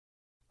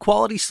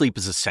Quality sleep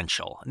is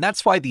essential, and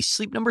that's why the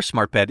Sleep Number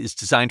Smart Bed is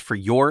designed for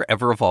your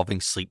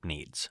ever-evolving sleep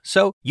needs.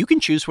 So you can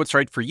choose what's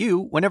right for you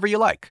whenever you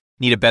like.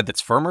 Need a bed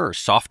that's firmer or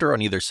softer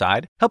on either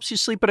side? Helps you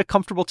sleep at a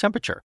comfortable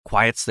temperature,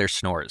 quiets their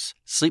snores.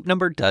 Sleep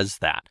Number does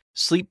that.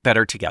 Sleep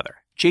better together.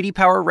 J.D.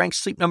 Power ranks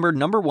Sleep Number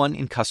 #1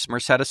 in customer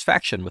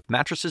satisfaction with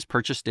mattresses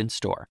purchased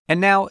in-store.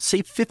 And now,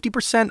 save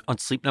 50% on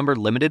Sleep Number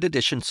limited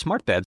edition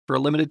smart beds for a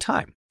limited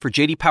time. For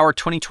J.D. Power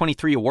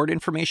 2023 award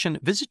information,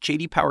 visit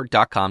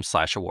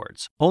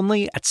jdpower.com/awards.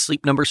 Only at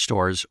Sleep Number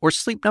stores or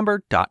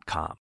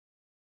sleepnumber.com.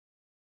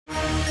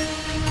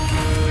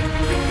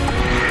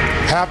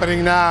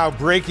 Happening now,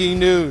 breaking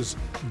news.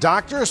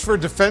 Doctors for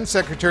Defense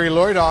Secretary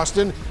Lloyd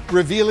Austin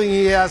revealing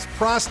he has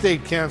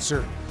prostate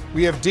cancer.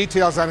 We have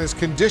details on his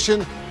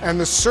condition and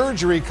the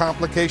surgery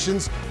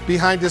complications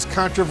behind his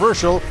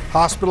controversial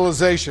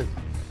hospitalization.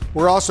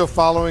 We're also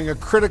following a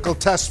critical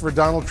test for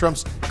Donald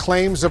Trump's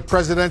claims of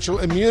presidential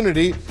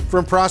immunity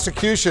from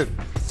prosecution.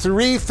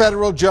 3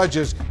 federal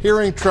judges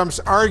hearing Trump's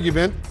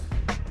argument,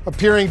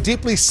 appearing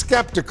deeply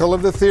skeptical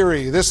of the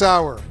theory. This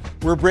hour,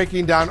 we're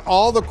breaking down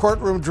all the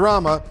courtroom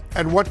drama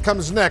and what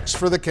comes next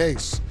for the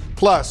case.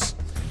 Plus,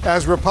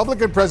 as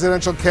Republican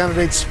presidential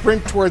candidates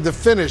sprint toward the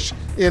finish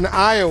in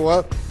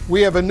Iowa,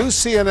 we have a new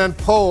CNN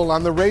poll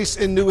on the race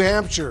in New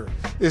Hampshire.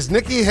 Is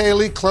Nikki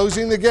Haley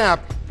closing the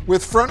gap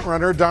with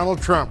frontrunner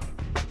Donald Trump?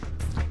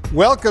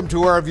 Welcome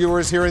to our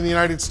viewers here in the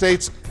United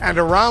States and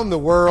around the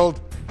world.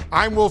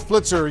 I'm Wolf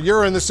Blitzer.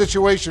 You're in the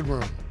Situation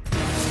Room.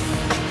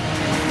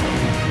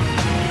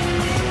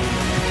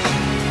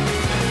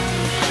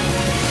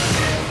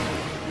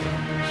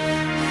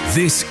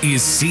 This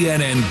is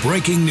CNN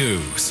Breaking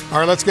News. All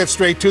right, let's get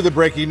straight to the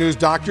breaking news.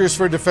 Doctors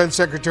for Defense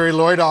Secretary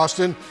Lloyd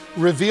Austin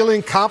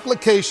revealing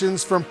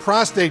complications from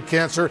prostate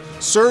cancer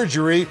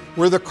surgery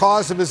were the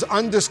cause of his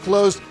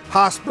undisclosed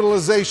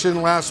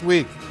hospitalization last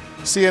week.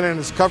 CNN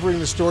is covering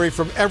the story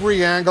from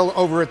every angle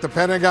over at the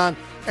Pentagon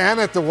and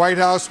at the White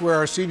House, where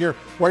our senior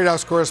White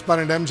House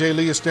correspondent MJ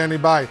Lee is standing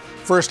by.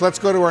 First, let's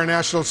go to our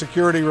national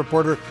security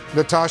reporter,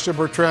 Natasha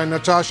Bertrand.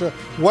 Natasha,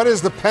 what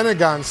is the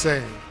Pentagon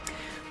saying?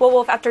 Well,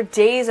 Wolf, after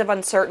days of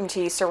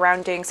uncertainty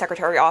surrounding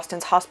Secretary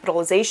Austin's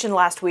hospitalization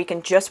last week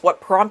and just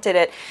what prompted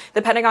it,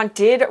 the Pentagon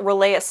did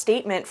relay a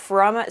statement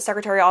from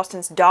Secretary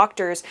Austin's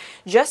doctors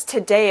just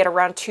today at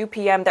around 2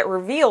 p.m. that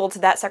revealed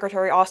that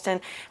Secretary Austin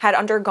had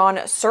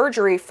undergone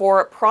surgery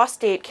for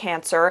prostate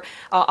cancer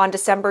on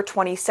December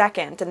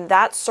 22nd. And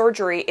that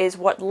surgery is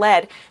what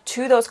led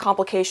to those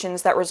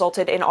complications that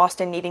resulted in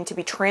Austin needing to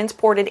be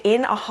transported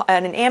in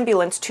an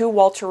ambulance to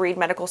Walter Reed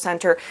Medical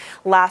Center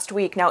last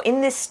week. Now,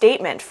 in this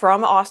statement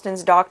from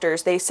Austin's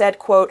doctors, they said,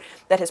 quote,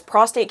 that his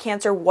prostate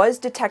cancer was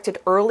detected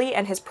early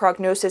and his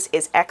prognosis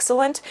is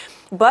excellent.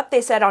 But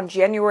they said on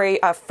January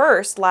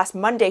 1st, last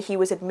Monday, he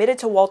was admitted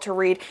to Walter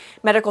Reed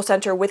Medical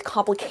Center with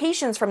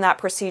complications from that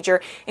procedure,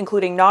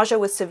 including nausea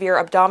with severe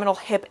abdominal,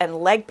 hip, and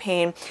leg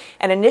pain.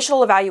 An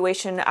initial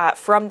evaluation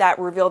from that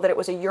revealed that it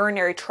was a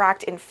urinary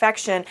tract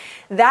infection.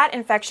 That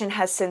infection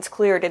has since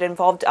cleared. It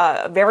involved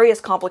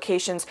various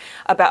complications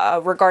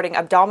regarding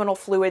abdominal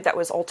fluid that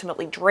was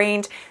ultimately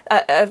drained.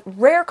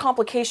 Rare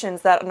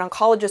complications that an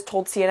oncologist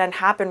told CNN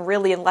happen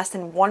really in less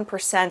than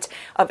 1%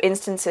 of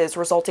instances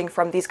resulting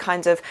from these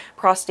kinds of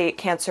prostate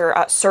cancer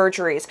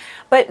surgeries.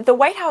 But the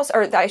White House,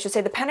 or I should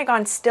say the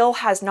Pentagon, still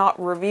has not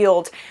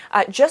revealed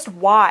just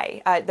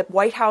why the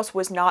White House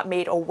was not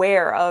made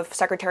aware of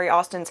Secretary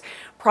Austin's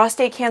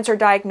prostate cancer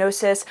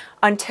diagnosis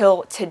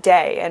until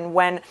today. And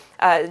when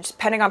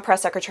Pentagon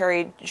Press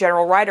Secretary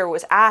General Ryder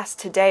was asked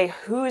today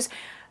whose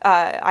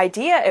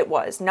idea it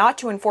was not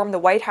to inform the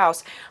White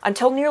House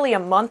until nearly a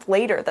month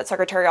later that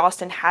Secretary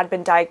Austin had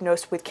been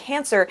diagnosed with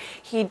cancer,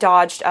 he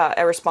dodged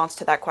a response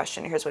to that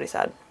question. Here's what he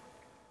said.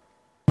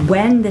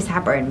 When this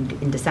happened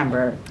in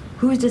December,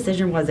 whose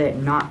decision was it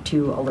not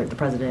to alert the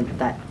president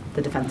that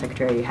the defense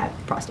secretary had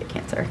prostate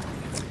cancer?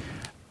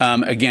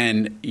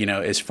 Again,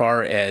 as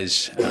far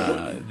as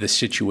the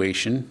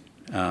situation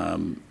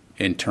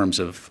in terms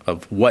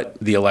of what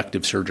the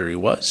elective surgery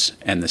was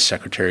and the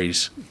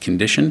secretary's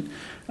condition,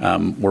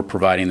 we're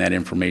providing that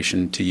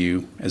information to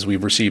you as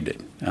we've received it.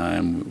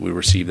 We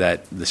received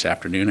that this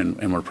afternoon,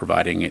 and we're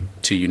providing it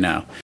to you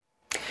now.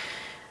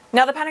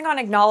 Now, the Pentagon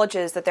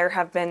acknowledges that there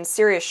have been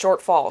serious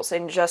shortfalls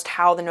in just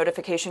how the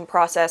notification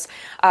process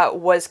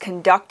was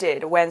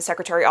conducted when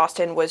Secretary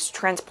Austin was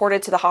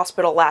transported to the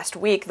hospital last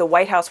week. The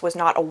White House was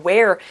not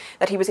aware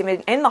that he was even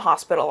in the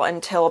hospital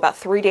until about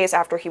 3 days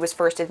after he was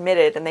first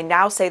admitted, and they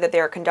now say that they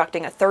are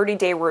conducting a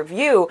 30-day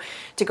review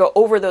to go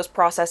over those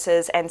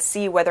processes and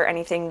see whether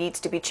anything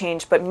needs to be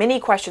changed. But many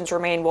questions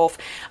remain, Wolf,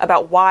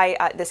 about why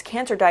this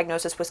cancer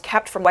diagnosis was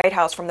kept from White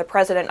House, from the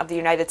President of the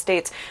United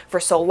States for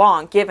so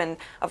long, given,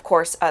 of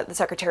course, the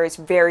Secretary's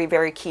very,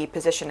 very key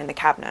position in the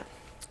cabinet.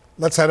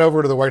 Let's head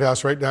over to the White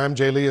House right now.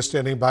 MJ Lee is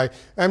standing by.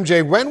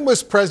 MJ, when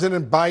was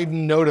President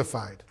Biden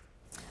notified?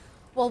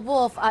 Well,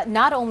 Wolf,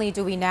 not only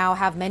do we now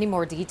have many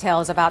more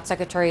details about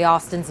Secretary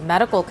Austin's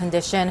medical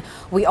condition,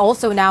 we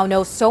also now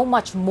know so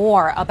much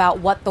more about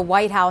what the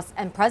White House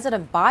and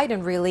President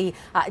Biden really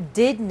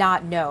did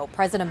not know.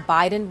 President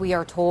Biden, we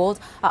are told,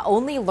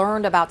 only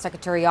learned about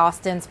Secretary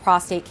Austin's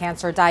prostate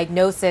cancer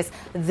diagnosis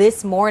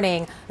this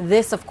morning.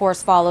 This, of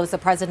course, follows the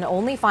president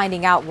only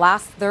finding out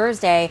last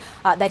Thursday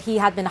that he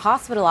had been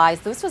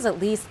hospitalized. This was at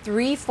least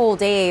 3 full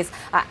days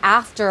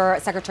after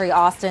Secretary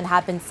Austin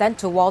had been sent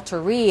to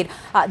Walter Reed.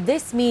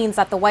 This means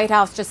that the White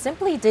House just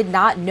simply did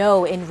not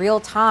know in real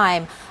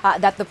time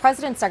that the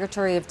president's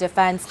Secretary of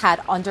Defense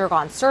had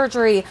undergone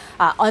surgery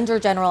under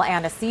general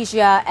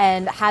anesthesia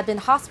and had been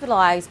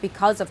hospitalized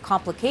because of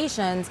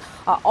complications,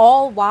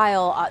 all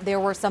while there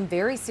were some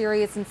very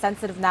serious and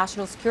sensitive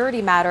national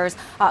security matters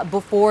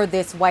before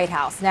this White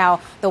House.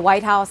 Now, the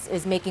White House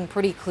is making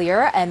pretty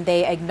clear, and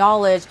they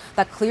acknowledge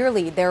that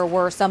clearly there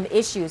were some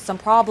issues, some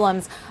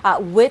problems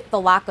with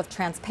the lack of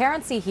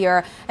transparency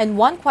here. And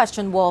one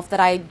question, Wolf, that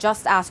I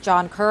just asked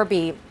John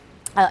Kirby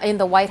in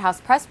the White House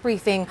press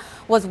briefing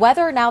was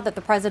whether, now that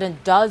the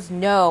president does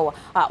know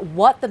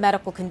what the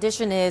medical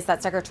condition is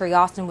that Secretary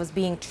Austin was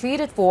being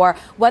treated for,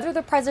 whether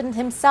the president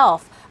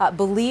himself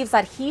believes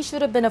that he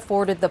should have been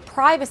afforded the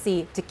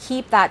privacy to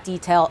keep that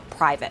detail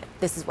private.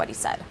 This is what he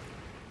said.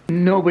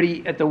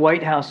 Nobody at the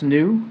White House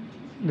knew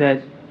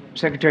that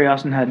Secretary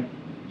Austin had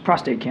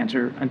prostate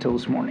cancer until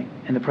this morning,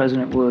 and the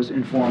president was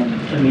informed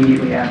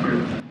immediately after.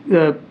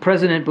 The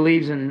president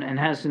believes and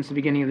has since the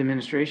beginning of the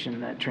administration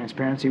that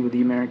transparency with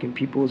the American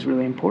people is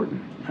really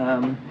important.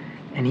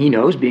 And he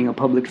knows, being a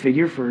public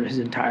figure for his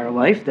entire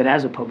life, that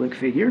as a public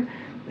figure,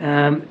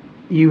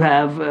 you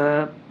have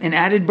an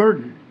added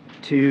burden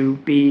to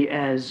be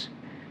as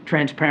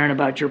transparent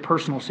about your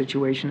personal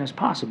situation as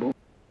possible.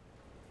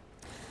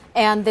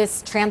 And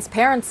this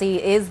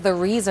transparency is the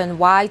reason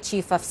why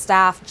Chief of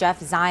Staff Jeff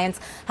Zients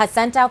has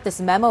sent out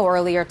this memo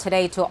earlier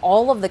today to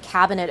all of the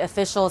cabinet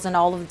officials and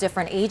all of the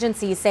different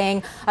agencies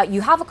saying,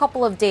 you have a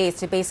couple of days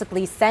to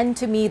basically send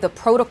to me the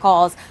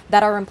protocols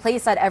that are in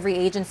place at every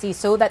agency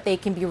so that they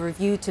can be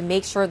reviewed to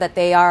make sure that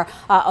they are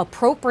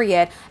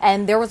appropriate.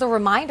 And there was a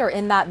reminder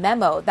in that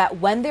memo that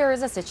when there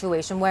is a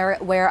situation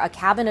where a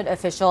cabinet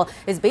official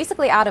is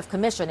basically out of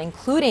commission,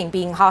 including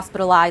being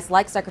hospitalized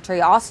like Secretary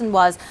Austin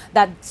was,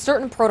 that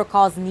certain protocols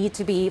need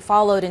to be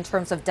followed in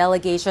terms of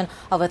delegation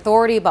of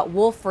authority. But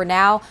Wolf, for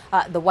now,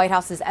 the White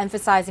House is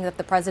emphasizing that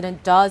the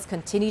president does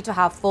continue to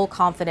have full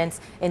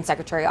confidence in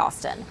Secretary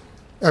Austin.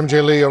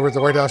 MJ Lee over at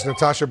the White House,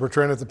 Natasha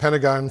Bertrand at the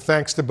Pentagon.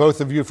 Thanks to both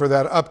of you for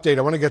that update.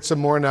 I want to get some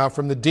more now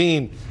from the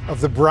Dean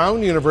of the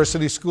Brown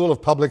University School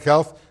of Public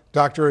Health,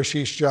 Dr.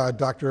 Ashish Jha.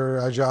 Dr.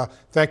 Jha,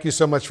 thank you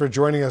so much for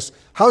joining us.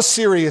 How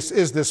serious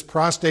is this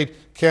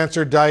prostate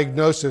cancer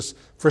diagnosis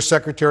for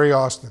Secretary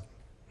Austin?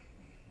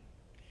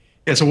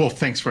 Yeah, so Wolf,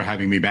 thanks for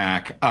having me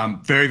back.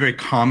 Very, very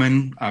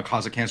common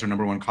cause of cancer,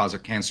 number one cause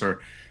of cancer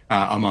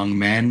among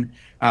men.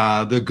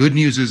 The good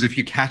news is if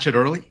you catch it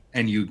early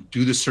and you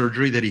do the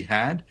surgery that he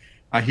had,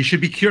 he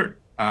should be cured.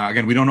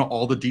 Again, we don't know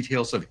all the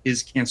details of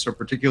his cancer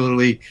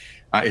particularly.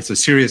 It's a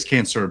serious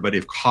cancer, but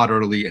if caught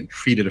early and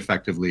treated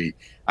effectively,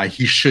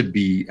 he should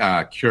be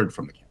cured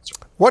from the cancer.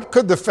 What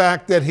could the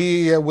fact that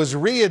he was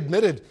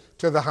readmitted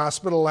to the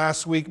hospital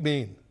last week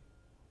mean?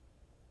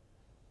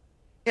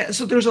 Yeah,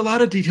 so there's a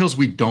lot of details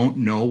we don't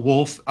know,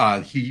 Wolf.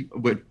 It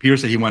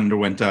appears that he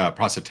underwent a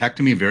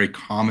prostatectomy, very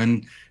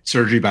common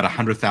surgery. About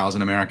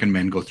 100,000 American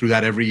men go through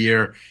that every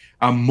year.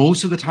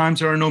 Most of the times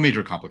there are no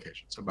major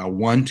complications. About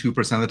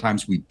 1-2% of the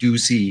times we do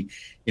see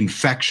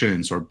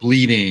infections or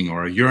bleeding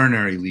or a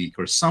urinary leak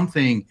or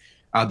something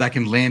that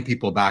can land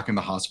people back in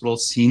the hospital.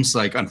 Seems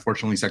like,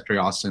 unfortunately, Secretary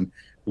Austin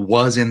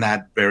was in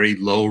that very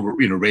low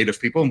rate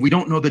of people. And we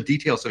don't know the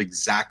details of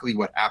exactly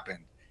what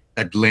happened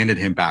that landed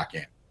him back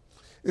in.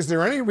 Is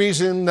there any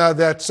reason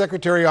that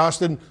Secretary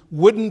Austin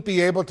wouldn't be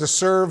able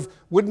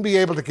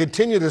to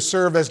continue to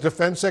serve as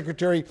Defense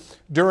Secretary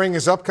during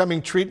his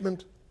upcoming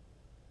treatment?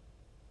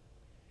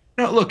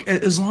 No, look,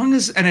 as long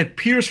as, and it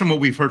appears from what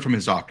we've heard from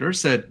his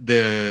doctors, that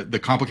the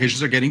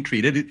complications are getting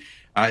treated.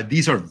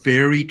 These are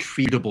very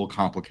treatable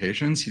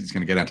complications. He's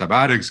going to get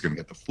antibiotics, going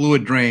to get the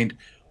fluid drained.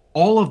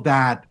 All of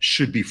that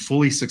should be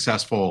fully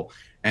successful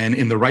and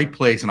in the right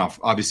place. And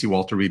obviously,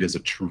 Walter Reed is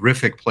a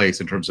terrific place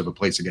in terms of a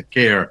place to get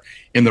care.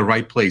 In the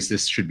right place,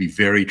 this should be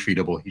very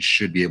treatable. He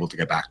should be able to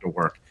get back to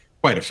work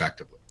quite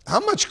effectively. How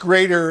much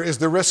greater is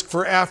the risk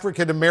for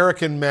African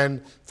American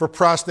men for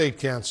prostate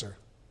cancer?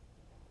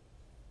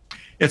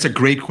 It's a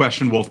great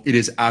question, Wolf. It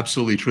is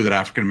absolutely true that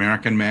African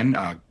American men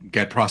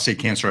get prostate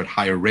cancer at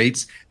higher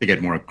rates. They get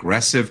more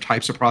aggressive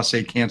types of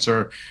prostate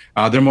cancer.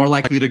 They're more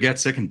likely to get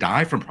sick and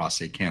die from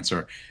prostate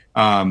cancer.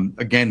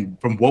 Again,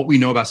 from what we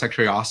know about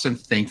Secretary Austin,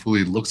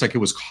 thankfully, it looks like it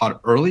was caught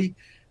early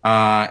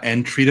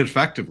and treated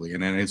effectively.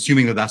 And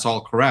assuming that that's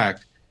all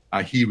correct,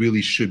 he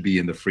really should be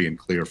in the free and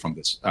clear from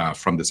this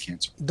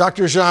cancer.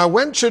 Dr. Jha,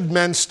 when should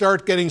men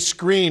start getting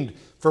screened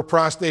for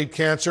prostate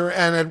cancer,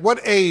 and at what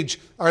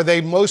age are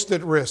they most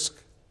at risk?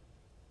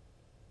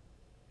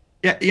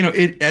 Yeah,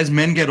 as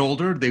men get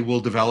older, they will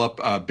develop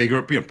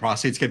bigger,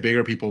 prostates get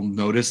bigger. People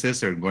notice this.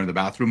 They're going to the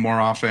bathroom more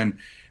often.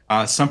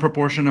 Some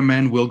proportion of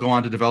men will go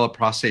on to develop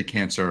prostate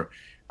cancer.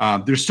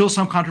 There's still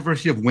some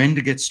controversy of when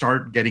to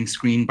start getting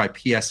screened by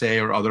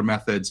PSA or other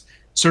methods.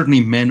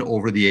 Certainly men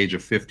over the age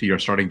of 50 are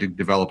starting to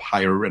develop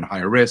higher and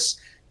higher risks.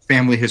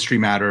 Family history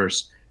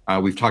matters.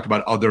 We've talked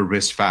about other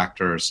risk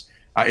factors.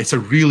 It's a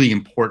really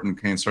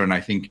important cancer, and I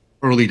think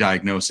early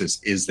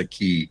diagnosis is the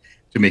key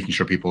to making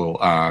sure people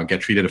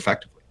get treated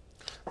effectively.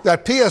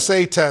 That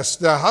PSA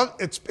test,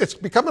 it's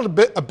becoming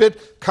a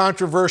bit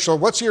controversial.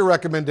 What's your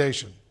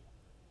recommendation?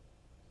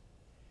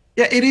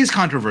 Yeah, it is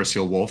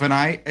controversial, Wolf.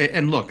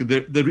 And look,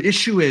 the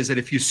issue is that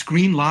if you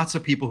screen lots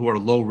of people who are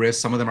low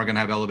risk, some of them are going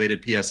to have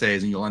elevated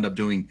PSAs, and you'll end up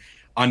doing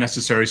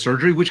unnecessary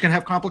surgery, which can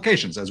have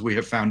complications, as we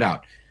have found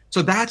out.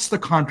 So that's the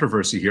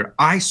controversy here.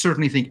 I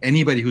certainly think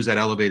anybody who's at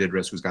elevated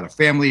risk, who's got a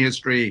family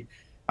history,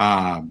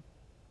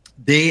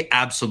 they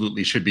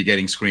absolutely should be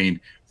getting screened.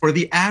 For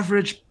the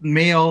average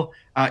male,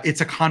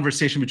 it's a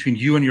conversation between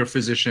you and your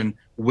physician,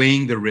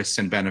 weighing the risks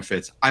and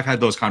benefits. I've had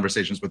those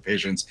conversations with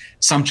patients.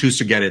 Some choose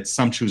to get it,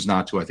 some choose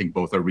not to. I think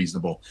both are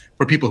reasonable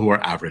for people who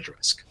are average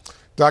risk.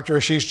 Dr.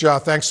 Ashish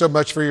Jha, thanks so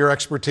much for your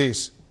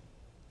expertise.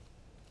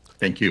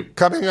 Thank you.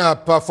 Coming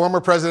up, former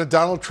President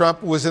Donald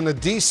Trump was in a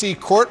D.C.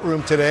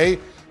 courtroom today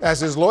as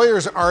his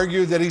lawyers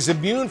argued that he's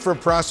immune from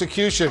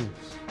prosecution.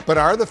 But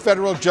are the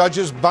federal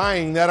judges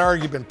buying that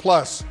argument?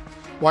 Plus,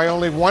 why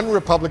only one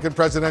Republican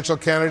presidential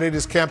candidate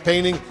is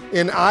campaigning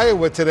in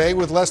Iowa today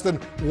with less than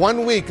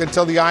 1 week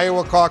until the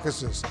Iowa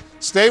caucuses.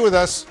 Stay with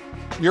us.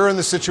 You're in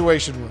the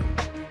Situation Room.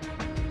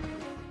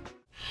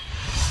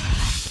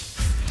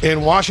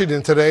 In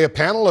Washington today, a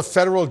panel of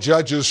federal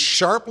judges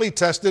sharply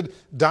tested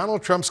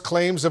Donald Trump's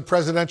claims of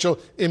presidential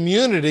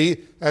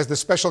immunity as the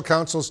special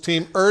counsel's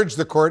team urged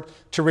the court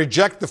to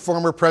reject the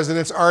former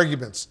president's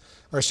arguments.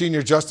 Our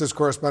senior justice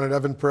correspondent,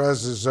 Evan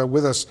Perez, is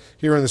with us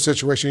here in the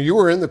Situation. You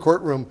were in the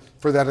courtroom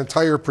for that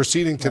entire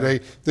proceeding today.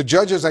 The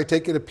judges, I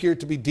take it,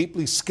 appeared to be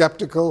deeply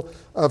skeptical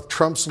of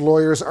Trump's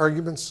lawyers'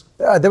 arguments?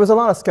 There was a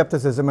lot of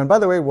skepticism. And by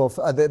the way, Wolf,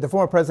 the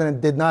former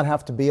president did not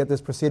have to be at this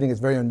proceeding.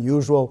 It's very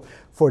unusual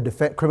for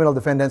criminal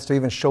defendants to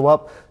even show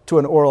up to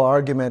an oral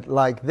argument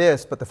like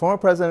this. But the former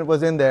president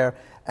was in there,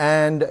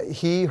 and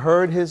he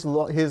heard his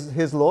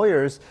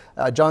lawyers,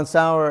 John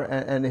Sauer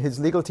and his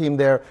legal team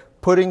there,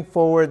 putting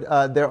forward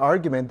their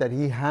argument that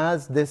he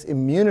has this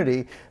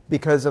immunity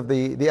because of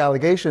the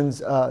allegations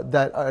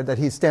that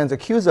he stands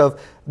accused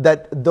of,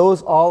 that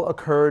those all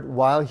occurred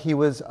while he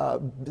was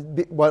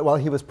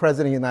president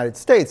of the United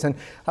States. And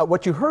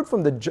what you heard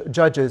from the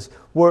judges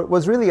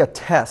was really a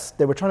test.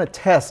 They were trying to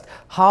test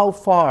how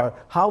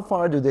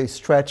far do they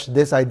stretch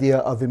this idea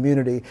of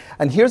immunity.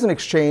 And here's an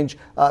exchange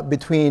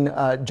between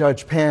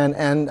Judge Pan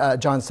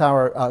and John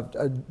Sauer,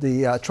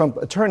 the Trump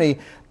attorney,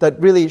 that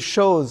really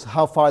shows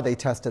how far they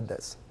tested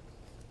this.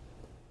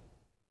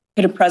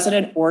 Could a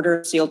president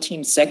order SEAL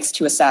Team 6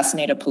 to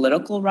assassinate a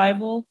political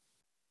rival?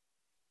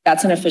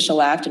 That's an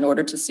official act in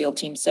order to SEAL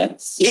Team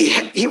 6?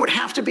 He would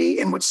have to be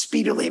and would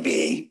speedily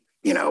be,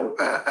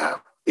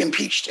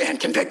 impeached and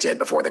convicted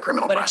before the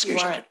criminal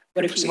prosecution.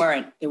 What if he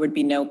weren't? There would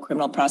be no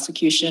criminal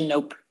prosecution,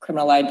 no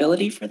criminal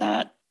liability for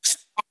that?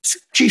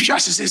 Chief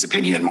Justice's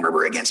opinion in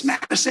Marbury against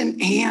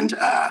Madison and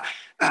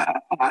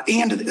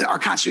our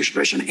constitutional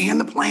tradition and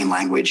the plain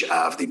language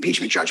of the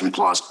impeachment judgment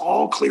clause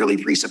all clearly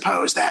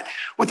presuppose that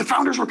what the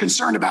founders were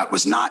concerned about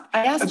was not.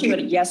 I asked you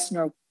a yes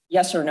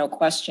or no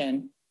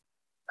question.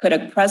 Could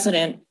a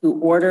president who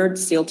ordered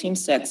SEAL Team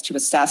 6 to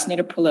assassinate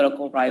a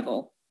political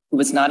rival who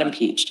was not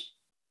impeached,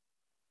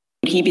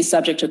 would he be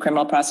subject to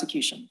criminal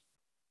prosecution?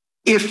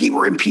 If he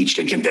were impeached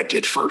and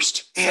convicted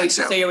first. And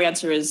so your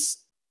answer is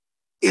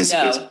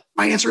no.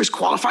 My answer is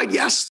qualified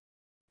yes.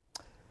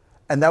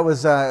 And that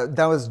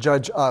was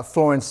Judge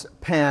Florence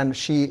Pan.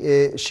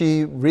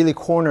 She really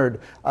cornered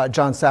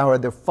John Sauer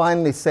to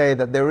finally say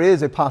that there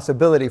is a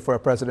possibility for a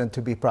president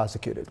to be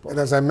prosecuted. And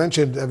as I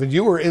mentioned, Evan,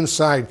 you were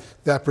inside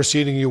that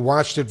proceeding. You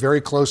watched it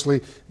very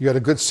closely. You had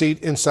a good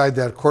seat inside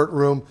that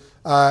courtroom.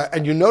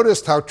 And you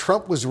noticed how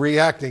Trump was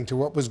reacting to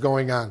what was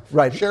going on.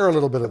 Right. Share a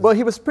little bit of that. Well,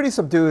 he was pretty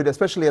subdued,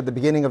 especially at the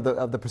beginning of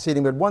the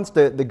proceeding. But once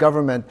the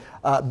government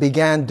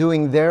began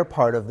doing their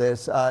part of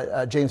this,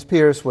 James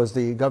Pierce was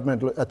the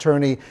government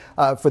attorney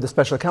for the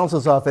special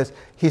counsel's office.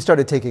 He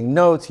started taking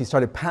notes. He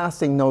started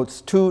passing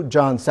notes to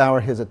John Sauer,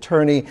 his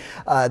attorney.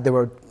 There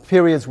were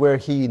periods where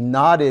he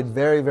nodded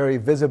very, very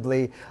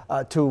visibly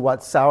to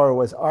what Sauer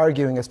was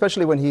arguing,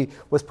 especially when he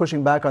was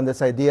pushing back on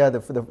this idea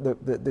that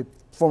the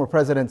former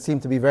president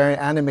seemed to be very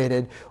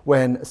animated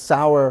when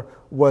Sauer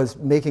was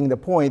making the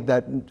point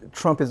that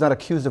Trump is not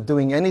accused of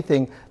doing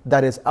anything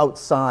that is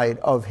outside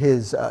of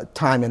his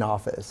time in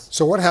office.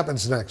 So what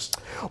happens next?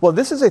 Well,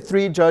 this is a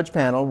 3-judge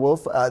panel,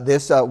 Wolf.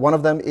 One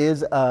of them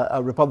is a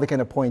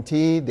Republican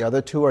appointee. The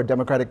other 2 are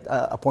Democratic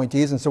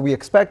appointees. And so we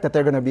expect that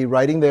they're going to be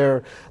writing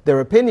their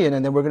opinion,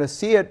 and then we're going to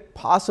see it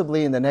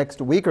possibly in the next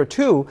week or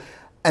 2.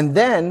 And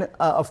then,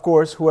 of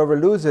course, whoever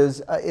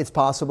loses, it's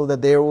possible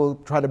that they will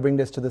try to bring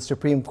this to the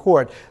Supreme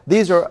Court.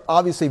 These are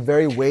obviously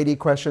very weighty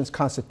questions,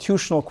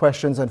 constitutional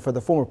questions, and for the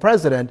former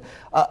president,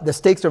 the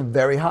stakes are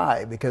very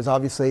high because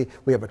obviously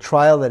we have a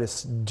trial that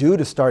is due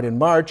to start in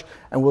March,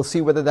 and we'll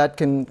see whether that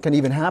can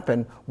even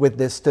happen with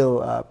this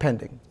still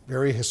pending.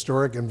 Very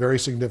historic and very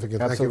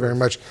significant. Absolutely. Thank you very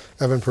much,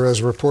 Evan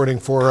Perez, reporting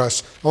for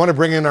us. I want to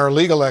bring in our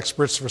legal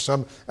experts for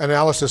some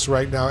analysis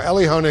right now.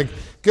 Ellie Honig,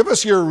 give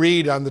us your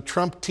read on the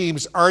Trump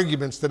team's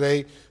arguments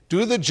today.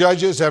 Do the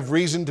judges have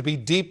reason to be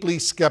deeply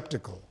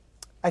skeptical?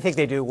 I think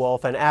they do,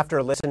 Wolf. And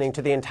after listening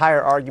to the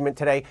entire argument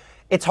today,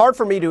 it's hard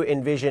for me to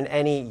envision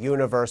any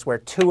universe where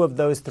two of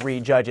those three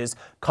judges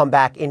come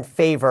back in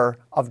favor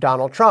of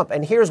Donald Trump.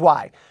 And here's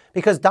why.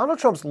 Because Donald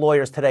Trump's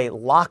lawyers today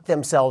locked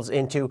themselves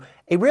into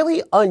a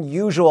really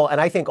unusual and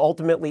I think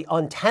ultimately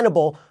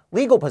untenable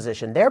legal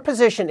position. Their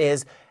position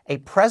is a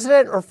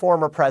president or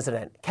former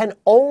president can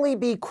only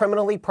be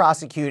criminally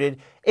prosecuted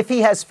if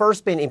he has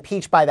first been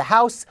impeached by the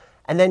House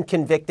and then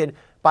convicted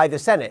by the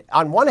Senate.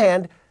 On one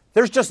hand,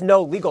 there's just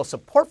no legal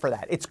support for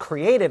that. It's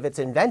creative, it's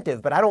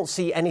inventive, but I don't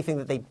see anything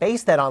that they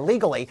base that on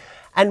legally.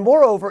 And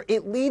moreover,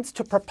 it leads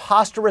to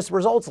preposterous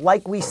results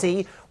like we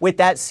see with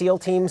that SEAL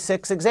Team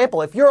 6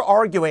 example. If you're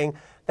arguing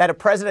that a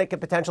president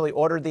could potentially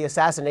order the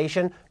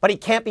assassination, but he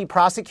can't be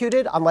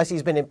prosecuted unless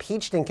he's been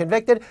impeached and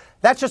convicted,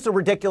 that's just a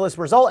ridiculous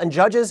result, and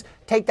judges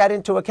take that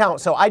into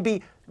account. So I'd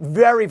be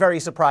very, very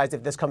surprised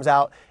if this comes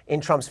out in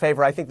Trump's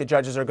favor. I think the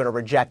judges are going to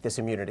reject this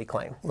immunity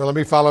claim. Well, let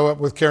me follow up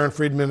with Karen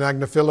Friedman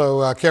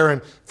Agnifilo.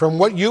 Karen, from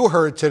what you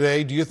heard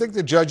today, do you think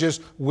the judges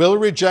will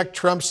reject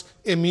Trump's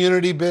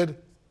immunity bid?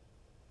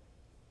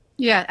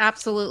 Yeah,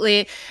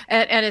 absolutely.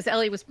 And as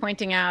Ellie was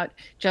pointing out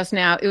just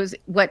now, it was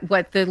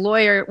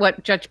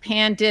what Judge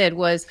Pan did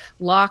was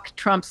lock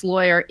Trump's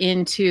lawyer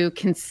into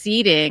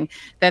conceding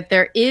that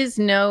there is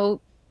no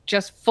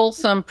just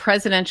fulsome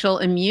presidential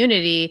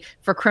immunity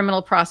for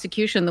criminal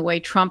prosecution, the way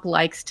Trump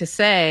likes to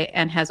say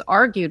and has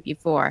argued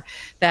before.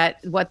 That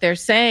what they're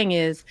saying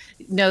is,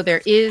 no,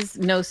 there is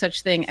no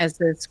such thing as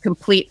this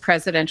complete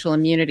presidential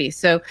immunity.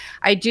 So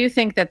I do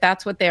think that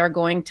that's what they are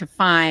going to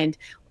find.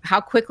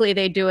 How quickly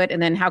they do it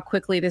and then how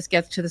quickly this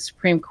gets to the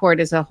Supreme Court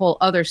is a whole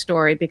other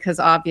story, because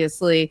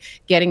obviously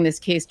getting this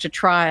case to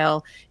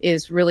trial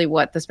is really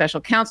what the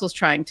special counsel is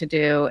trying to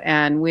do.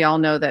 And we all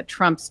know that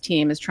Trump's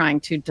team is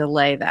trying to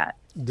delay that.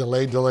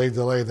 Delay.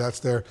 That's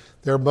their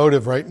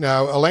motive right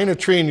now. Elena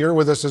Treen, you're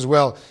with us as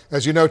well.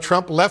 As you know,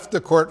 Trump left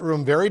the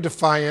courtroom very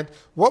defiant.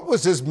 What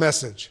was his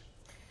message?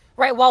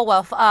 Right. Well,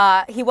 Wolf,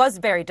 he was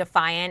very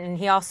defiant, and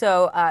he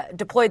also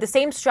deployed the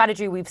same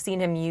strategy we've seen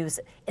him use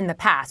in the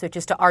past, which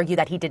is to argue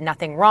that he did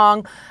nothing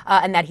wrong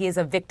and that he is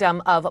a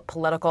victim of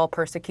political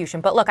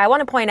persecution. But look, I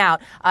want to point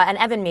out, and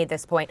Evan made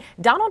this point,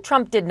 Donald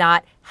Trump did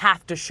not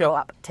have to show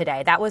up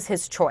today. That was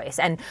his choice.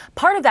 And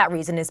part of that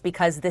reason is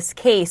because this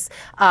case,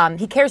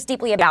 he cares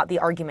deeply about the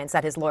arguments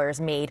that his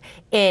lawyers made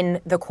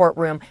in the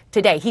courtroom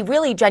today. He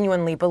really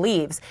genuinely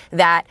believes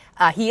that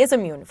he is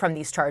immune from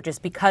these charges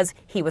because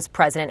he was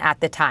president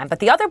at the time. But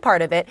the other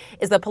part of it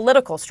is the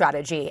political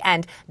strategy.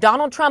 And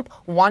Donald Trump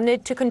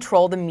wanted to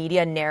control the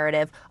media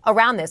narrative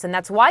around this. And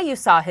that's why you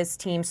saw his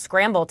team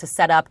scramble to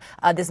set up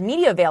this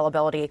media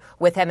availability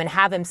with him and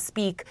have him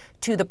speak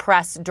to the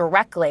press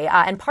directly.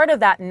 And part of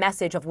that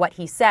message of what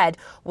he said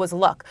was,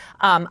 look,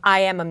 I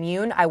am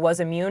immune. I was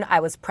immune. I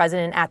was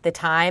president at the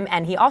time.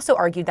 And he also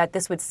argued that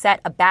this would set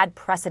a bad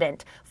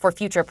precedent for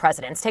future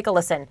presidents. Take a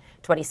listen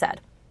to what he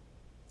said.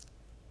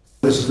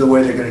 This is the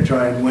way they're going to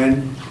try and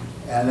win.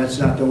 And that's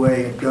not the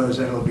way it goes.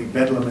 It'll be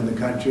bedlam in the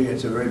country.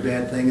 It's a very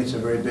bad thing. It's a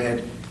very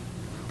bad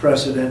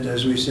precedent.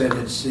 As we said,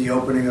 it's the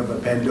opening of a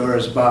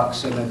Pandora's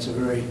box, and that's a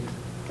very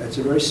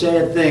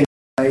sad thing.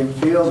 I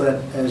feel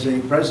that as a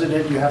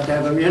president, you have to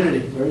have immunity.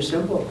 Very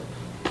simple.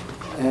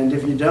 And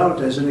if you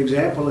don't, as an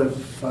example,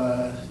 if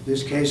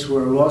this case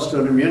were lost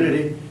on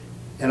immunity,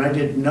 and I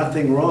did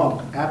nothing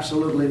wrong,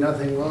 absolutely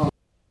nothing wrong.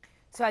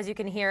 So as you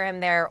can hear him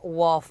there,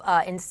 Wolf,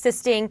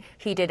 insisting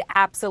he did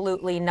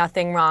absolutely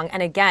nothing wrong.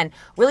 And again,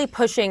 really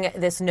pushing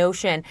this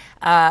notion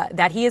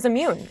that he is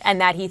immune and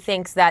that he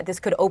thinks that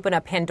this could open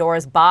up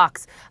Pandora's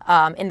box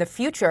in the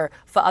future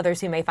for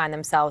others who may find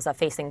themselves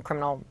facing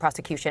criminal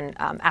prosecution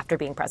after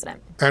being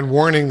president. And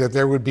warning that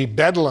there would be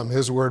bedlam,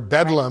 his word,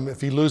 bedlam,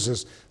 if he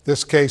loses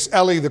this case.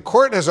 Ellie, the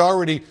court has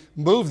already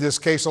moved this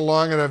case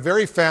along at a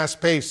very fast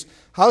pace.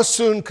 How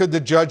soon could the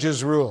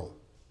judges rule?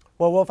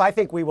 Well, Wolf, I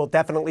think we will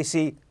definitely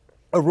see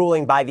a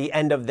ruling by the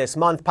end of this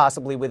month,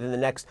 possibly within the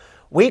next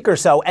week or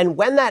so. And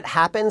when that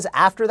happens,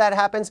 after that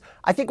happens,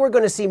 I think we're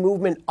going to see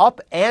movement up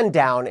and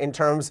down in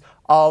terms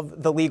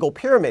of the legal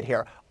pyramid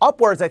here.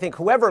 Upwards, I think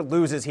whoever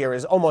loses here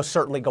is almost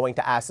certainly going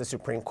to ask the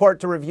Supreme Court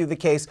to review the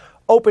case.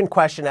 Open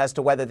question as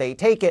to whether they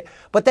take it.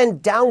 But then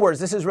downwards,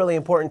 this is really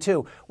important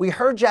too. We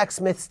heard Jack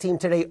Smith's team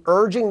today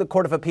urging the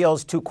Court of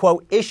Appeals to,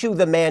 quote, issue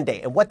the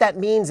mandate. And what that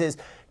means is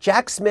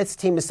Jack Smith's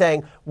team is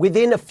saying,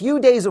 within a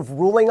few days of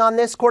ruling on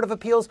this, Court of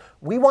Appeals,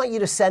 we want you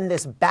to send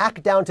this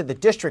back down to the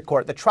district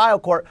court, the trial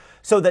court,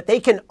 so that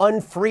they can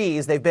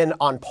unfreeze. They've been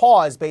on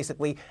pause,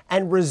 basically,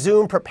 and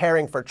resume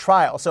preparing for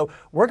trial. So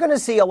we're going to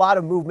see a lot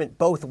of movement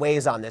both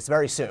ways on this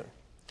very soon.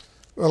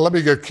 Well, let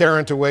me get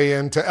Karen to weigh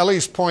in. To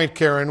Ellie's point,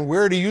 Karen,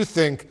 where do you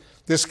think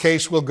this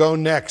case will go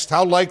next?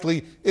 How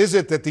likely is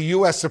it that the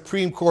U.S.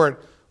 Supreme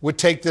Court would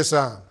take this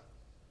on?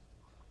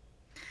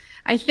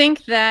 I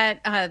think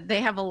that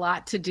they have a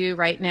lot to do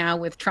right now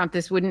with Trump.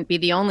 This wouldn't be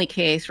the only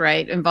case,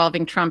 right,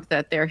 involving Trump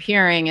that they're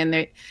hearing.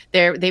 And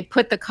they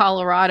put the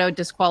Colorado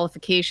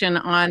disqualification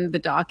on the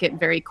docket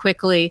very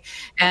quickly.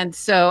 And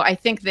so I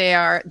think they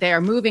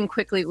are moving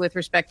quickly with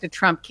respect to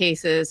Trump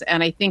cases.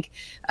 And I think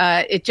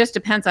it just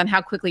depends on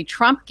how quickly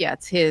Trump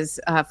gets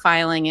his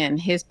filing in,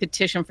 his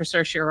petition for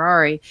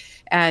certiorari,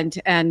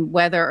 and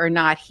whether or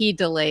not he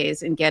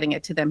delays in getting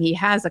it to them. He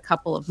has a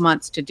couple of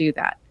months to do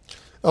that.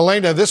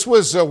 Elena, this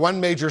was one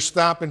major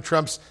stop in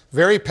Trump's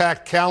very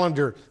packed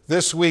calendar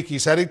this week.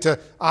 He's heading to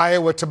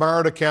Iowa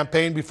tomorrow to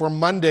campaign before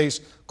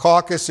Monday's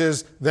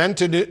caucuses, then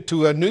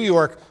to a New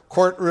York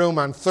courtroom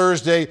on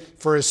Thursday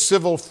for his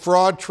civil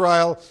fraud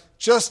trial.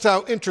 Just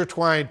how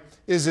intertwined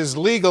is his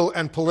legal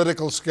and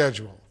political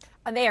schedule?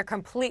 And they are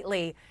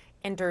completely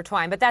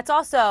intertwined. But that's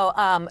also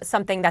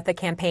something that the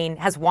campaign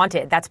has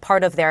wanted. That's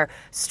part of their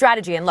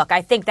strategy. And look,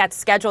 I think that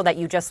schedule that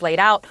you just laid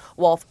out,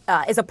 Wolf,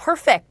 is a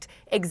perfect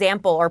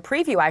example, or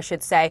preview, I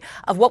should say,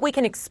 of what we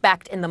can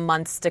expect in the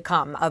months to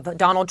come, of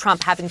Donald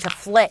Trump having to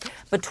flit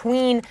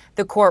between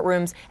the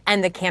courtrooms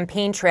and the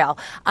campaign trail.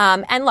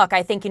 And look,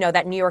 I think,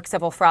 that New York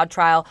civil fraud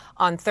trial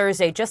on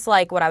Thursday, just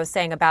like what I was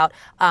saying about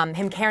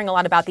him caring a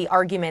lot about the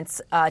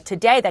arguments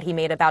today that he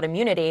made about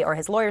immunity, or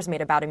his lawyers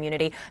made about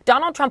immunity,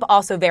 Donald Trump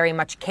also very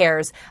much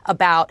cares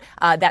about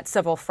that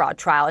civil fraud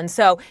trial. And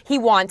so he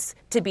wants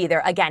to be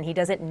there. Again, he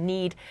doesn't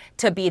need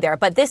to be there.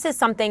 But this is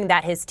something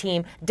that his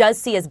team does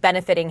see as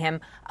benefiting him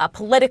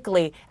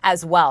politically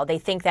as well. They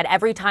think that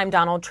every time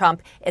Donald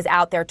Trump is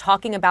out there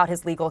talking about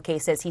his legal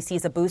cases, he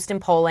sees a boost in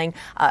polling.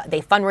 They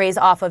fundraise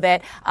off of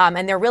it.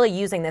 And they're really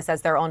using this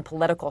as their own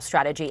political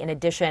strategy in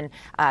addition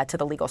to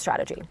the legal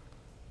strategy.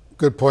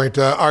 Good point.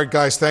 Art,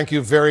 guys, thank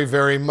you very,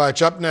 very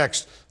much. Up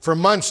next, for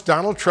months,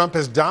 Donald Trump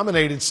has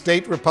dominated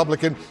state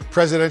Republican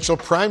presidential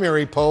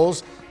primary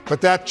polls. But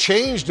that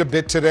changed a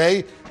bit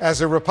today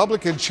as a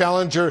Republican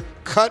challenger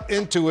cut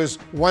into his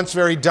once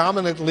very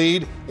dominant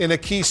lead in a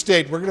key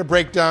state. We're going to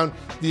break down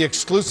the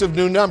exclusive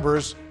new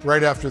numbers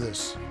right after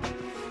this.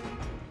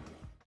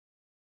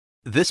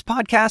 This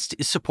podcast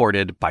is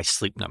supported by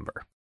Sleep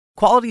Number.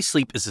 Quality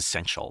sleep is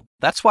essential.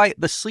 That's why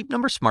the Sleep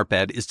Number Smart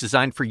Bed is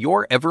designed for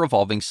your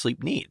ever-evolving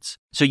sleep needs,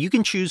 so you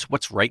can choose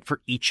what's right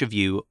for each of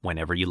you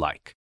whenever you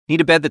like.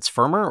 Need a bed that's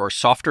firmer or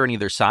softer on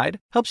either side?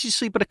 Helps you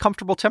sleep at a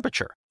comfortable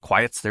temperature.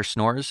 Quiets their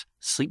snores?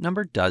 Sleep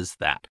Number does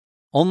that.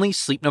 Only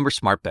Sleep Number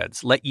smart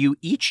beds let you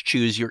each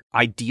choose your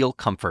ideal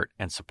comfort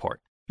and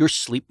support, your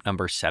Sleep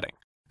Number setting.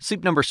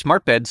 Sleep Number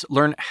smart beds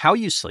learn how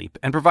you sleep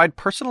and provide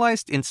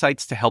personalized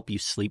insights to help you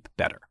sleep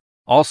better.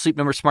 All Sleep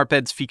Number smart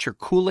beds feature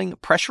cooling,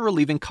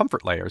 pressure-relieving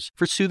comfort layers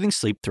for soothing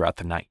sleep throughout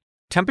the night.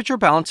 Temperature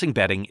balancing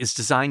bedding is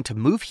designed to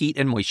move heat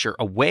and moisture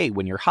away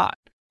when you're hot.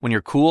 When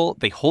you're cool,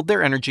 they hold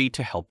their energy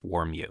to help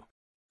warm you.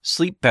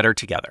 Sleep better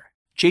together.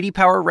 J.D.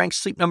 Power ranks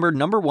Sleep Number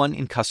 #1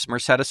 in customer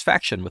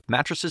satisfaction with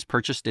mattresses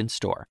purchased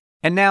in-store.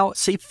 And now,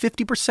 save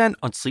 50%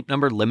 on Sleep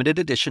Number limited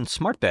edition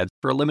smart beds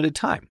for a limited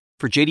time.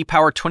 For J.D.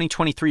 Power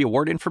 2023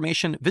 award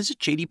information, visit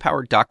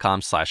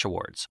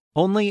jdpower.com/awards.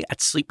 Only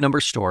at Sleep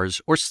Number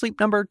stores or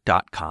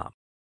sleepnumber.com.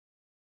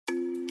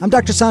 I'm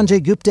Dr.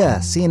 Sanjay Gupta,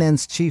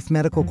 CNN's chief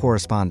medical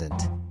correspondent.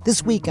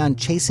 This week on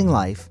Chasing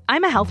Life,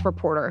 I'm a health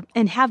reporter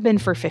and have been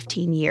for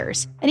 15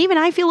 years. And even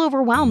I feel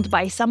overwhelmed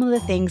by some of the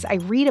things I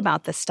read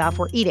about the stuff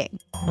we're eating.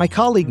 My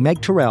colleague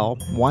Meg Terrell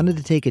wanted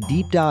to take a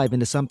deep dive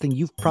into something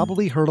you've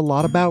probably heard a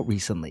lot about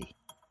recently: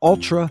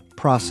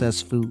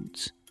 ultra-processed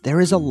foods. There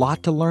is a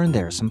lot to learn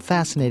there, some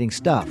fascinating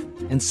stuff,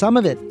 and some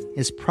of it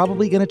is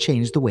probably going to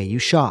change the way you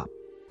shop.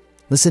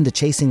 Listen to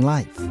Chasing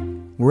Life,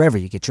 wherever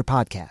you get your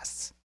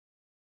podcasts.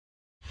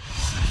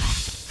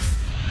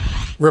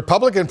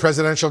 Republican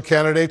presidential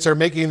candidates are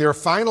making their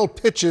final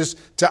pitches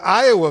to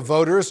Iowa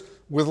voters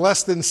with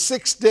less than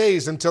 6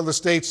 days until the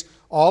state's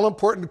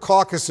all-important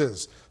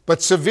caucuses.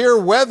 But severe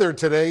weather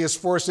today is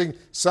forcing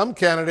some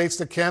candidates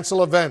to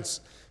cancel events.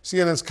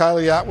 CNN's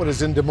Kylie Atwood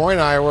is in Des Moines,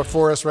 Iowa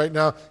for us right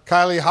now.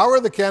 Kylie, how are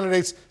the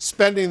candidates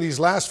spending these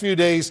last few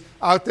days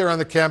out there on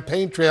the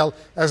campaign trail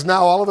as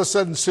now all of a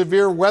sudden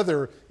severe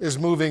weather is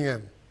moving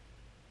in?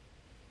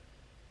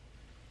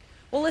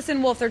 Well,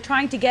 listen, Wolf, they're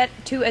trying to get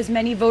to as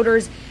many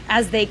voters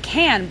as they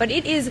can, but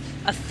it is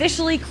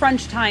officially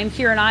crunch time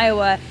here in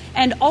Iowa,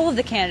 and all of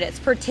the candidates,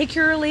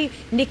 particularly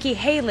Nikki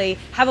Haley,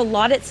 have a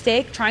lot at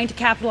stake trying to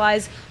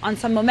capitalize on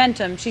some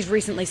momentum she's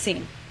recently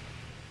seen.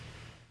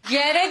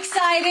 Get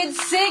excited,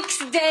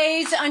 6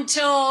 days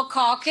until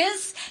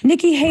caucus.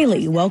 Nikki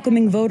Haley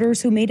welcoming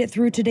voters who made it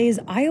through today's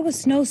Iowa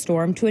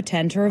snowstorm to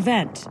attend her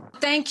event.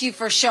 Thank you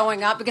for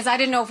showing up, because I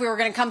didn't know if we were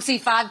going to come see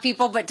 5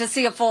 people, but to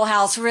see a full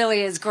house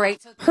really is great.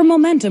 Her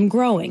momentum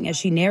growing as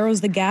she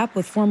narrows the gap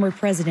with former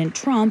President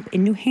Trump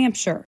in New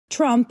Hampshire.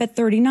 Trump at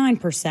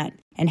 39%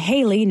 and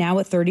Haley now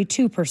at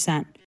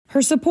 32%.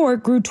 Her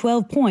support grew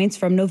 12 points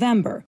from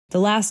November, the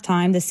last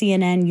time the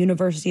CNN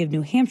University of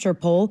New Hampshire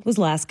poll was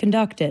last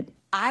conducted.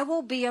 I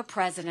will be a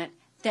president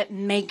that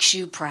makes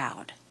you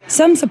proud.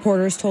 Some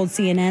supporters told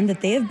CNN that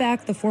they have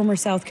backed the former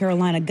South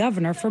Carolina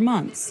governor for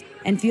months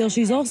and feel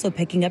she's also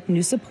picking up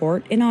new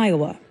support in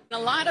Iowa. A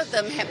lot of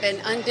them have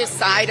been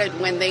undecided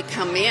when they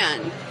come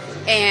in,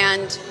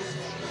 and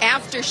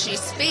after she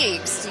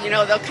speaks,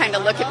 they'll kind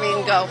of look at me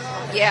and go,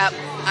 yeah,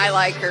 I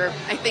like her.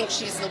 I think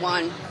she's the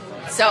one.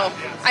 So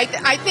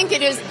I think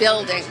it is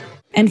building.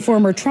 And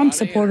former Trump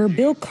supporter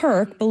Bill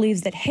Kirk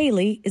believes that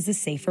Haley is a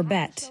safer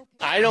bet.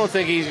 I don't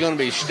think he's going to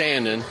be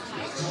standing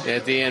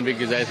at the end,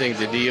 because I think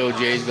the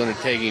DOJ is going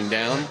to take him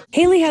down.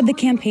 Haley had the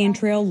campaign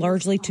trail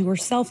largely to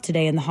herself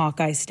today in the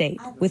Hawkeye state,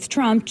 with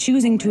Trump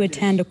choosing to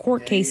attend a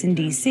court case in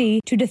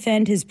D.C. to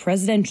defend his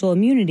presidential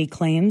immunity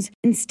claims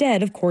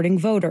instead of courting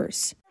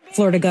voters.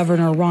 Florida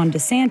Governor Ron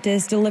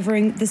DeSantis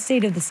delivering the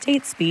State of the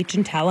State speech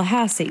in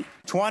Tallahassee.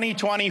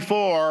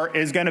 2024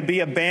 is going to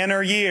be a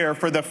banner year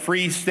for the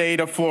free state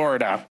of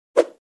Florida.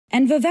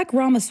 And Vivek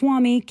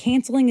Ramaswamy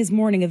canceling his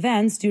morning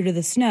events due to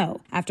the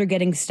snow after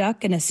getting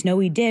stuck in a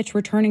snowy ditch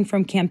returning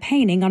from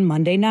campaigning on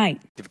Monday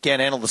night. If you can't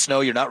handle the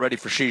snow, you're not ready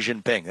for Xi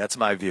Jinping. That's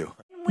my view.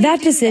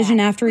 That decision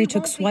after he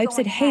took swipes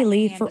at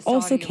Haley for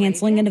also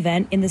canceling an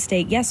event in the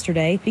state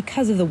yesterday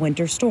because of the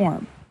winter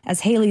storm. As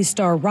Haley's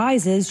star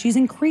rises, she's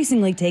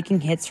increasingly taking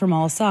hits from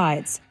all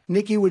sides.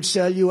 Nikki would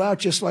sell you out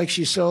just like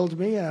she sold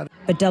me out.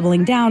 But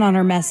doubling down on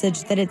her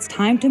message that it's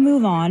time to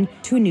move on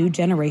to a new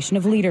generation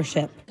of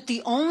leadership.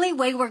 The only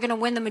way we're going to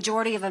win the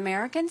majority of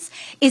Americans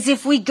is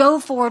if we go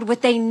forward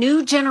with a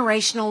new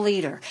generational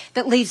leader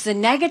that leaves the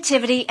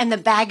negativity and the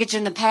baggage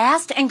in the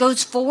past and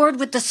goes forward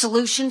with the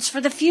solutions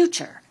for the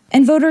future.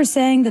 And voters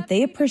saying that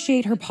they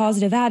appreciate her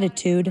positive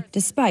attitude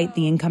despite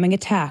the incoming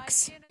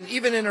attacks.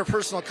 Even in her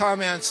personal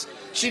comments,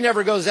 she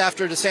never goes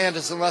after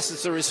DeSantis unless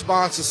it's a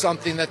response to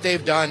something that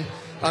they've done.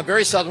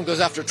 Very seldom goes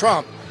after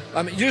Trump.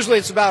 Usually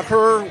it's about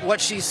her, what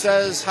she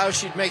says, how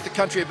she'd make the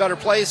country a better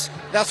place.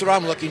 That's what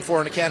I'm looking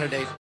for in a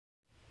candidate.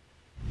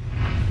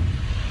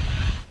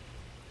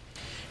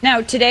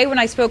 Now, today when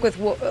I spoke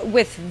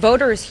with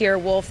voters here,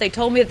 Wolf, they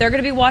told me that they're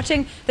going to be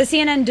watching the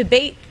CNN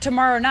debate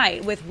tomorrow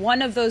night, with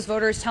one of those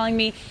voters telling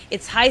me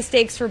it's high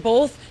stakes for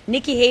both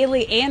Nikki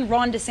Haley and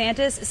Ron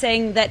DeSantis,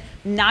 saying that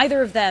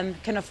neither of them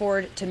can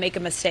afford to make a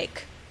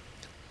mistake.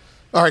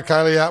 All right,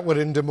 Kylie Atwood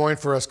in Des Moines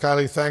for us.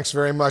 Kylie, thanks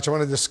very much. I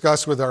want to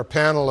discuss with our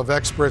panel of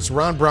experts.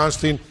 Ron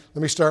Brownstein,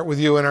 let me start with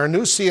you. In our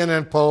new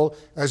CNN poll,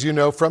 as you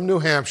know, from New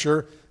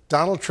Hampshire,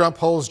 Donald Trump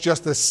holds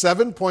just a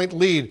 7-point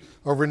lead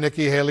over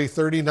Nikki Haley,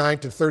 39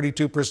 to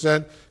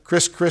 32%.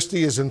 Chris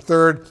Christie is in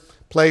third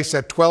place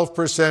at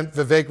 12%.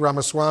 Vivek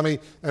Ramaswamy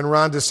and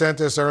Ron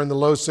DeSantis are in the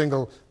low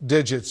single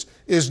digits.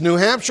 Is New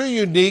Hampshire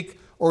unique,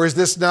 or is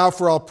this now,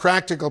 for all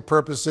practical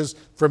purposes,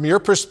 from your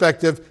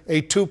perspective, a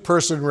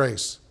two-person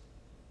race?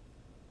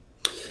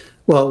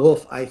 Well,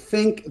 Wolf, I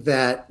think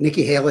that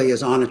Nikki Haley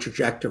is on a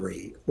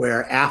trajectory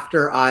where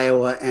after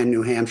Iowa and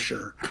New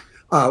Hampshire,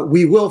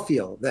 we will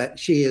feel that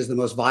she is the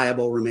most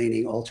viable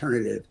remaining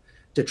alternative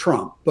to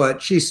Trump.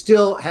 But she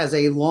still has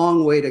a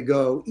long way to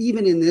go,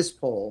 even in this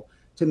poll,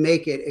 to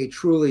make it a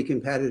truly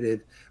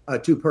competitive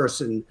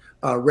two-person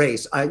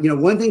race.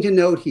 One thing to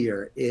note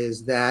here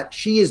is that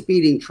she is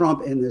beating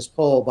Trump in this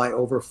poll by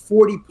over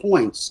 40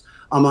 points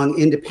among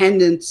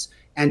independents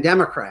and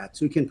Democrats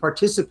who can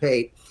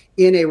participate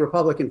in a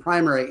Republican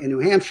primary in New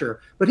Hampshire,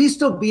 but he's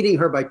still beating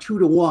her by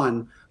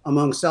 2-1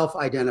 among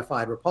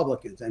self-identified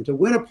Republicans. And to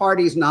win a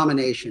party's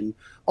nomination,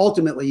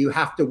 ultimately you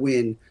have to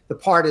win the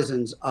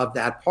partisans of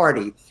that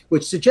party,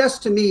 which suggests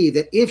to me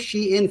that if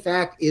she in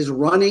fact is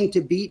running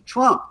to beat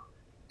Trump,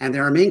 and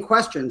there remain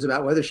questions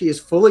about whether she is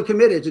fully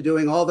committed to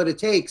doing all that it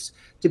takes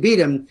to beat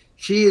him,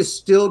 she is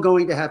still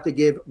going to have to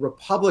give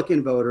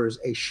Republican voters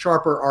a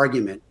sharper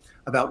argument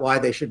about why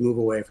they should move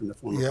away from the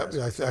former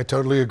president. I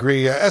totally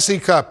agree. S.E.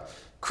 Cupp,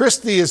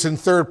 Christie is in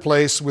third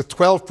place with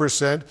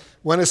 12%.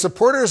 When his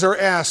supporters are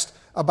asked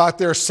about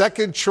their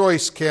second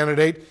choice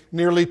candidate,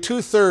 nearly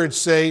 2/3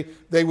 say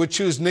they would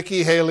choose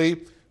Nikki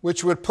Haley,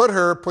 which would put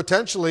her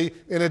potentially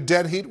in a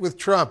dead heat with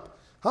Trump.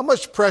 How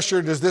much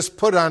pressure does this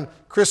put on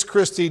Chris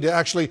Christie to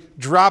actually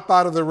drop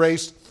out of the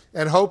race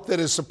and hope that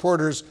his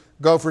supporters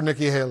go for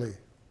Nikki Haley?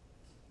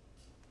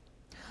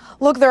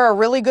 Look, there are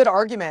really good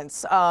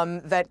arguments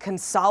that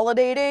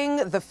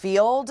consolidating the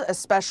field,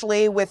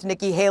 especially with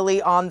Nikki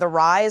Haley on the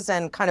rise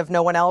and kind of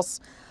no one else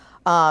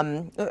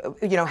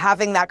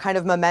having that kind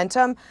of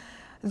momentum,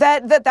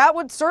 that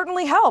would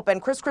certainly help.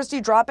 And Chris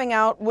Christie dropping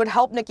out would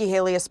help Nikki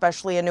Haley,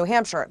 especially in New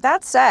Hampshire.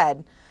 That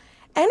said,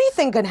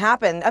 anything can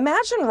happen.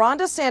 Imagine Ron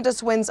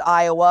DeSantis wins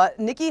Iowa,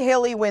 Nikki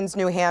Haley wins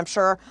New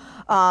Hampshire,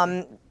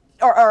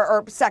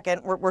 or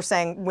second, we're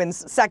saying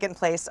wins second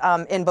place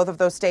in both of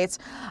those states.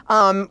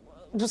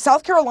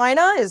 South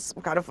Carolina is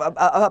kind of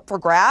up for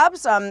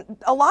grabs. A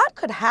lot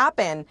could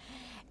happen.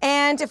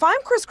 And if I'm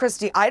Chris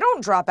Christie, I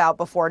don't drop out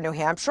before New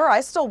Hampshire.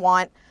 I still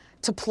want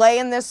to play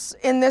in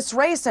this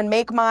race and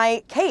make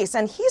my case.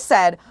 And he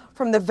said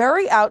from the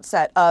very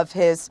outset of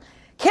his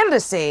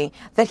candidacy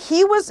that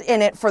he was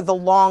in it for the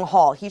long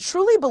haul. He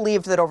truly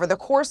believed that over the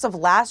course of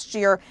last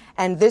year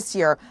and this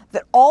year,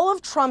 that all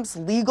of Trump's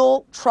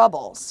legal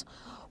troubles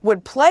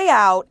would play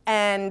out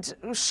and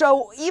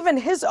show even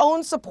his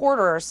own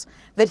supporters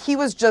that he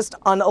was just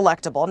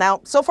unelectable.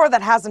 Now, so far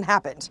that hasn't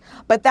happened,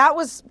 but that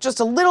was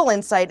just a little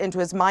insight into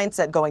his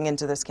mindset going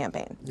into this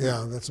campaign.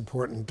 Yeah, that's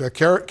important.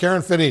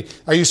 Karen Finney,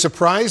 are you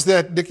surprised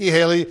that Nikki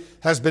Haley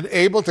has been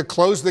able to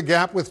close the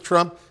gap with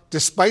Trump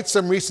despite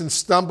some recent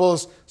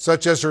stumbles,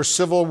 such as her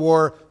Civil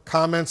War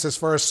comments as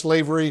far as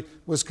slavery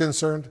was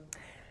concerned?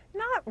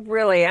 Not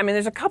really. I mean,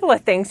 there's a couple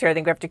of things here I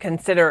think we have to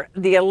consider.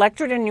 The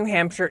electorate in New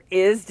Hampshire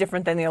is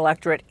different than the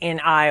electorate in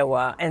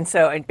Iowa. And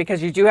so,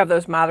 because you do have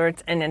those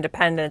moderates and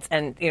independents,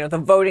 and, the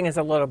voting is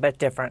a little bit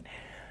different.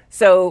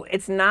 So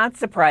it's not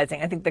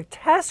surprising. I think the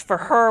test for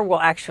her will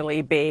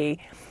actually be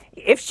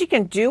if she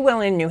can do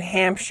well in New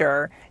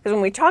Hampshire, because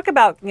when we talk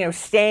about,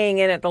 staying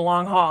in at the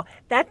long haul,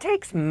 that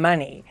takes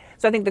money.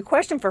 So I think the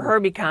question for her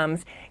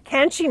becomes,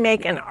 can she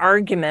make an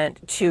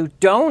argument to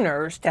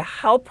donors to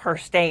help her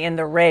stay in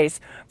the race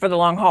for the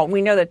long haul?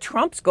 We know that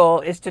Trump's goal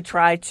is to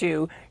try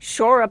to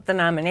shore up the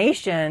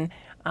nomination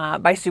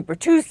by Super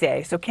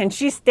Tuesday. So can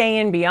she stay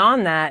in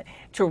beyond that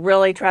to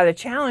really try to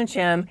challenge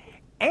him?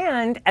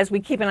 And as we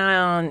keep an eye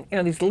on,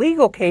 these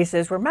legal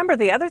cases, remember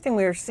the other thing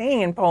we are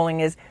seeing in polling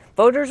is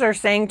voters are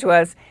saying to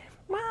us,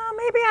 well,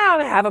 maybe I ought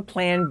to have a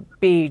plan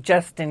B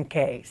just in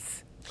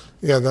case.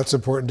 Yeah, that's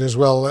important as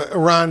well.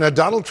 Ron,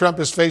 Donald Trump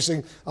is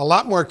facing a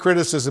lot more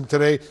criticism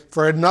today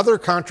for another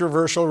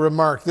controversial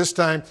remark, this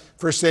time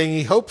for saying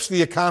he hopes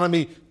the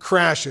economy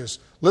crashes.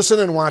 Listen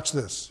and watch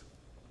this.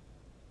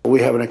 We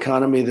have an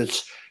economy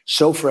that's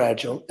so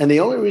fragile. And the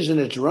only reason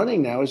it's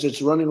running now is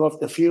it's running off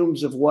the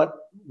fumes of what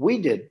we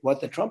did,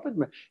 what the Trump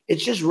administration.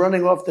 It's just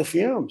running off the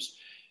fumes.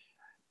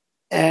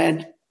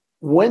 And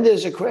when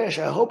there's a crash,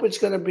 I hope it's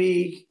going to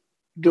be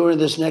during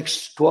this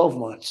next 12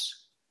 months.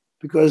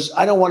 Because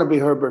I don't want to be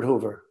Herbert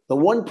Hoover. The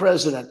one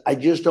president, I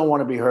just don't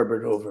want to be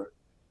Herbert Hoover.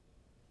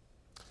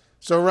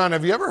 So, Ron,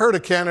 have you ever heard a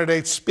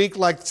candidate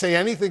say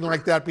anything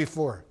like that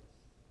before?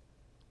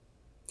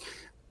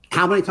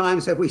 How many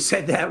times have we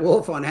said that,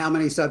 Wolf, on how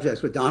many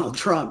subjects with Donald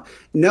Trump?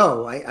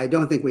 No, I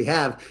don't think we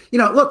have.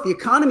 Look, the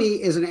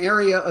economy is an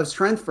area of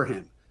strength for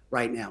him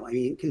right now. I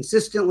mean,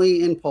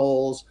 consistently in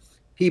polls,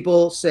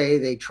 people say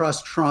they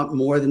trust Trump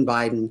more than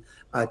Biden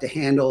to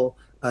handle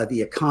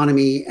the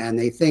economy, and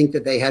they think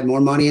that they had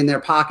more money in their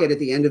pocket at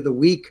the end of the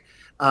week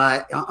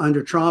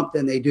under Trump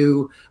than they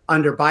do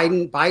under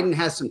Biden. Biden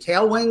has some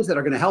tailwinds that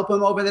are going to help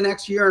him over the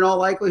next year in all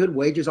likelihood.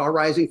 Wages are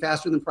rising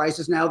faster than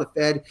prices now. The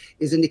Fed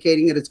is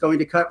indicating that it's going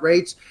to cut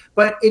rates.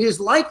 But it is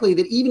likely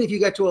that even if you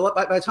get to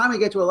by the time we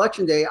get to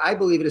Election Day, I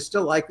believe it is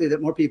still likely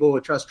that more people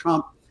would trust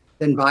Trump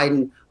than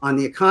Biden on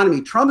the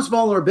economy. Trump's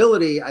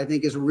vulnerability, I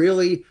think, is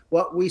really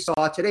what we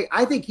saw today.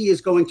 I think he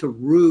is going to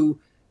rue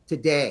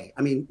today.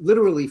 I mean,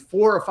 literally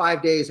 4 or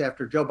 5 days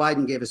after Joe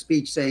Biden gave a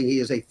speech saying he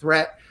is a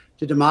threat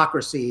to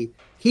democracy,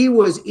 he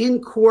was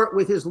in court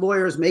with his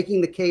lawyers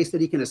making the case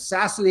that he can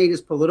assassinate his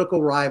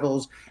political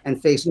rivals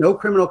and face no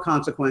criminal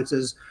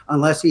consequences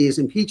unless he is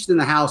impeached in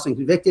the House and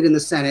convicted in the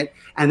Senate.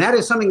 And that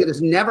is something that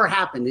has never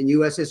happened in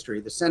U.S. history.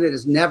 The Senate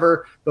has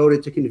never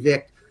voted to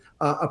convict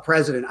a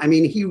president. I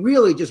mean, he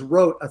really just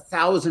wrote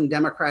 1,000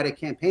 Democratic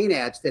campaign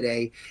ads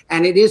today.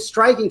 And it is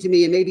striking to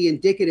me and maybe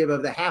indicative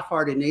of the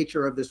half-hearted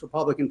nature of this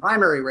Republican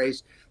primary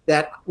race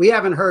that we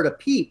haven't heard a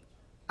peep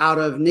out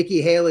of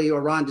Nikki Haley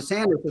or Ron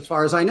DeSantis, as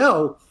far as I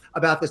know,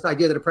 about this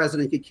idea that a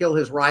president could kill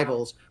his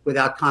rivals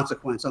without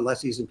consequence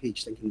unless he's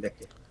impeached and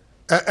convicted.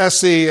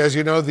 Secy, as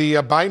you know, the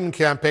Biden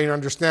campaign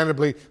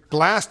understandably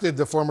blasted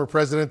the former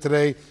president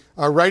today,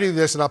 writing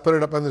this, and I'll put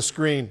it up on the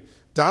screen.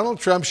 Donald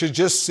Trump should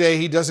just say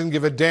he doesn't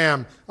give a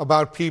damn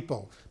about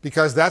people,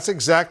 because that's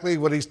exactly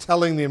what he's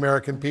telling the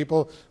American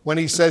people when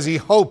he says he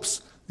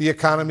hopes the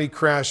economy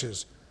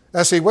crashes.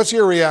 Secy, what's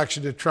your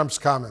reaction to Trump's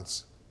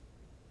comments?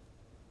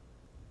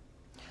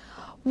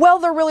 Well,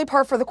 they're really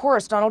par for the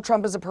course. Donald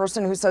Trump is a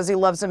person who says he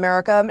loves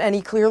America, and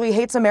he clearly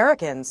hates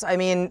Americans. I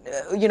mean,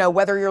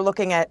 whether you're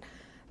looking at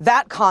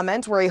that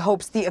comment where he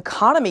hopes the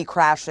economy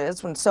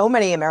crashes when so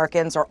many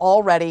Americans are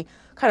already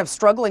kind of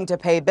struggling to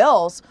pay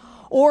bills,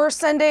 or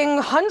sending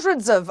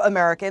hundreds of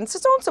Americans,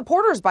 his own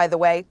supporters, by the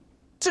way,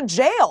 to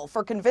jail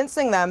for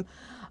convincing them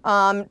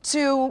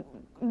to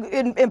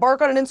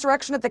embark on an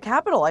insurrection at the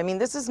Capitol. I mean,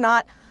 this is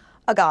not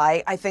a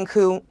guy, I think,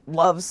 who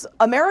loves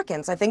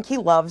Americans. I think he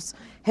loves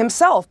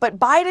himself. But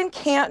Biden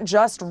can't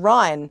just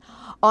run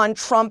on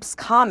Trump's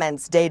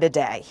comments day to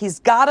day. He's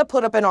got to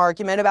put up an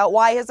argument about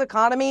why his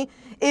economy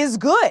is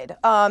good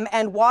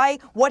and why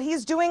what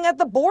he's doing at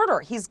the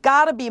border. He's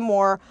got to be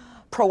more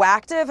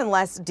proactive and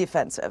less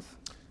defensive.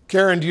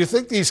 Karen, do you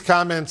think these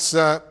comments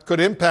could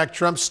impact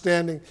Trump's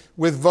standing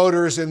with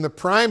voters in the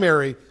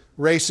primary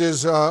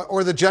races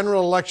or the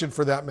general election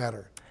for that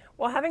matter?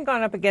 Well, having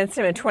gone up against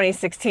him in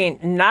 2016,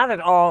 not at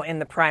all in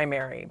the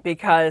primary,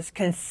 because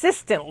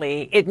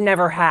consistently it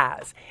never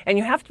has. And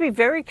you have to be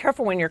very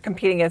careful when you're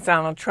competing against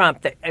Donald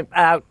Trump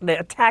about the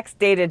attacks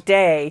day to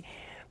day,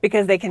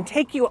 because they can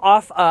take you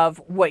off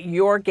of what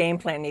your game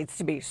plan needs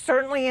to be.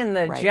 Certainly in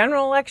the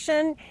general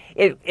election,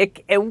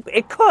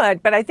 it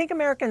could, but I think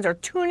Americans are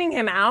tuning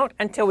him out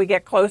until we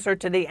get closer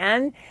to the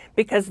end,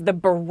 because the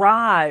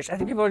barrage, I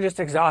think people are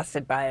just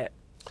exhausted by it.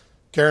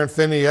 Karen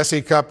Finney,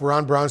 S.E. Cup,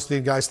 Ron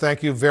Brownstein, guys,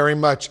 thank you very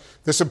much.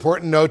 This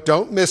important note,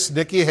 don't miss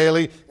Nikki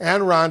Haley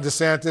and Ron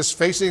DeSantis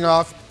facing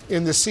off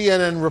in the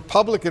CNN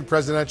Republican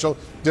presidential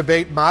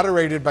debate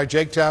moderated by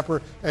Jake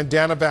Tapper and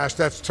Dana Bash.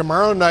 That's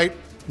tomorrow night,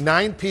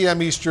 9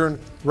 p.m. Eastern,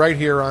 right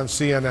here on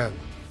CNN.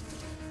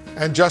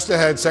 And just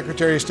ahead,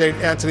 Secretary of State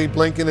Antony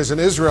Blinken is in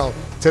Israel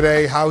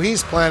today, how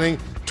he's planning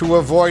to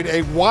avoid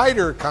a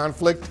wider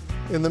conflict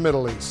in the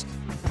Middle East.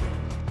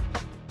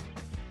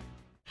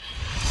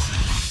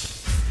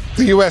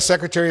 The U.S.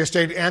 Secretary of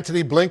State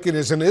Antony Blinken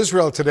is in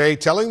Israel today,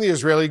 telling the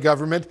Israeli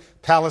government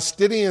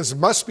Palestinians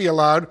must be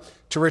allowed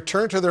to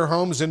return to their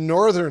homes in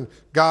northern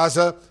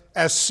Gaza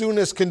as soon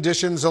as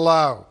conditions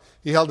allow.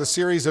 He held a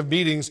series of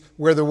meetings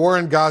where the war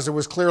in Gaza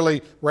was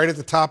clearly right at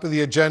the top of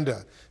the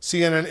agenda.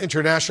 CNN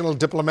international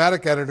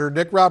diplomatic editor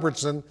Nick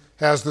Robertson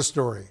has the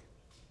story.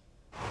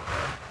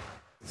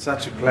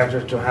 Such a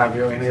pleasure to have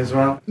you in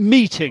Israel.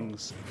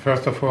 Meetings.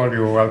 First of all,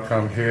 you're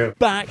welcome here.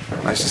 Back.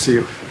 Nice to see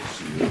you.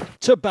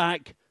 To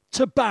back.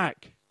 To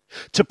back,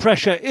 to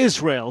pressure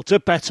Israel to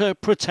better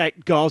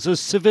protect Gaza's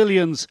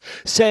civilians,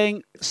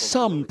 saying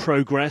some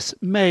progress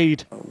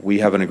made. We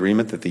have an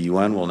agreement that the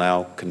UN will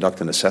now conduct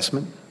an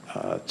assessment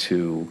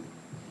to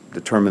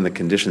determine the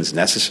conditions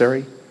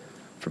necessary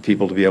for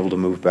people to be able to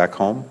move back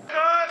home.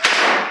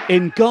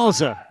 In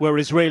Gaza, where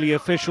Israeli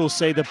officials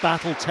say the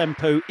battle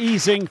tempo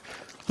easing,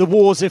 the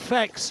war's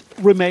effects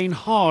remain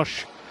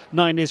harsh.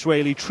 9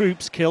 Israeli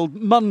troops killed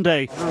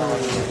Monday.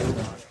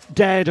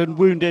 Dead and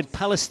wounded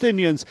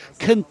Palestinians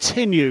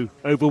continue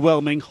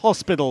overwhelming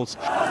hospitals.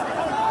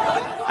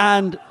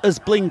 And as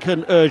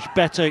Blinken urged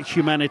better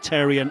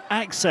humanitarian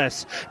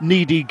access,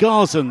 needy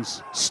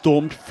Gazans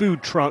stormed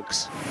food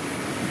trucks.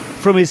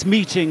 From his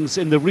meetings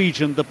in the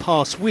region the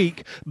past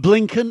week,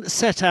 Blinken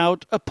set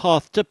out a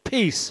path to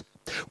peace,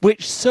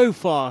 which so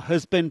far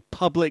has been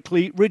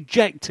publicly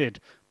rejected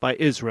by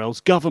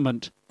Israel's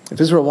government. If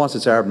Israel wants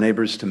its Arab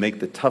neighbors to make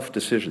the tough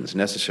decisions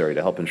necessary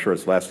to help ensure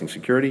its lasting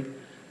security,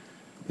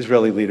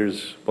 Israeli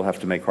leaders will have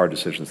to make hard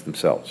decisions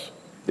themselves.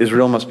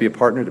 Israel must be a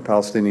partner to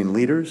Palestinian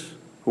leaders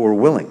who are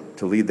willing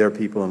to lead their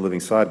people in living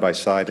side by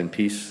side in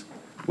peace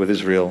with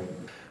Israel.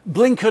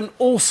 Blinken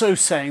also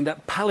saying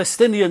that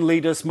Palestinian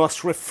leaders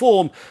must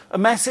reform, a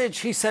message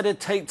he said he'd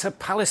take to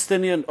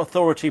Palestinian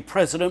Authority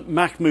President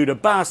Mahmoud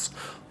Abbas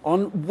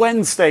on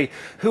Wednesday,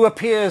 who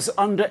appears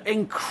under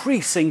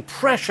increasing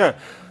pressure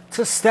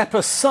to step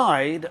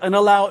aside and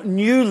allow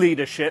new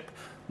leadership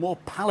more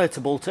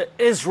palatable to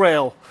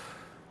Israel.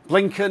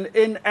 Blinken,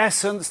 in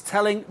essence,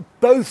 telling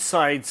both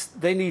sides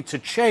they need to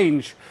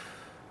change.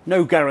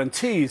 No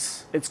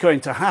guarantees it's going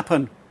to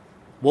happen.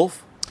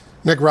 Wolf?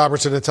 Nick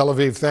Robertson in Tel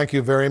Aviv, thank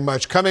you very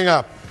much. Coming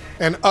up,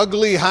 an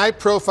ugly,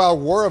 high-profile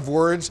war of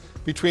words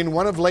between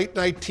one of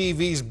late-night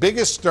TV's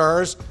biggest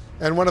stars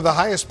and one of the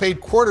highest-paid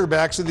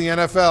quarterbacks in the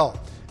NFL.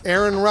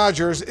 Aaron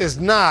Rodgers is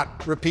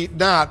not, repeat,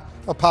 not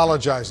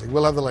apologizing.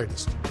 We'll have the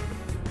latest.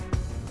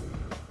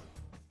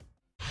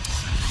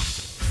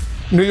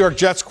 New York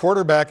Jets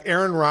quarterback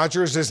Aaron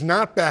Rodgers is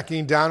not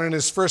backing down in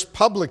his first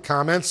public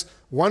comments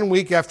 1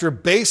 week after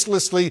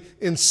baselessly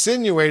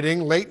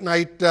insinuating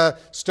late-night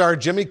star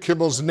Jimmy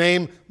Kimmel's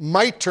name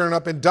might turn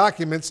up in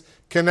documents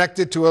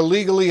connected to a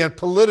legally and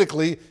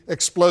politically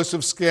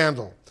explosive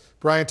scandal.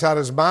 Brian Todd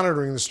is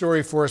monitoring the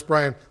story for us.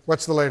 Brian,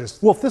 what's the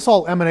latest? Well, this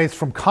all emanates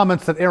from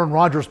comments that Aaron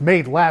Rodgers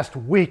made last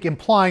week,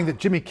 implying that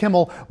Jimmy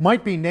Kimmel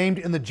might be named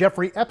in the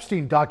Jeffrey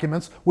Epstein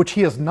documents, which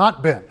he has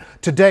not been.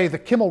 Today, the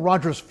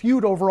Kimmel-Rodgers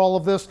feud over all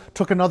of this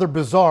took another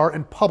bizarre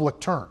and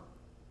public turn.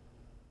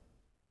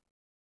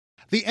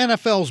 The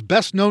NFL's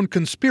best-known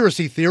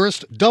conspiracy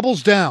theorist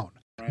doubles down.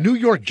 New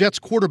York Jets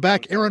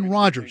quarterback Aaron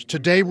Rodgers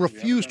today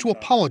refused to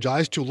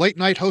apologize to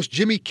late-night host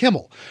Jimmy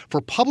Kimmel for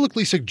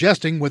publicly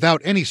suggesting,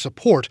 without any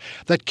support,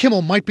 that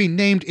Kimmel might be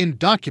named in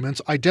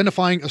documents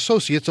identifying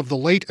associates of the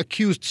late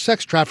accused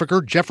sex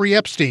trafficker Jeffrey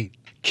Epstein.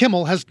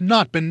 Kimmel has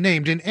not been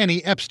named in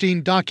any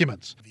Epstein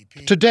documents.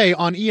 Today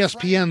on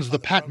ESPN's The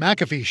Pat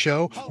McAfee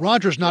Show,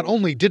 Rodgers not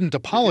only didn't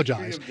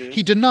apologize,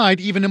 he denied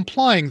even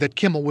implying that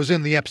Kimmel was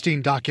in the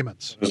Epstein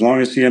documents. As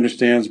long as he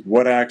understands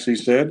what I actually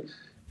said,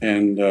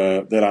 and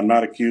that I'm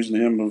not accusing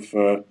him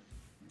of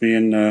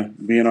being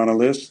on a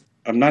list.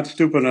 I'm not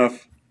stupid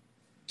enough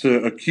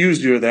to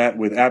accuse you of that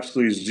with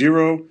absolutely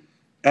zero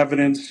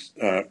evidence,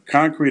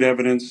 concrete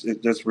evidence.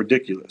 That's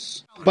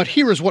ridiculous. But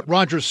here is what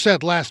Rogers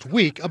said last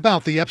week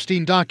about the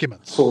Epstein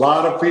documents. A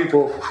lot of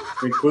people,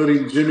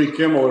 including Jimmy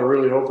Kimmel, are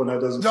really hoping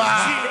that doesn't.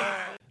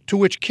 To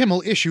which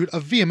Kimmel issued a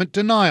vehement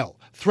denial,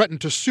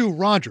 threatened to sue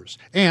Rogers,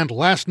 and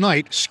last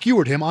night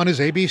skewered him on his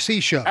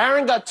ABC show.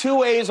 Aaron got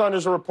 2 A's on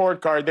his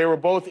report card. They were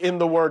both in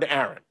the word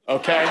Aaron,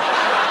 okay?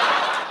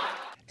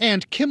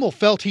 And Kimmel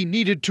felt he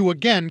needed to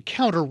again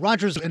counter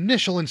Rogers'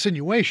 initial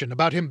insinuation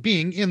about him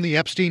being in the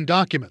Epstein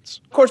documents.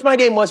 Of course, my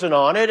name wasn't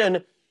on it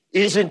and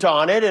isn't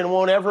on it and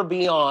won't ever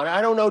be on.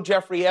 I don't know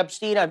Jeffrey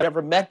Epstein. I've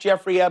never met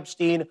Jeffrey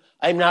Epstein.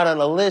 I'm not on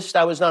a list.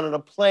 I was not on a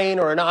plane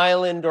or an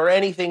island or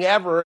anything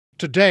ever.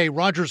 Today,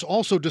 Rogers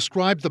also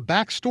described the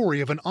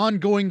backstory of an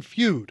ongoing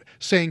feud,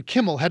 saying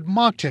Kimmel had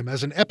mocked him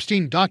as an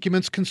Epstein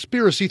documents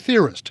conspiracy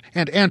theorist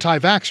and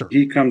anti-vaxxer.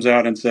 He comes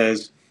out and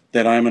says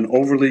that I'm an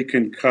overly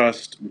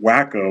concussed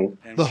wacko.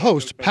 The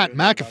host, Pat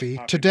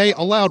McAfee, today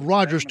allowed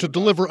Rogers to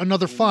deliver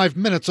another 5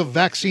 minutes of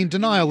vaccine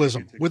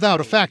denialism without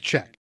a fact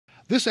check.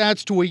 This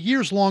adds to a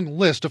years-long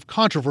list of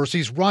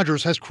controversies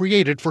Rogers has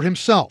created for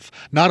himself,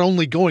 not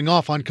only going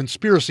off on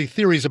conspiracy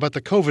theories about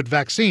the COVID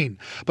vaccine,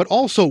 but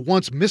also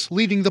once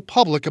misleading the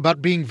public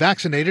about being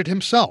vaccinated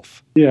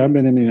himself. Yeah, I've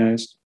been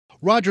immunized.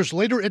 Rogers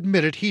later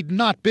admitted he'd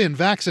not been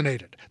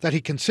vaccinated, that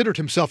he considered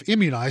himself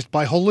immunized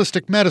by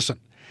holistic medicine.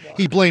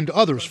 He blamed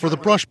others for the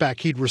brushback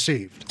he'd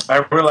received. I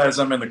realize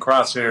I'm in the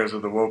crosshairs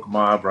of the woke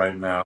mob right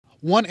now.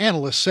 One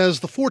analyst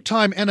says the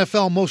 4-time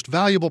NFL most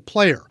valuable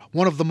player,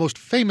 one of the most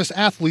famous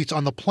athletes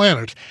on the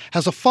planet,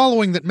 has a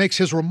following that makes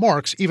his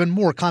remarks even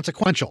more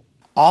consequential.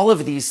 All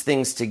of these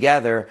things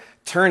together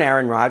turn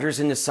Aaron Rodgers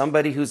into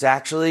somebody who's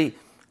actually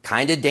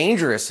kind of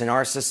dangerous in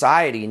our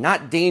society.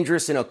 Not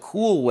dangerous in a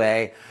cool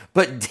way,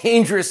 but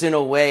dangerous in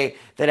a way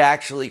that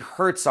actually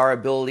hurts our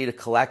ability to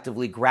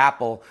collectively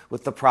grapple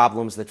with the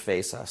problems that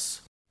face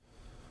us.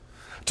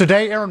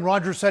 Today, Aaron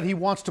Rodgers said he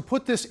wants to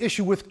put this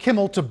issue with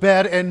Kimmel to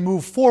bed and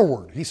move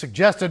forward. He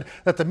suggested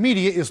that the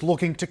media is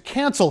looking to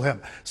cancel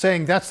him,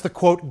 saying that's the,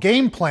 quote,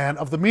 game plan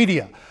of the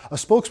media. A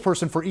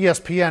spokesperson for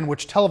ESPN,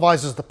 which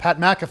televises the Pat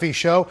McAfee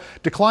show,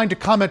 declined to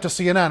comment to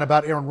CNN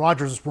about Aaron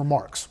Rodgers'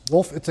 remarks.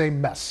 Wolf, it's a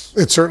mess.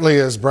 It certainly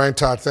is. Brian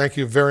Todd, thank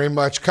you very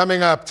much.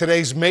 Coming up,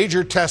 today's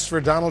major test for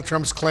Donald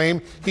Trump's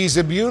claim he's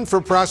immune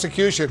from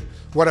prosecution.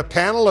 What a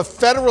panel of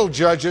federal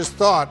judges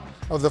thought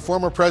of the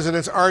former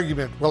president's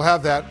argument. We'll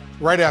have that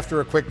right after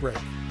a quick break.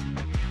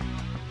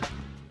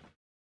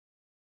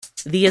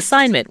 The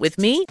Assignment with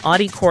me,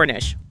 Audie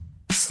Cornish.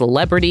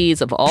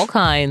 Celebrities of all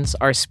kinds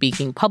are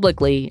speaking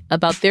publicly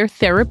about their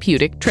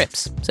therapeutic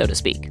trips, so to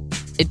speak.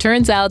 It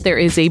turns out there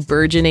is a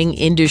burgeoning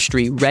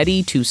industry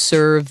ready to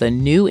serve the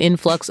new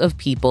influx of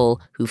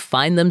people who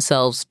find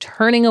themselves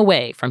turning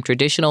away from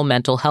traditional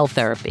mental health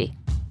therapy.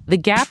 The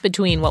gap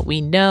between what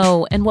we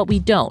know and what we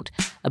don't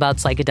about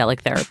psychedelic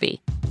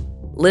therapy.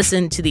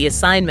 Listen to The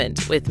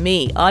Assignment with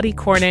me, Audie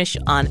Cornish,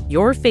 on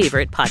your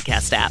favorite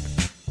podcast app.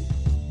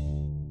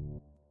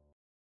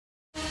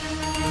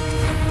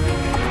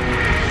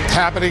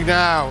 Happening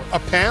now, a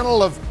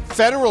panel of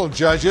federal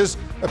judges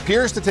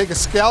appears to take a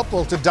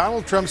scalpel to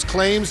Donald Trump's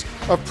claims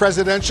of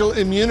presidential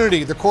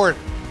immunity. The court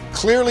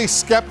clearly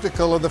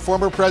skeptical of the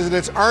former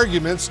president's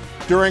arguments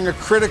during a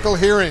critical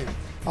hearing.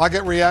 I'll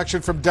get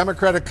reaction from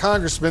Democratic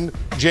Congressman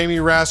Jamie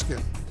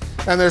Raskin.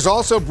 And there's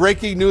also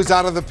breaking news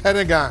out of the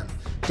Pentagon.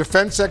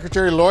 Defense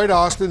Secretary Lloyd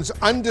Austin's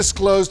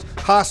undisclosed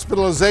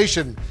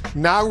hospitalization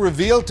now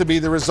revealed to be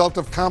the result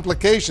of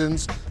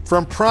complications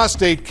from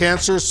prostate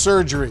cancer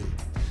surgery.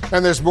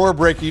 And there's more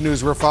breaking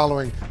news we're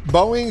following.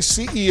 Boeing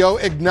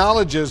CEO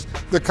acknowledges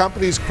the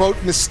company's, quote,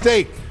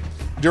 mistake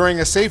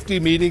during a safety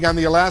meeting on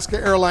the Alaska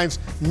Airlines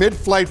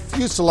mid-flight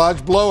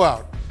fuselage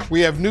blowout.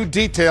 We have new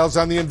details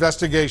on the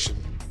investigation.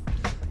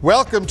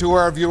 Welcome to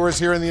our viewers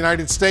here in the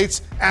United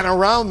States and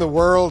around the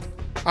world.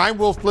 I'm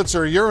Wolf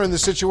Blitzer. You're in the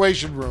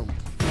Situation Room.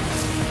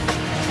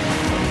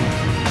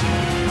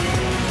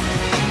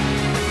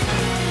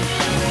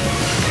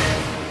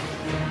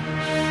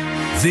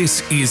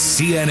 This is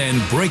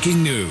CNN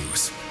Breaking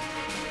News.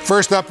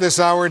 First up this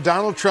hour,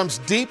 Donald Trump's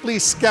deeply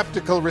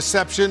skeptical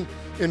reception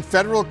in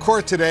federal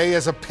court today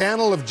as a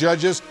panel of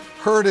judges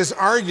heard his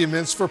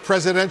arguments for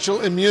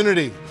presidential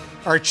immunity.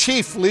 Our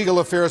chief legal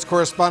affairs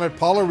correspondent,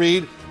 Paula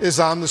Reed, is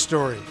on the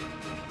story.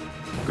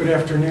 Good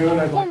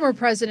afternoon. Former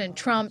President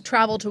Trump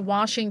traveled to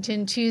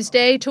Washington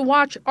Tuesday to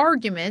watch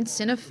arguments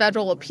in a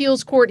federal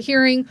appeals court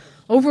hearing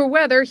over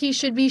whether he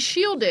should be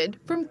shielded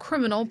from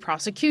criminal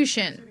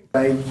prosecution.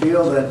 I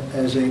feel that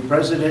as a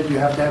president, you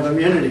have to have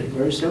immunity.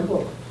 Very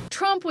simple.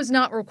 Trump was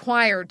not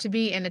required to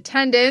be in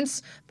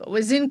attendance, but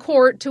was in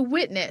court to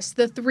witness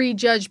the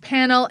 3-judge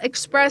panel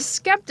express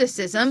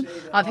skepticism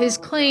of his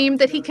claim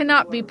that he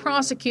cannot be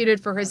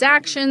prosecuted for his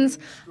actions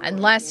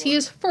unless he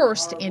is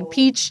first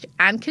impeached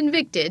and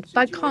convicted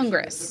by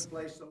Congress.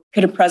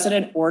 Could a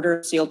president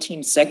order SEAL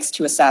Team 6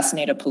 to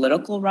assassinate a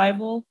political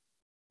rival?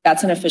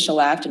 That's an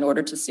official act in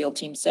order to seal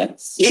Team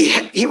 6?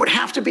 He would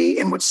have to be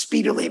and would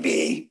speedily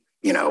be,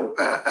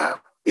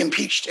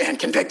 impeached and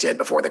convicted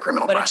before the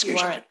criminal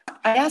prosecution.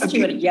 I asked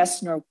you a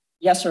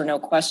yes or no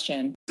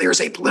question. There's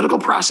a political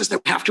process that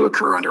would have to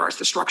occur under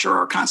the structure of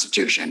our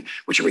Constitution,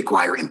 which would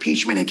require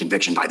impeachment and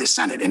conviction by the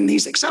Senate. In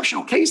these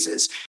exceptional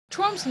cases,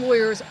 Trump's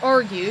lawyers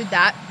argued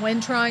that when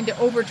trying to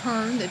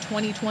overturn the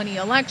 2020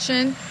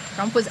 election,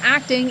 Trump was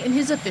acting in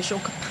his official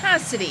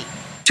capacity.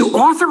 to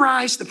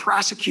authorize the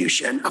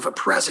prosecution of a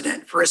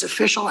president for his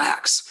official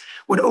acts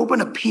would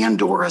open a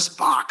Pandora's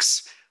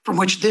box from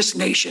which this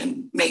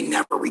nation may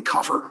never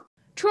recover.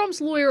 Trump's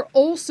lawyer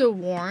also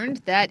warned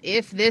that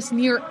if this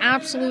near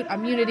absolute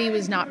immunity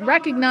was not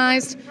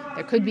recognized,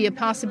 there could be a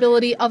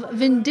possibility of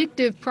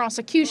vindictive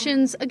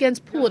prosecutions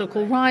against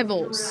political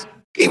rivals.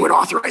 It would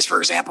authorize, for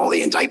example,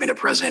 the indictment of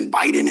President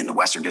Biden in the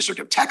Western District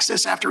of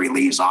Texas after he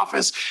leaves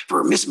office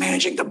for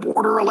mismanaging the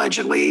border,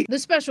 allegedly. The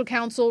special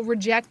counsel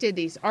rejected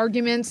these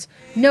arguments,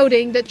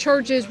 noting that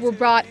charges were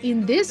brought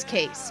in this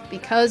case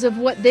because of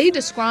what they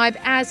describe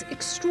as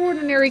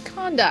extraordinary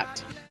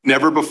conduct.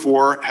 Never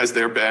before has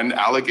there been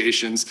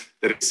allegations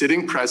that a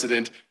sitting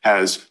president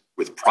has,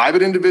 with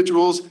private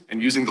individuals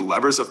and using the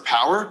levers of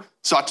power,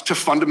 sought to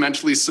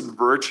fundamentally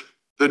subvert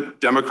the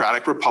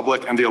democratic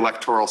republic and the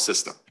electoral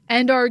system.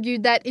 And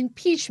argued that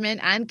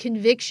impeachment and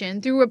conviction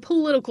through a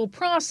political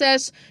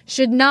process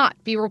should not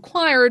be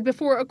required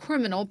before a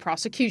criminal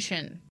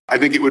prosecution. I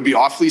think it would be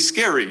awfully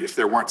scary if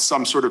there weren't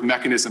some sort of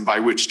mechanism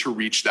by which to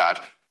reach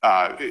that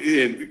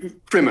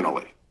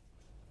criminally.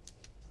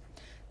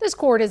 This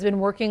court has been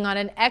working on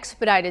an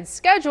expedited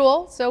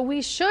schedule, so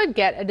we should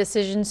get a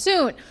decision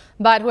soon.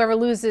 But whoever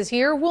loses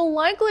here will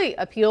likely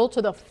appeal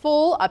to the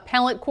full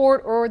appellate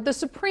court or the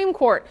Supreme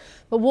Court.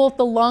 But Wolf,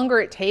 the longer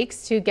it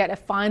takes to get a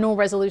final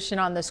resolution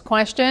on this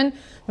question,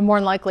 the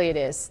more likely it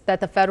is that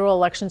the federal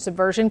election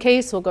subversion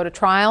case will go to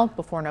trial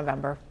before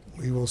November.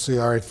 We will see.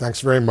 All right,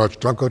 thanks very much.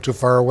 Don't go too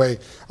far away.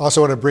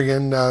 Also want to bring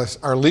in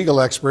our legal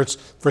experts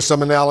for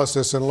some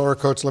analysis. And Laura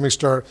Coates, let me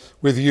start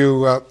with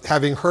you.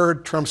 Having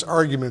heard Trump's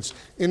arguments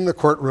in the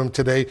courtroom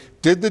today,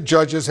 did the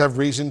judges have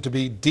reason to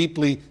be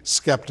deeply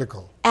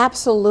skeptical?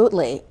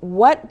 Absolutely.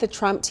 What the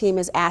Trump team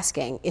is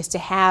asking is to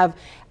have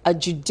a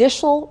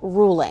judicial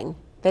ruling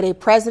that a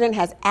president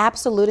has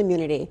absolute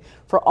immunity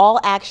for all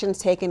actions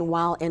taken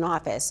while in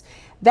office.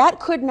 That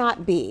could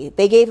not be.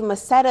 They gave him a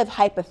set of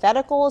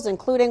hypotheticals,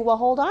 including, well,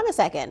 hold on a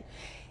second.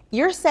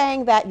 You're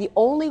saying that the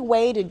only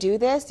way to do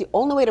this, the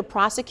only way to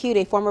prosecute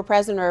a former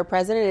president or a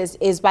president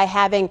is by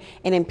having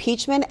an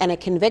impeachment and a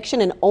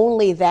conviction, and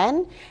only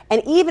then?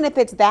 And even if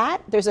it's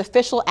that, there's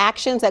official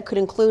actions that could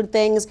include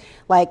things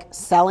like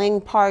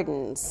selling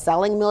pardons,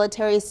 selling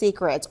military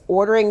secrets,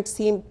 ordering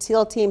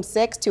SEAL Team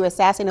 6 to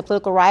assassinate a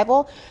political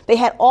rival. They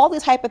had all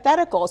these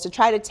hypotheticals to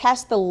try to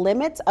test the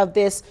limits of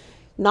this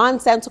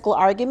nonsensical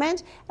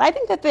argument. And I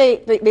think that they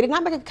did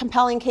not make a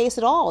compelling case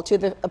at all to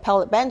the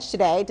appellate bench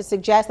today to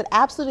suggest that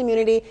absolute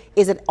immunity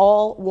is at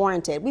all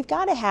warranted. We've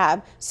got to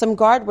have some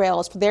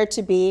guardrails for there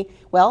to be,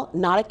 well,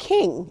 not a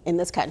king in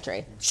this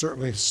country.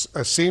 Certainly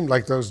seemed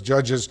like those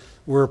judges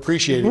were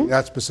appreciating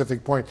that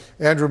specific point.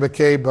 Andrew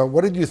McCabe,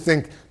 what did you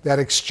think that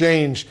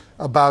exchange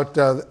about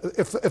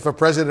if a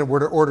president were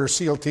to order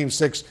SEAL Team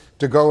 6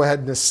 to go ahead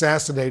and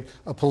assassinate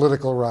a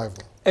political rival?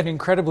 An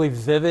incredibly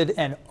vivid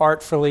and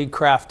artfully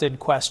crafted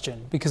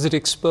question, because it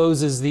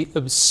exposes the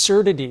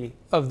absurdity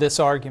of this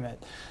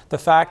argument. The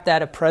fact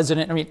that a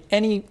president,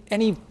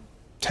 any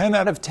 10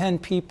 out of 10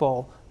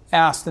 people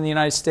asked in the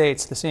United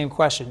States the same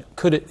question,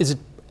 is it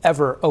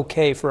ever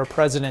okay for a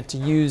president to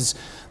use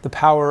the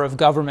power of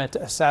government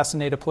to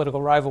assassinate a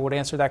political rival, would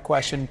answer that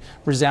question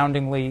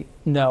resoundingly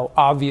no,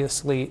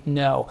 obviously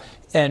no.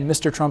 And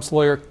Mr. Trump's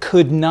lawyer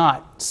could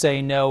not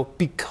say no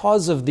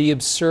because of the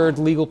absurd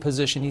legal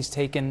position he's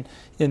taken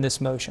in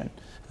this motion.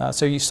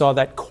 So you saw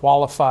that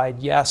qualified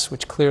yes,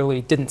 which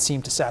clearly didn't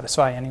seem to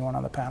satisfy anyone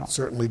on the panel.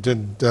 Certainly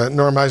didn't.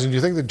 Norm Eisen, do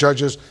you think the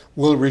judges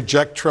will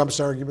reject Trump's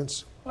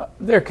arguments?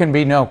 There can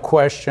be no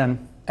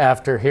question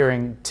after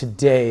hearing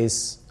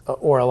today's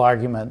oral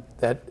argument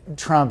that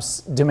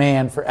Trump's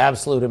demand for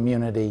absolute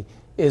immunity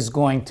is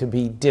going to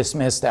be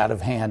dismissed out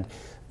of hand.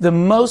 The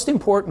most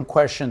important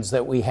questions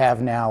that we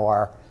have now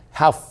are,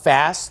 how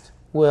fast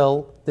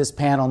will this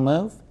panel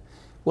move?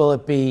 Will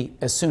it be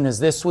as soon as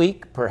this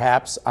week,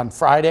 perhaps on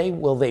Friday?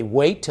 Will they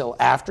wait till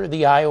after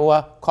the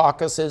Iowa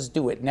caucuses,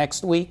 do it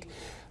next week?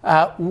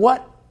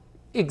 What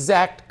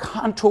exact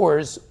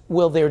contours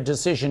will their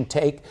decision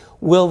take?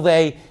 Will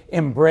they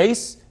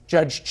embrace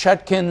Judge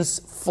Chutkan's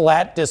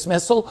flat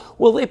dismissal?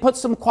 Will they put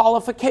some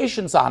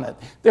qualifications on it?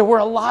 There were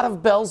a lot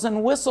of bells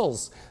and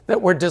whistles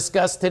that were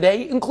discussed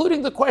today,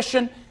 including the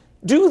question,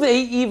 do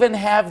they even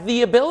have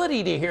the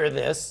ability to hear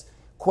this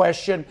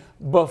question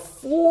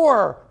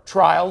before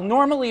trial?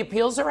 Normally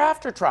appeals are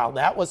after trial.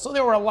 So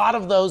there were a lot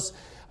of those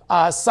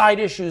side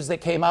issues that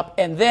came up.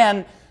 And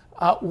then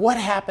what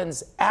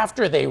happens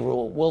after they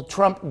rule? Will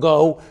Trump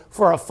go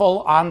for a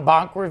full en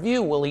banc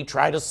review? Will he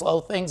try to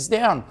slow things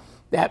down?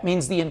 That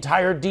means the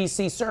entire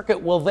D.C.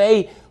 circuit. Will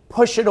they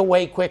push it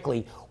away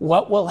quickly.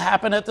 What will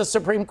happen at the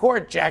Supreme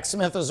Court? Jack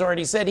Smith has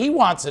already said he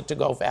wants it to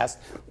go fast.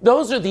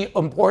 Those are the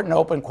important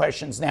open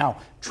questions now.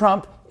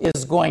 Trump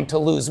is going to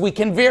lose. We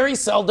can very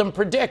seldom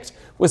predict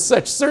with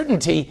such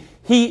certainty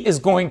he is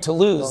going to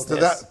lose.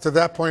 Well, to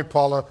that point,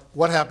 Paula,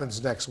 what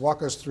happens next?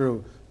 Walk us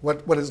through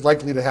what is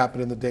likely to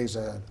happen in the days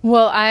ahead.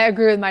 Well, I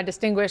agree with my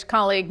distinguished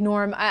colleague,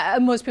 Norm.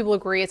 Most people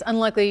agree it's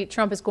unlikely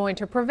Trump is going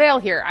to prevail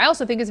here. I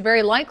also think it's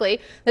very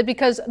likely that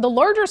because the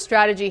larger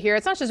strategy here,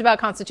 it's not just about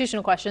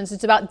constitutional questions,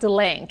 it's about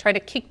delaying, trying to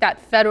kick that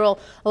federal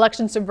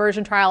election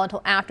subversion trial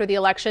until after the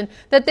election,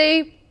 that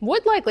they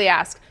would likely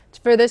ask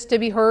for this to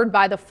be heard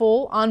by the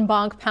full en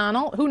banc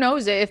panel. Who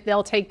knows if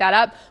they'll take that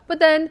up, but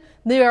then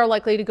they are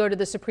likely to go to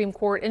the Supreme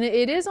Court. And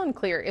it is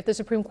unclear if the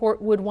Supreme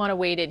Court would want to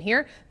wade in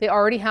here. They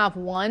already have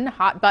one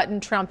hot button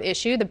Trump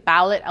issue, the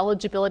ballot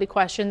eligibility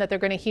question that they're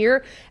going to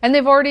hear. And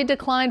they've already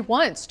declined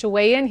once to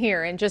weigh in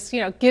here and just,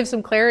 give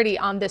some clarity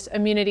on this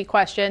immunity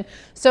question.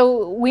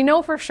 So we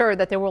know for sure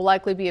that there will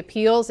likely be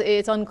appeals.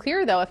 It's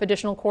unclear, though, if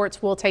additional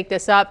courts will take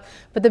this up.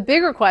 But the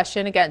bigger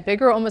question, again,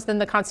 bigger almost than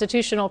the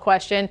constitutional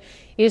question,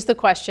 is the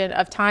question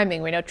of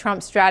timing. We know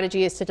Trump's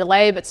strategy is to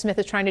delay, but Smith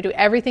is trying to do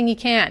everything he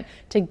can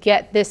to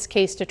get this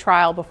case to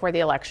trial before the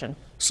election.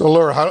 So,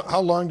 Laura, how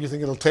long do you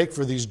think it'll take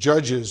for these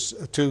judges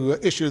to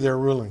issue their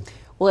ruling?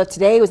 Well, if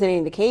today was any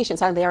indication,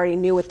 it's not like they already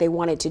knew what they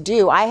wanted to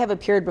do. I have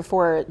appeared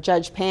before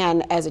Judge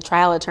Pan as a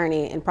trial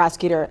attorney and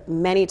prosecutor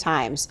many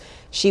times.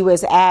 She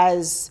was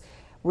as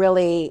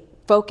really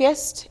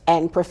focused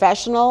and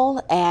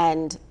professional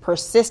and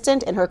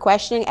persistent in her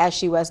questioning as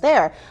she was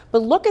there.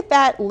 But look at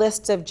that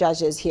list of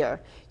judges here.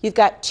 You've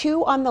got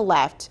two on the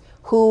left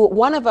who,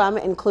 one of them,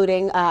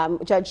 including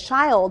Judge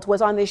Child,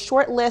 was on this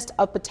short list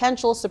of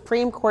potential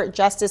Supreme Court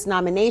justice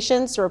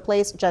nominations to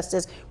replace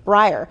Justice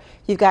Breyer.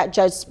 You've got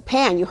Judge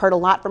Pan. You heard a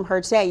lot from her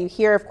today. You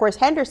hear, of course,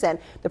 Henderson,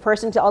 the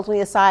person to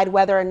ultimately decide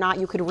whether or not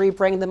you could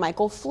rebring the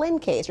Michael Flynn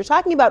case. You're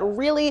talking about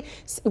really,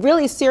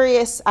 really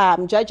serious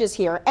judges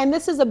here. And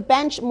this is a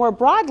bench more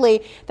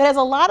broadly that has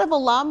a lot of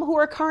alum who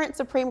are current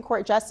Supreme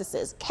Court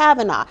justices.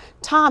 Kavanaugh,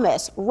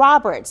 Thomas,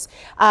 Roberts,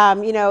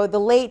 the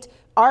late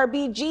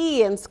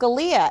RBG and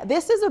Scalia.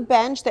 This is a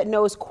bench that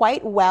knows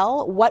quite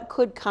well what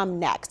could come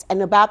next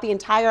and about the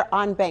entire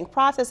on-bank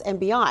process and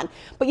beyond.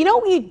 But you know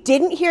what you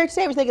didn't hear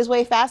today, which I think is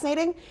way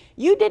fascinating?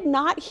 You did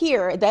not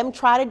hear them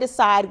try to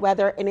decide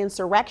whether an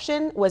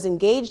insurrection was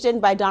engaged in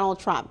by Donald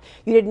Trump.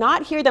 You did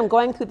not hear them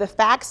going through the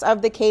facts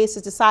of the case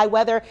to decide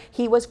whether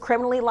he was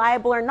criminally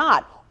liable or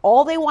not.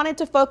 All they wanted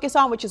to focus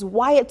on, which is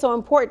why it's so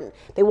important,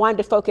 they wanted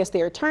to focus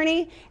their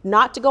attorney,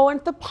 not to go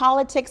into the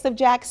politics of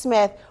Jack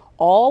Smith.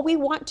 All we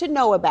want to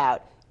know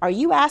about, are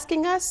you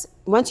asking us,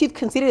 once you've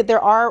conceded that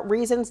there are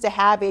reasons to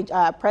have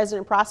a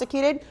president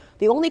prosecuted,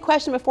 the only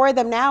question before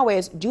them now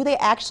is, do they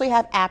actually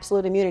have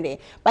absolute immunity?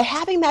 By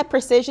having that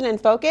precision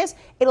and focus,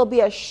 it'll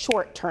be a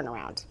short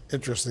turnaround.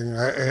 Interesting.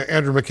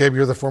 Andrew McCabe,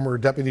 you're the former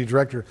deputy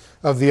director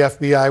of the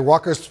FBI.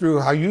 Walk us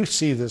through how you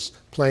see this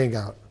playing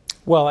out.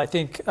 Well, I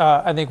think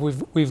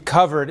we've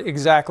covered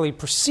exactly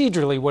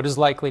procedurally what is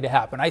likely to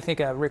happen. I think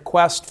a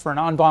request for an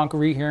en banc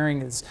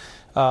rehearing is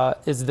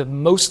the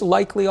most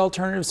likely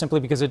alternative, simply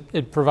because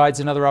it provides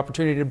another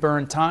opportunity to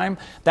burn time.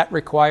 That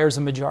requires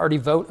a majority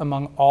vote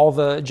among all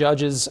the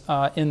judges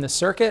in the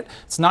circuit.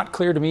 It's not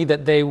clear to me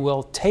that they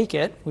will take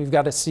it. We've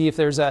got to see if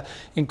there's an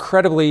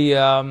incredibly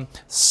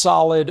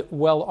solid,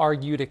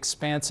 well-argued,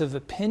 expansive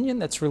opinion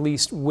that's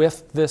released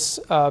with this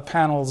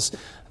panel's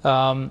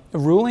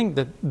ruling.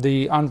 That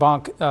the en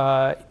banc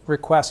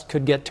request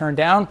could get turned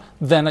down.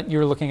 Then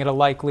you're looking at a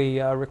likely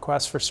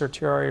request for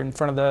certiorari in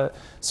front of the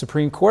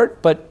Supreme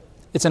Court. But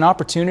it's an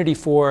opportunity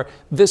for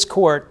this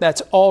court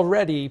that's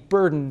already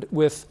burdened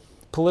with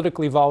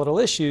politically volatile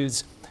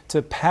issues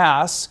to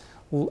pass,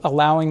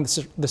 allowing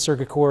the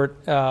circuit court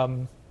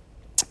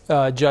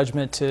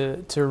judgment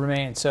to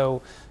remain.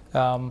 So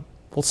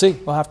we'll see.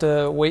 We'll have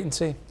to wait and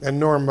see. And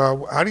Norm,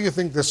 how do you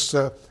think this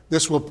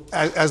will,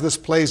 as this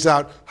plays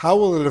out, how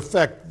will it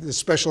affect the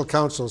special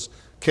counsel's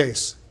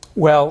case?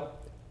 Well,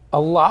 a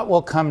lot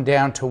will come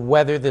down to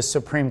whether the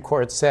Supreme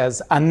Court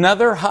says,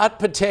 another hot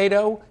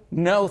potato?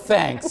 No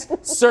thanks.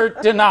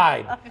 Cert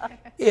denied.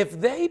 If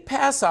they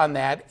pass on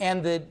that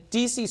and the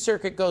D.C.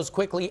 Circuit goes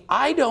quickly,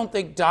 I don't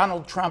think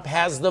Donald Trump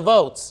has the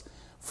votes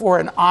for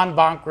an en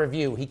banc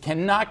review. He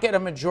cannot get a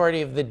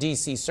majority of the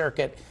D.C.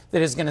 Circuit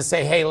that is going to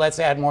say, hey, let's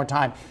add more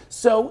time.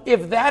 So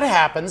if that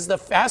happens, the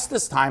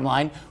fastest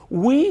timeline,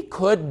 we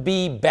could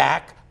be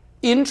back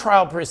in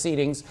trial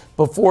proceedings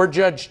before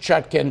Judge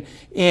Chutkan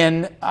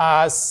in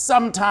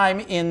sometime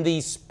in the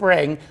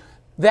spring.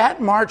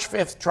 That March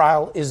 5th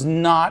trial is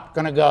not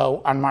going to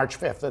go on March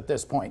 5th at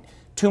this point.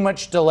 Too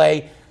much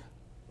delay.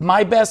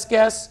 My best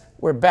guess,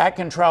 we're back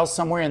in trial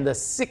somewhere in the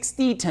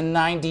 60 to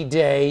 90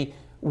 day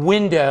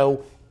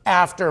window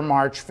after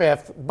March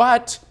 5th.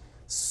 But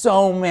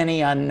so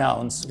many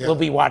unknowns. Yeah. We'll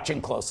be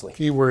watching closely.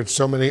 Keyword,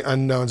 so many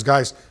unknowns.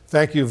 Guys,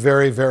 thank you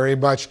very, very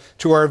much.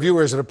 To our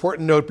viewers, an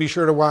important note, be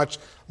sure to watch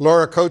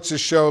Laura Coates'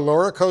 show,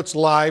 Laura Coates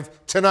Live,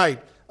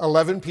 tonight,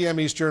 11 p.m.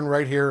 Eastern,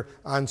 right here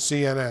on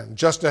CNN.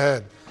 Just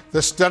ahead,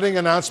 The stunning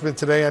announcement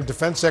today on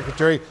Defense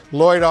Secretary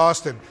Lloyd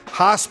Austin,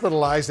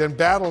 hospitalized and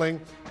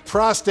battling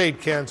prostate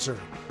cancer.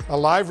 A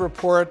live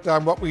report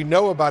on what we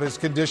know about his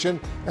condition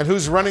and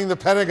who's running the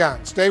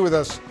Pentagon. Stay with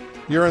us.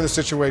 You're in the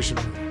Situation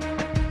Room.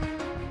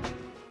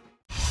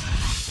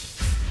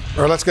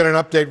 Or let's get an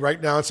update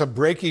right now on some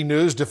breaking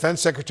news.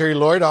 Defense Secretary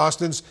Lloyd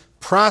Austin's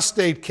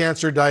prostate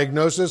cancer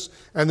diagnosis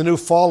and the new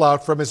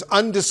fallout from his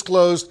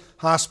undisclosed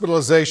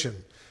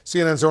hospitalization.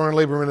 CNN's Oren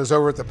Lieberman is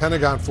over at the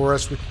Pentagon for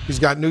us. He's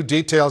got new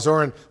details.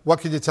 Oren, what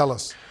can you tell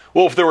us?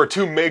 Well, if there were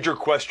two major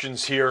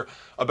questions here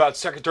about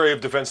Secretary of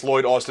Defense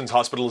Lloyd Austin's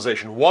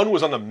hospitalization. One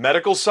was on the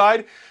medical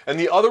side, and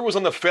the other was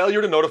on the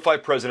failure to notify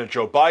President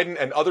Joe Biden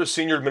and other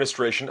senior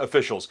administration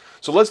officials.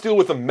 So let's deal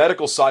with the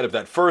medical side of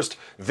that first.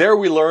 There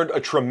we learned a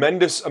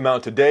tremendous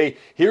amount today.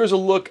 Here's a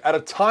look at a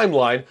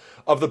timeline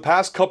of the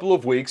past couple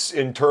of weeks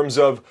in terms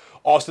of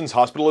Austin's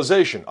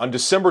hospitalization. On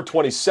December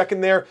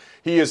 22nd there,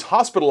 he is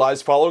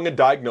hospitalized following a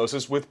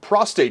diagnosis with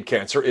prostate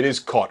cancer. It is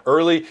caught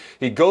early.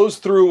 He goes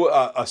through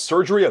a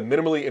surgery, a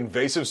minimally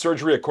invasive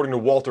surgery, according to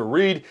Walter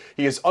Reed.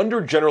 He is under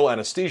general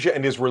anesthesia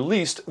and is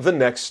released the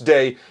next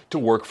day to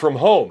work from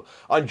home.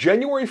 On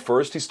January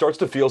 1st, he starts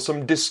to feel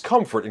some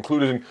discomfort,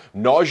 including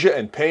nausea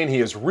and pain. He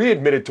is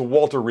readmitted to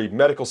Walter Reed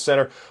Medical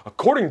Center.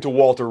 According to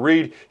Walter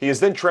Reed, he is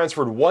then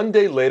transferred one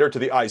day later to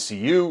the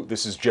ICU.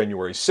 This is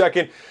January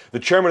 2nd. The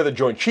chairman of the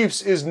Joint Chiefs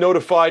is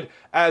notified,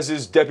 as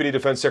is Deputy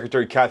Defense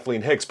Secretary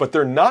Kathleen Hicks, but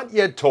they're not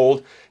yet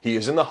told he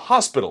is in the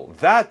hospital.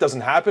 That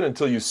doesn't happen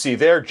until you see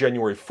there,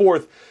 January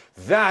 4th.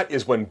 That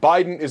is when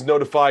Biden is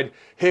notified,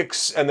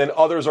 Hicks, and then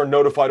others are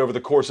notified over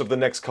the course of the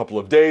next couple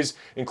of days,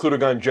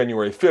 including on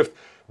January 5th.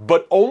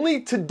 But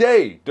only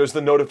today does the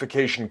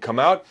notification come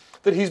out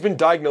that he's been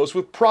diagnosed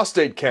with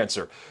prostate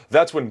cancer.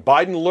 That's when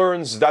Biden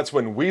learns, that's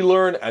when we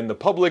learn, and the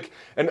public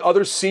and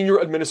other senior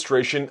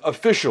administration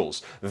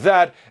officials.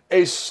 That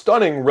a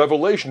stunning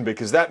revelation,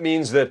 because that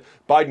means that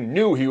Biden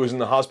knew he was in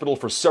the hospital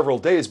for several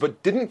days,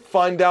 but didn't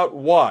find out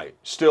why.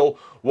 Still,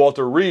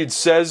 Walter Reed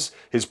says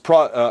his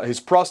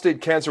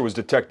prostate cancer was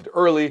detected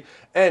early,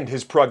 and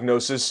his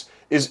prognosis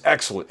is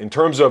excellent. In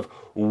terms of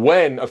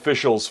when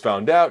officials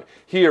found out,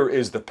 here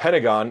is the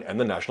Pentagon and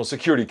the National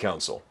Security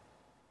Council.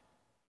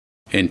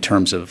 In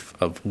terms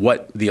of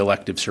what the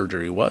elective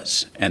surgery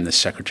was and the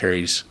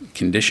Secretary's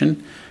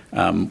condition,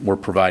 we're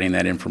providing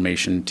that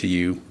information to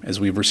you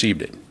as we've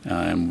received it.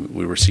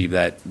 We received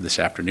that this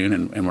afternoon,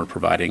 and we're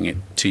providing it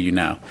to you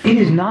now. It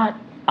is not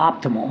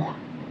optimal,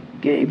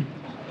 Gabe.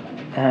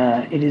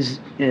 It is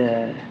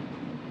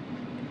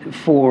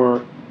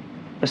for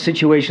a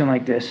situation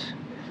like this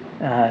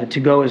to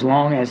go as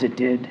long as it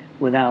did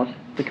without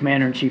the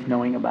Commander-in-Chief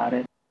knowing about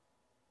it.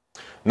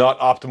 Not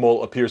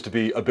optimal appears to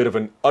be a bit of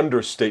an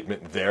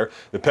understatement there.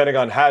 The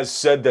Pentagon has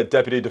said that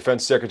Deputy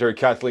Defense Secretary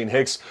Kathleen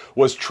Hicks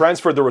was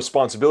transferred the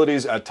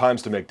responsibilities at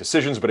times to make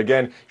decisions, but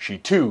again, she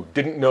too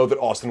didn't know that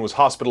Austin was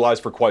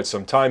hospitalized for quite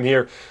some time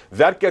here.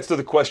 That gets to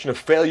the question of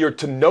failure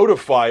to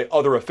notify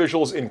other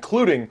officials,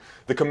 including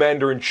the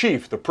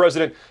Commander-in-Chief, the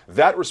President.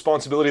 That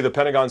responsibility, the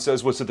Pentagon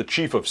says, was to the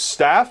Chief of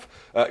Staff,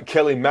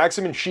 Kelly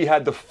Maximon. She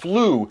had the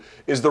flu,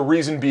 is the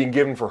reason being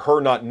given for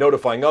her not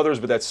notifying others,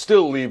 but that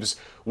still leaves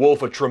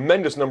Wolf a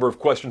tremendous number of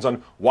questions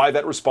on why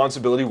that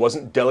responsibility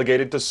wasn't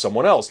delegated to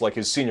someone else, like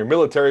his senior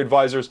military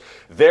advisors.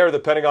 There, the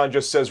Pentagon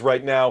just says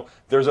right now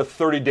there's a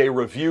 30-day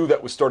review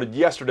that was started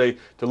yesterday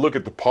to look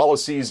at the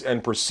policies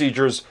and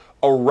procedures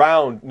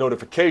around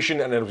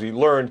notification, and as we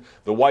learned,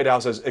 the White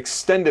House has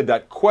extended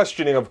that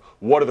questioning of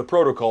what are the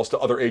protocols to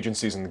other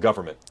agencies in the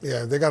government.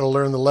 Yeah, they got to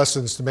learn the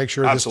lessons to make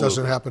sure Absolutely. This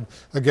doesn't happen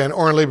again.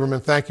 Oren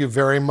Lieberman, thank you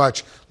very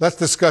much. Let's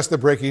discuss the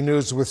breaking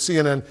news with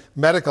CNN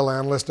medical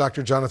analyst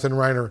Dr. Jonathan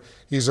Reiner.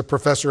 He's a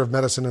professor of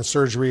medicine and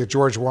surgery at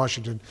George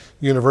Washington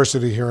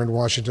University here in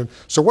Washington.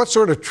 So what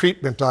sort of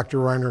treatment, Dr.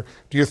 Reiner,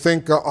 do you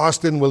think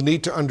Austin will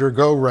need to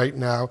undergo right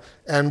now?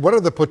 And what are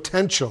the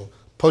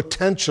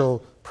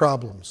potential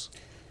problems?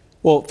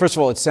 Well, first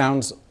of all, it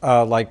sounds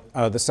like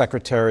the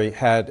secretary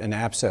had an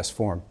abscess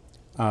form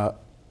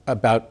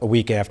about a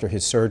week after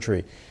his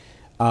surgery.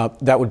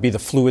 That would be the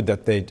fluid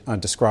that they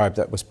described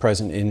that was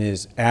present in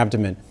his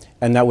abdomen,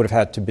 and that would have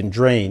had to have been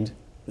drained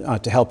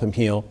to help him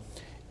heal.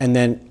 And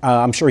then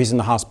I'm sure he's in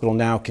the hospital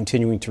now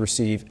continuing to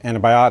receive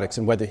antibiotics,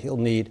 and whether he'll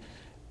need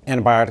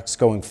antibiotics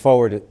going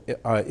forward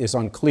is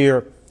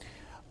unclear.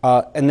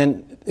 And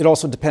then it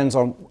also depends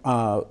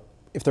on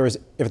if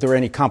there are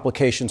any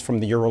complications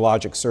from the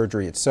urologic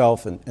surgery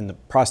itself and the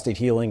prostate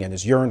healing and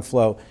his urine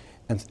flow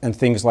and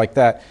things like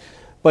that.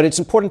 But it's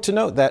important to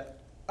note that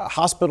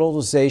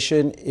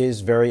hospitalization is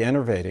very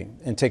enervating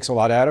and takes a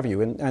lot out of you.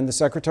 And the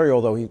secretary,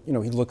 although he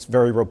looks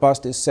very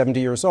robust, is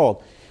 70 years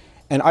old.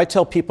 And I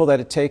tell people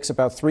that it takes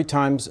about 3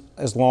 times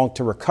as long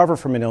to recover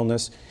from an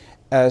illness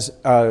as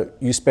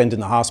you spend in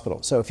the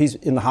hospital. So if he's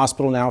in the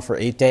hospital now for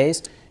 8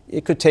 days,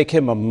 it could take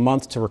him a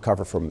month to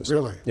recover from this.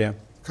 Really? Yeah.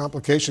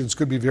 Complications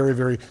could be very,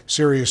 very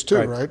serious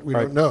too, right? We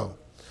don't know.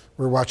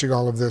 We're watching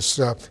all of this.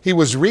 He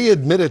was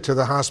readmitted to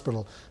the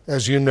hospital,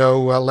 as you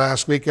know,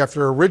 last week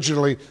after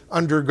originally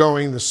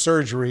undergoing the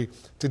surgery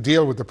to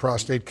deal with the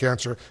prostate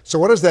cancer. So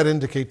what does that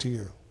indicate to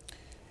you?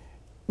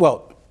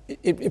 Well,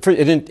 it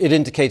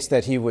indicates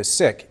that he was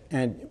sick,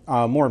 and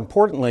more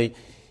importantly,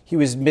 he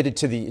was admitted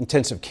to the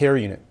intensive care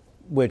unit,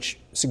 which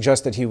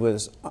suggests that he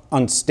was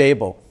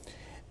unstable.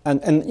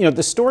 And you know,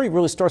 the story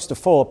really starts to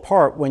fall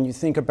apart when you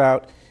think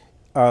about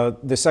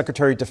the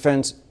Secretary of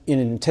Defense in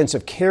an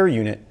intensive care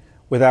unit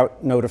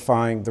without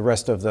notifying the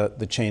rest of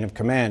the chain of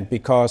command,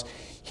 because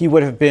he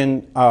would have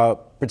been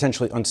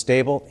potentially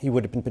unstable. He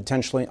would have been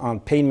potentially on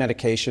pain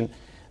medication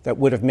that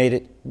would have made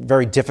it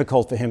very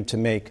difficult for him to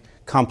make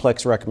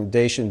complex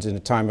recommendations in a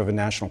time of a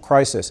national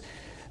crisis.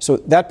 So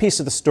that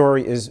piece of the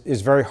story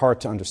is very hard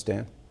to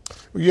understand.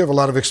 Well, you have a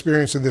lot of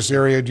experience in this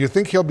area. Do you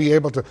think he'll be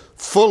able to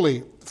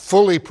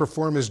fully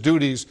perform his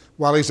duties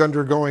while he's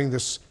undergoing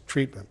this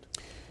treatment?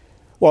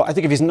 Well, I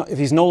think if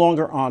he's no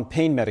longer on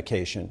pain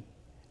medication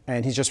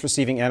and he's just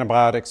receiving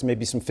antibiotics,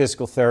 maybe some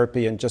physical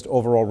therapy, and just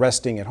overall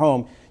resting at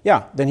home,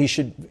 yeah, then he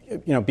should,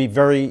 be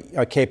very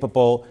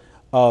capable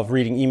of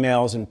reading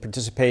emails and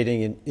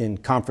participating in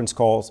conference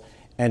calls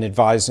and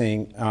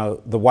advising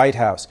the White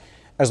House,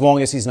 as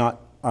long as he's not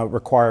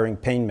requiring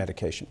pain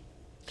medication.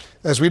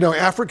 As we know,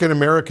 African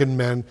American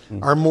men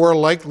are more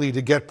likely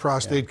to get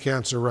prostate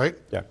cancer, right?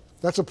 Yeah.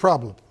 That's a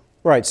problem.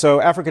 Right.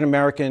 So African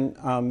American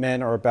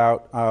men are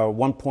about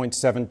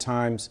 1.7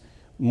 times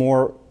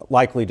more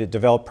likely to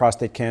develop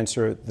prostate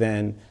cancer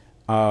than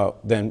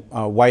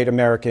white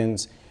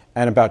Americans,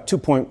 and about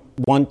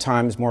 2.1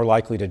 times more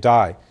likely to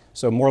die.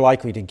 So more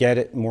likely to get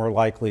it, more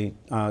likely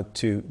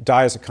to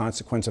die as a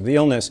consequence of the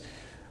illness,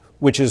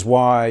 which is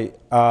why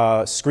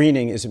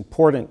screening is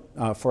important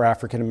for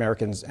African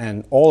Americans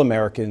and all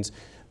Americans.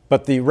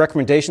 But the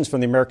recommendations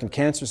from the American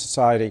Cancer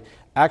Society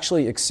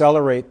actually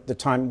accelerate the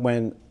time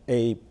when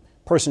a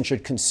person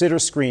should consider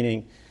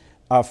screening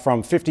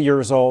from 50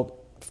 years old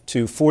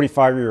to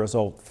 45 years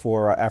old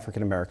for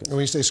African Americans. And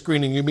when you say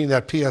screening, you mean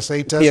that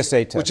PSA test?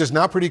 PSA test. Which is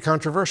now pretty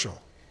controversial.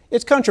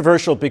 It's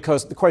controversial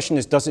because the question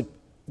is, does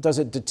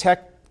it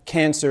detect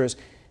cancers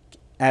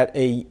at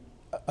a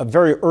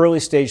very early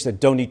stage that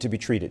don't need to be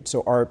treated?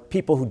 So are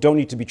people who don't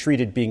need to be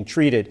treated being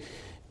treated?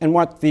 And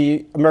what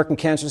the American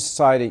Cancer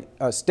Society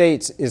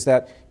states is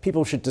that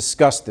people should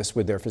discuss this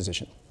with their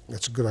physician.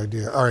 That's a good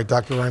idea. All right,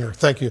 Dr. Reiner,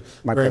 thank you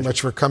My very pleasure.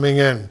 much for coming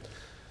in.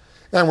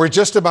 And we're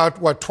just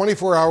about,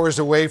 24 hours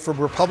away from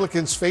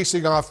Republicans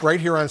facing off right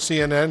here on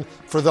CNN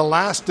for the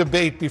last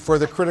debate before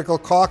the critical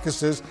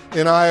caucuses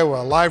in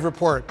Iowa. Live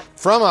report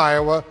from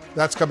Iowa.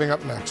 That's coming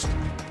up next.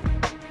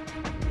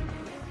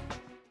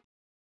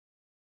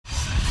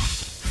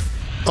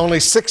 Only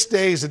 6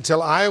 days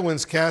until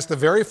Iowans cast the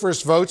very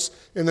first votes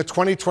in the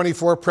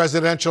 2024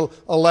 presidential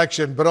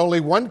election, but only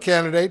one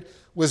candidate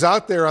was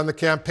out there on the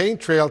campaign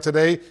trail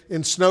today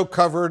in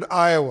snow-covered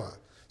Iowa.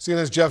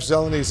 CNN's Jeff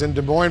Zeleny is in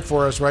Des Moines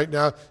for us right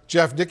now.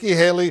 Jeff, Nikki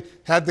Haley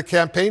had the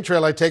campaign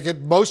trail, I take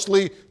it,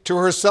 mostly to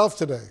herself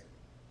today.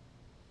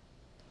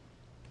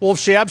 Well,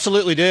 she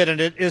absolutely did,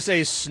 and it is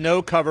a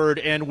snow-covered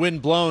and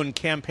wind-blown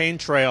campaign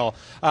trail,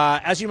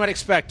 as you might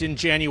expect in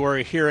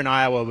January here in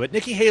Iowa. But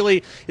Nikki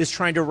Haley is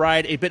trying to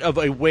ride a bit of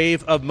a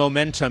wave of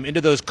momentum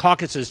into those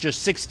caucuses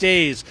just 6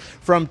 days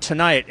from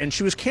tonight. And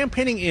she was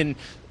campaigning in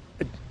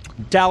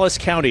Dallas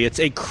County. It's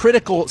a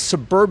critical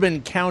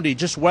suburban county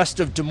just west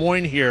of Des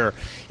Moines here.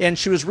 And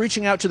she was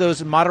reaching out to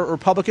those moderate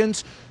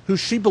Republicans who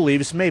she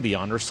believes may be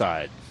on her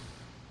side.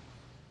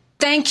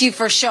 Thank you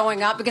for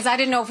showing up, because I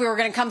didn't know if we were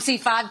going to come see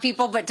 5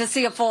 people, but to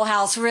see a full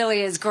house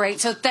really is great.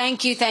 So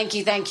thank you, thank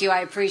you, thank you. I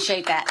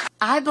appreciate that.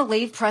 I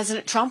believe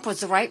President Trump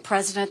was the right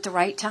president at the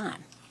right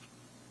time.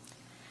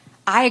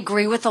 I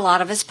agree with a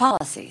lot of his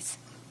policies.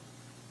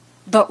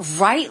 But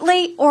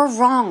rightly or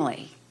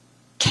wrongly,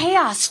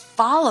 chaos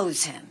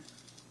follows him.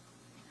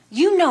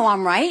 You know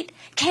I'm right.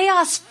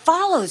 Chaos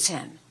follows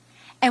him.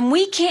 And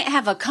we can't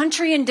have a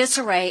country in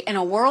disarray and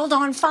a world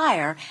on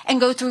fire and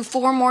go through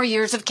 4 more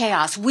years of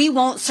chaos. We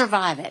won't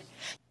survive it.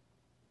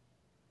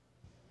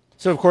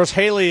 So, of course,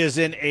 Haley is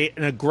in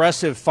an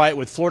aggressive fight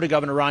with Florida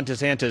Governor Ron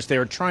DeSantis. They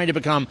are trying to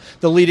become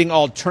the leading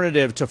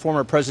alternative to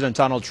former President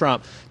Donald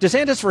Trump.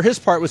 DeSantis, for his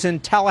part, was in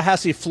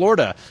Tallahassee,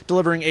 Florida,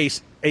 delivering a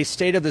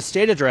State of the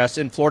State address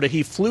in Florida.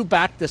 He flew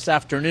back this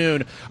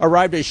afternoon,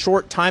 arrived a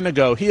short time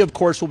ago. He, of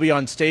course, will be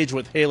on stage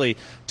with Haley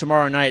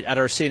tomorrow night at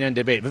our CNN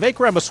debate. Vivek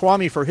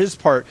Ramaswamy, for his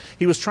part,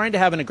 he was trying to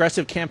have an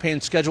aggressive campaign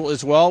schedule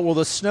as well. Well,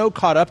 the snow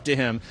caught up to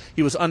him.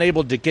 He was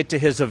unable to get to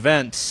his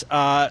events.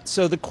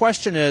 So the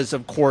question is,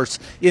 of course,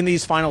 in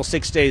these final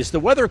 6 days, the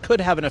weather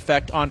could have an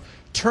effect on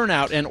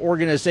turnout and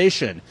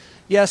organization.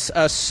 Yes,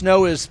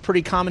 snow is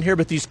pretty common here,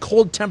 but these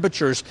cold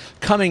temperatures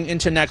coming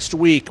into next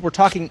week, we're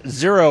talking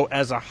 0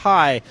 as a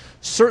high,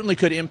 certainly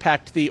could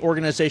impact the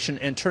organization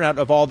and turnout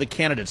of all the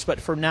candidates.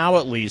 But for now,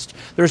 at least,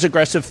 there's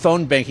aggressive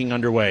phone banking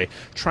underway,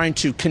 trying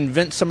to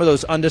convince some of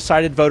those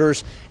undecided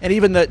voters and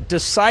even the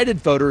decided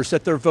voters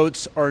that their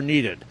votes are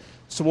needed.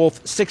 So,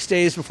 Wolf, 6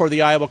 days before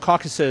the Iowa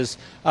caucuses,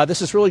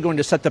 this is really going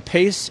to set the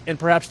pace and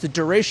perhaps the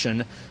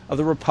duration of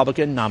the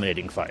Republican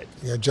nominating fight.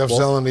 Yeah, Jeff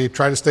Zeleny,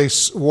 try to stay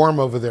warm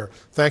over there.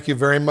 Thank you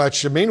very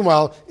much.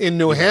 Meanwhile, in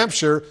New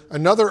Hampshire,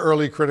 another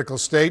early critical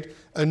state,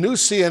 a new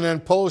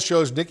CNN poll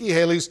shows Nikki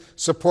Haley's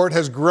support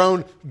has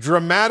grown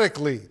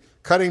dramatically,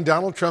 cutting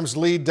Donald Trump's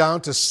lead down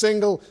to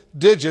single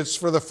digits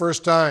for the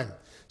first time.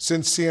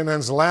 Since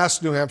CNN's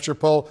last New Hampshire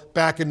poll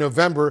back in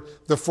November,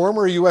 the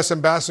former U.S.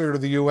 ambassador to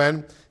the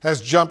UN has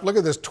jumped, look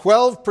at this,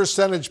 12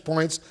 percentage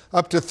points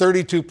up to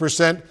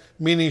 32%,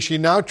 meaning she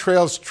now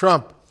trails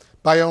Trump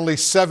by only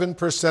 7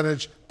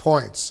 percentage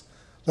points.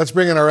 Let's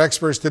bring in our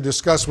experts to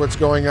discuss what's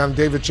going on.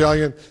 David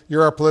Chalian,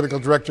 you're our political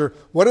director.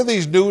 What do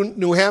these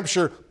New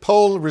Hampshire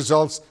poll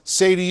results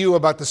say to you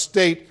about the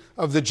state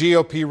of the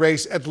GOP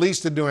race, at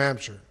least in New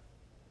Hampshire?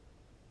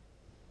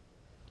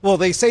 Well,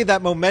 they say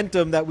that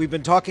momentum that we've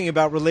been talking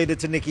about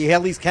related to Nikki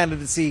Haley's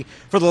candidacy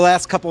for the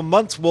last couple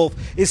months, Wolf,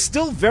 is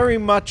still very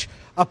much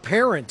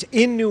apparent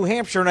in New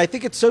Hampshire. And I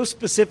think it's so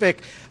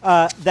specific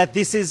that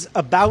this is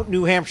about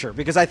New Hampshire,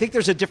 because I think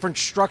there's a different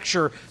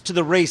structure to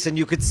the race, and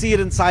you could see it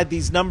inside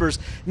these numbers.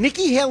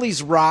 Nikki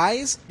Haley's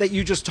rise that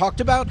you just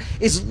talked about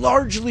is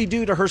largely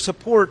due to her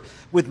support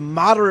with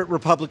moderate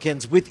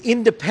Republicans, with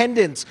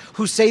independents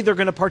who say they're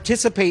going to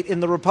participate in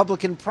the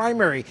Republican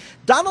primary.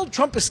 Donald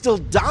Trump is still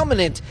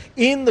dominant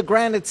in the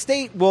Granite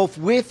State, Wolf,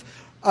 with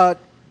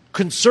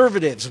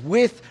conservatives,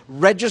 with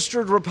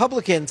registered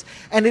Republicans.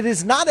 And it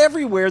is not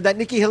everywhere that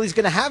Nikki Haley's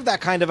going to have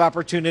that kind of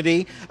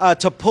opportunity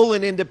to pull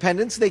in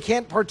independents. They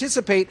can't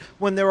participate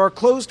when there are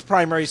closed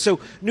primaries.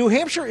 So New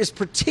Hampshire is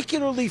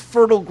particularly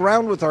fertile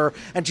ground with her,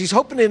 and she's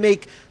hoping to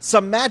make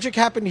some magic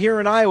happen here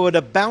in Iowa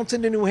to bounce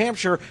into New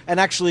Hampshire and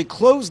actually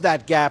close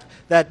that gap,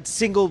 that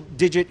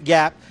single-digit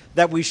gap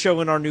that we show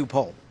in our new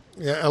poll.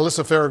 Yeah,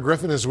 Alyssa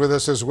Farah-Griffin is with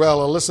us as well.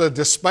 Alyssa,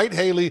 despite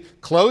Haley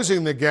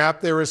closing the gap,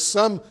 there is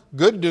some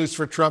good news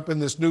for Trump in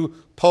this new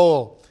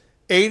poll.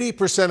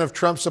 80% of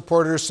Trump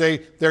supporters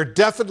say they're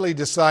definitely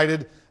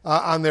decided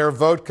on their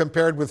vote,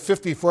 compared with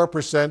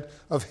 54%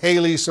 of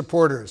Haley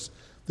supporters.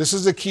 This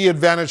is a key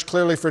advantage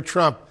clearly for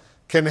Trump.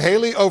 Can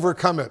Haley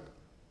overcome it?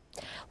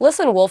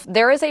 Listen, Wolf,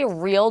 there is a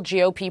real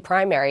GOP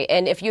primary.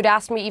 And if you'd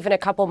asked me even a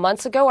couple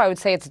months ago, I would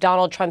say it's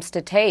Donald Trump's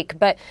to take.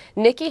 But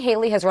Nikki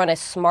Haley has run a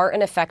smart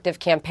and effective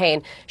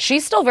campaign.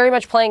 She's still very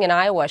much playing in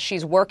Iowa.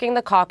 She's working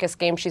the caucus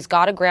game. She's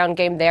got a ground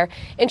game there.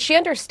 And she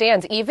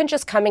understands even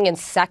just coming in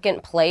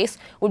second place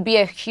would be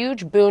a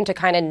huge boon to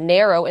kind of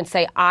narrow and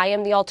say, I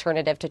am the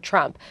alternative to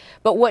Trump.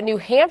 But what New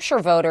Hampshire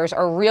voters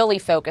are really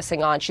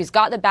focusing on, she's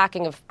got the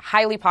backing of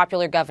highly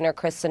popular Governor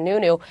Chris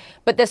Sununu,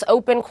 but this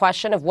open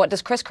question of what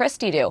does Chris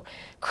Christie do?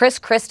 Chris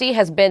Christie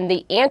has been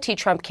the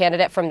anti-Trump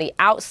candidate from the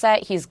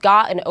outset. He's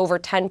got an over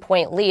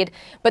 10-point lead,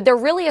 but there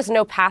really is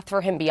no path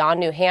for him beyond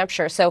New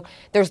Hampshire. So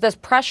there's this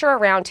pressure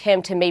around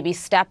him to maybe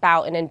step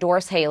out and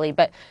endorse Haley.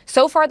 But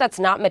so far, that's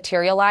not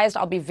materialized.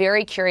 I'll be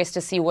very curious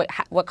to see what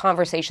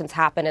conversations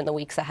happen in the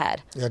weeks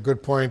ahead. Yeah,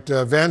 good point.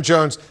 Van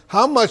Jones,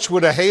 how much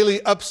would a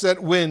Haley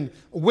upset win,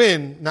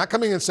 not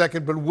coming in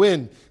second, but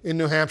win in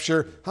New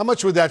Hampshire, how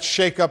much would that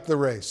shake up the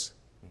race?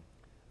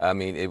 I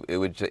mean, it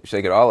would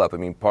shake it all up. I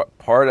mean,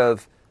 part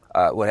of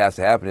what has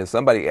to happen is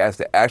somebody has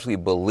to actually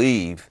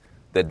believe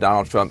that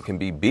Donald Trump can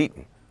be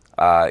beaten.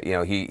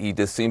 He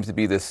just seems to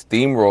be this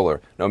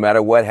steamroller. No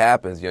matter what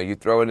happens, you're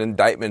throwing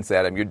indictments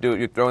at him,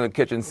 you're throwing the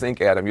kitchen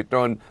sink at him, you're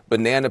throwing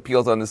banana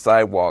peels on the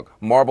sidewalk,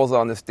 marbles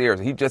on the stairs.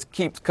 He just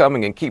keeps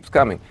coming and keeps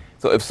coming.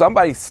 So if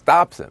somebody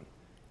stops him,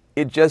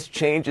 it just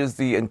changes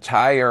the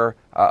entire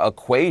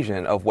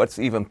equation of what's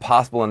even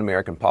possible in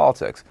American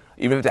politics,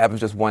 even if it happens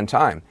just one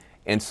time.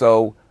 And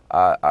so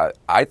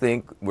I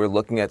think we're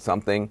looking at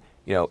something,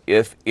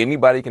 if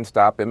anybody can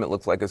stop him, it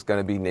looks like it's going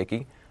to be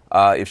Nikki.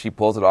 If she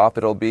pulls it off,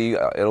 it'll be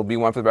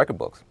one for the record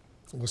books.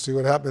 We'll see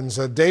what happens.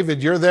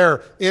 David, you're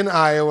there in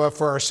Iowa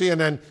for our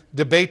CNN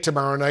debate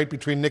tomorrow night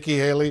between Nikki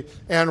Haley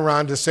and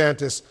Ron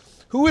DeSantis.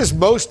 Who is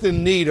most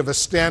in need of a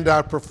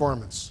standout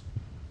performance?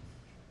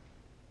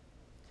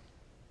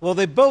 Well,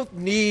 they both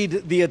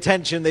need the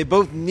attention. They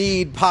both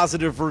need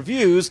positive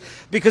reviews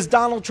because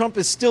Donald Trump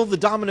is still the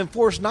dominant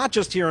force, not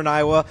just here in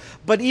Iowa,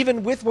 but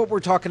even with what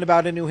we're talking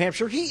about in New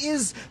Hampshire, he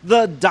is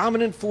the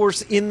dominant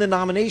force in the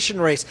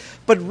nomination race.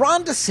 But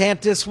Ron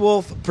DeSantis,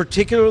 Wolf,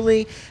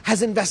 particularly,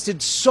 has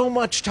invested so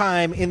much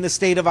time in the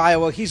state of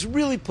Iowa. He's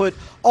really put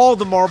all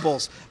the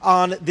marbles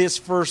on this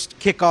first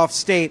kickoff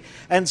state.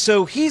 And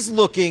so he's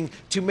looking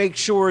to make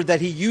sure that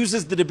he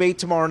uses the debate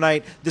tomorrow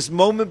night, this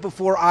moment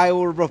before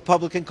Iowa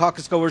Republican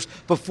caucus goers,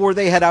 before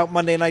they head out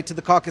Monday night to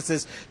the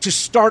caucuses, to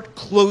start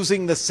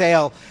closing the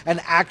sale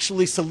and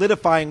actually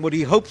solidifying what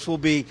he hopes will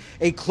be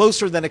a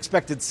closer than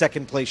expected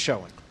second place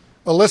showing.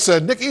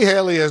 Alyssa, Nikki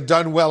Haley has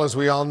done well, as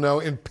we all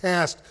know, in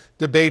past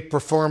debate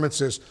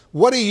performances.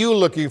 What are you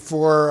looking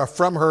for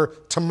from her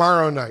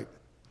tomorrow night?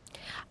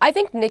 I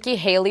think Nikki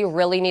Haley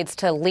really needs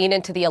to lean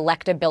into the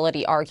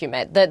electability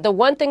argument. The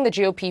one thing the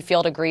GOP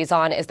field agrees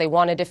on is they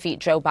want to defeat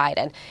Joe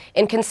Biden.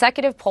 In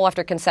consecutive poll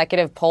after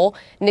consecutive poll,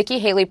 Nikki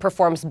Haley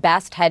performs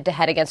best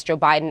head-to-head against Joe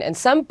Biden, and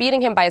some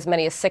beating him by as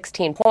many as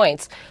 16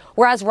 points.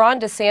 Whereas Ron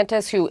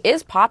DeSantis, who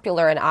is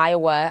popular in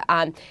Iowa,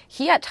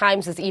 he at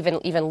times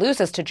even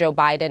loses to Joe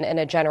Biden in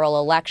a general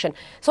election.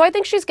 So I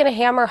think she's going to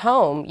hammer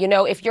home,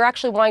 if you're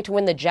actually wanting to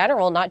win the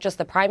general, not just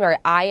the primary,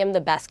 I am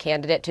the best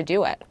candidate to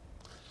do it.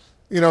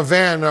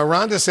 Van,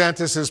 Ron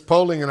DeSantis is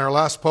polling in our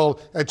last poll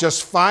at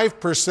just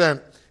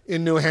 5%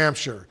 in New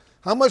Hampshire.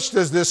 How much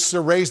does this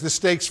raise the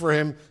stakes for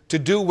him to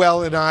do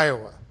well in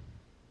Iowa?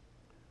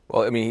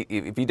 Well,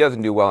 if he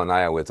doesn't do well in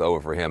Iowa, it's over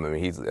for him.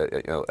 He's,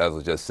 as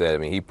was just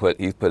said, he's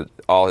put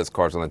all his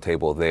cards on the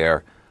table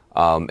there,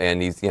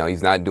 and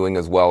he's not doing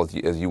as well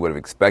as you would have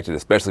expected,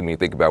 especially when you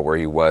think about where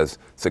he was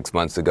 6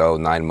 months ago,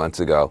 9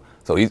 months ago.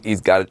 So he's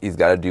got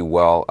to do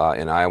well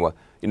in Iowa.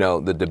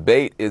 The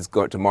debate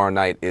tomorrow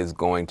night is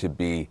going to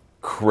be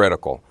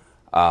critical.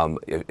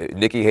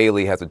 Nikki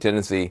Haley has a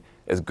tendency,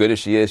 as good as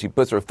she is, she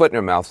puts her foot in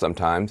her mouth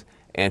sometimes,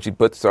 and she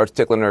starts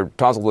tickling her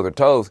tonsils with her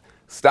toes.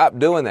 Stop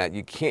doing that.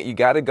 You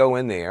got to go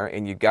in there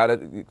and you got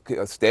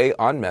to stay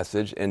on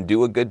message and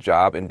do a good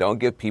job, and don't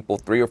give people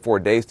 3 or 4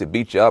 days to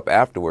beat you up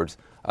afterwards,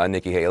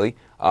 Nikki Haley.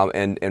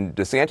 And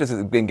DeSantis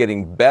has been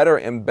getting better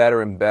and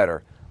better and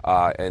better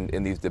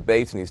in these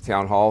debates and these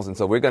town halls. And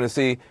so we're going to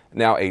see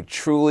now a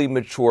truly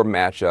mature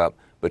matchup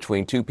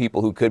between two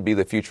people who could be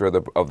the future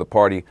of the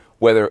party,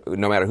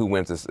 no matter who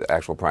wins this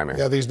actual primary.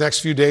 Yeah, these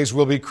next few days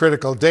will be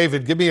critical.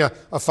 David, give me a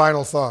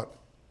final thought.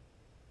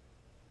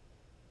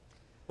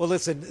 Well,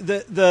 listen,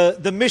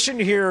 the mission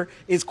here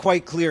is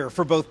quite clear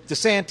for both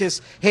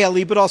DeSantis,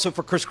 Haley, but also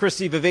for Chris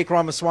Christie, Vivek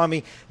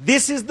Ramaswamy.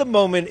 This is the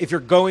moment, if you're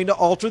going to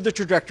alter the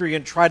trajectory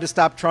and try to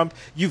stop Trump,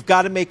 you've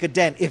got to make a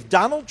dent. If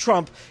Donald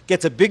Trump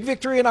gets a big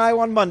victory in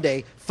Iowa on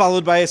Monday,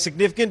 followed by a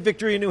significant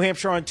victory in New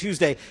Hampshire on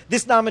Tuesday,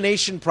 this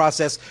nomination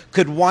process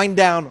could wind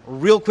down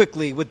real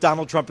quickly with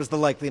Donald Trump as the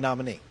likely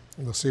nominee.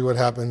 We'll see what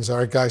happens. All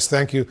right, guys,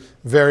 thank you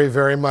very,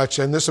 very much.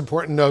 And this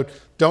important note,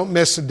 don't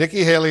miss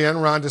Nikki Haley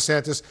and Ron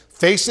DeSantis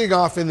facing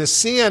off in the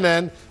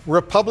CNN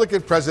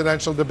Republican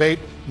presidential debate,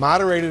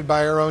 moderated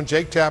by our own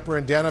Jake Tapper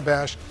and Dana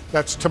Bash.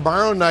 That's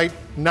tomorrow night,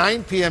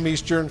 9 p.m.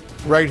 Eastern,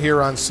 right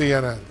here on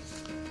CNN.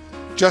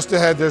 Just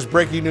ahead, there's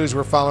breaking news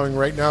we're following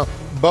right now.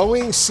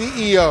 Boeing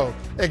CEO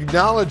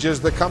acknowledges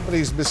the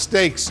company's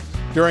mistakes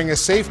during a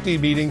safety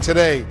meeting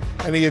today,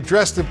 and he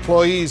addressed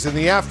employees in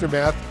the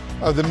aftermath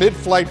of the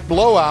mid-flight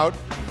blowout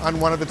on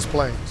one of its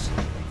planes.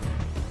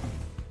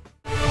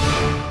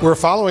 We're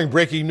following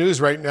breaking news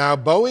right now.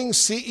 Boeing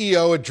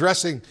CEO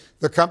addressing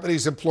the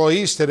company's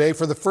employees today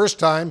for the first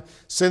time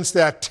since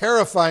that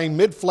terrifying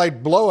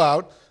mid-flight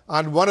blowout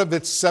on one of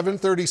its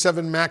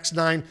 737 MAX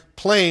 9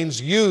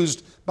 planes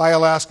used by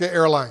Alaska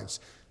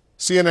Airlines.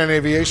 CNN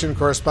aviation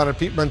correspondent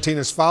Pete Muntin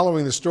is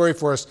following the story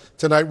for us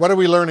tonight. What are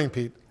we learning,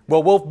 Pete?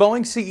 Well, Wolf,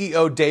 Boeing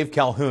CEO Dave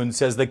Calhoun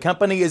says the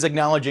company is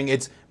acknowledging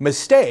its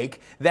mistake.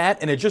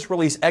 That, in a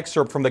just-released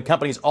excerpt from the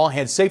company's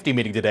all-hands safety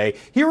meeting today.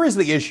 Here is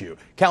the issue.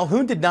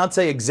 Calhoun did not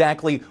say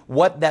exactly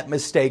what that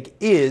mistake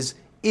is,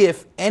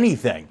 if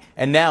anything.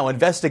 And now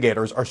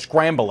investigators are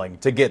scrambling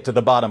to get to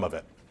the bottom of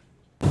it.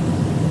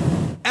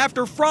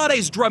 After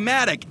Friday's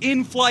dramatic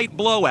in-flight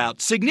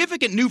blowout,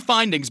 significant new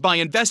findings by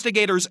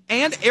investigators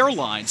and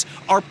airlines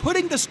are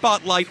putting the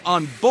spotlight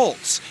on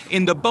bolts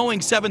in the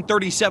Boeing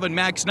 737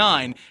 MAX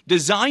 9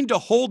 designed to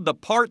hold the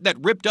part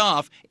that ripped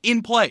off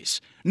in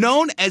place.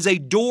 Known as a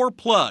door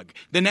plug,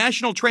 the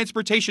National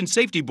Transportation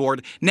Safety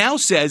Board now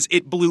says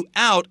it blew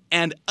out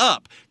and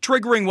up,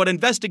 triggering what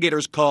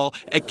investigators call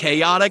a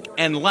chaotic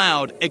and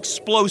loud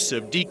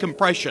explosive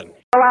decompression.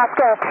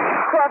 Alaska,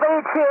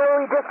 1282,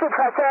 we just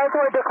depressed us.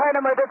 We're declaring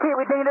emergency.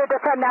 We needed to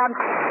send down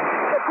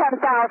to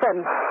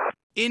 10,000.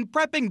 In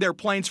prepping their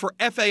planes for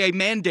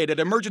FAA-mandated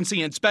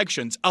emergency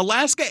inspections,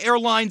 Alaska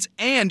Airlines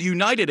and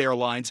United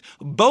Airlines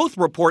both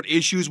report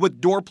issues with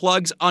door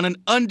plugs on an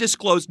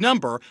undisclosed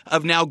number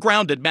of now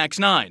grounded MAX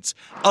 9s.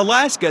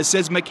 Alaska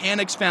says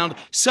mechanics found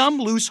some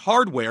loose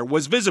hardware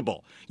was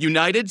visible.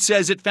 United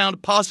says it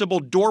found possible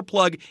door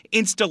plug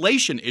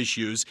installation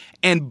issues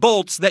and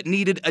bolts that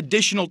needed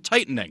additional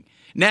tightening.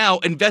 Now,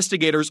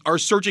 investigators are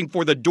searching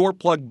for the door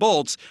plug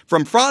bolts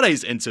from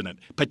Friday's incident,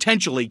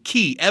 potentially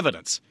key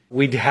evidence.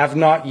 We have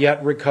not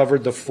yet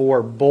recovered the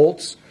 4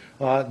 bolts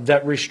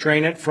that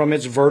restrain it from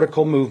its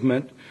vertical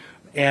movement,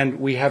 and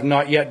we have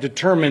not yet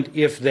determined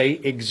if they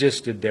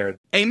existed there.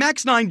 A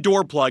MAX 9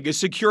 door plug is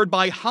secured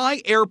by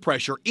high air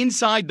pressure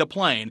inside the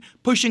plane,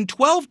 pushing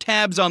 12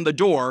 tabs on the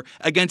door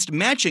against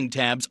matching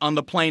tabs on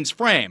the plane's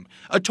frame.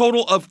 A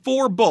total of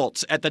 4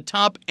 bolts at the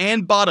top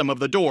and bottom of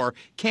the door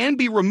can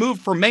be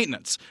removed for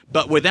maintenance,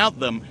 but without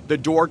them, the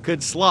door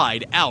could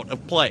slide out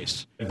of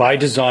place. By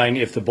design,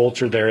 if the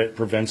bolts are there, it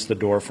prevents the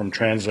door from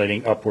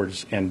translating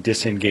upwards and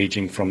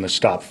disengaging from the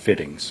stop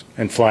fittings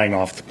and flying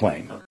off the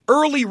plane.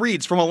 Early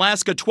reads from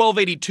Alaska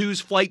 1282's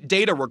flight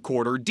data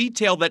recorder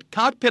detail that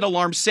cockpit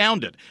alarm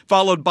sounded,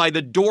 followed by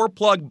the door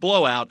plug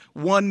blowout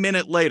 1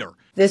 minute later.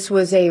 This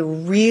was a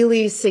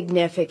really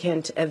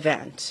significant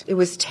event. It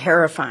was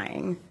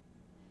terrifying.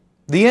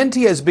 The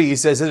NTSB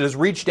says it has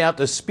reached out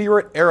to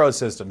Spirit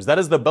Aerosystems. That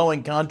is the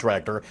Boeing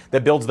contractor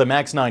that builds the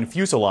MAX 9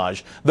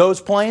 fuselage.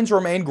 Those planes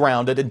remain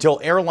grounded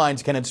until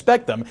airlines can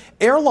inspect them.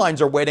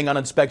 Airlines are waiting on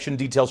inspection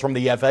details from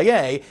the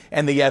FAA,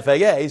 and the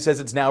FAA says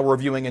it's now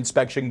reviewing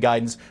inspection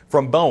guidance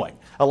from Boeing.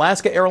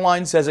 Alaska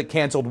Airlines says it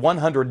canceled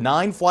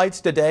 109 flights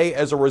today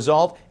as a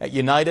result. At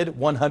United,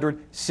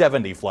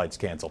 170 flights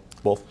canceled.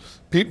 Wolf.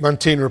 Pete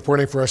Montine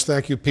reporting for us.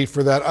 Thank you, Pete,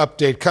 for that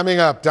update. Coming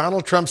up,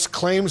 Donald Trump's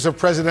claims of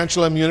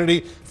presidential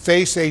immunity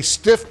face a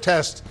stiff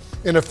test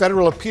in a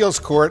federal appeals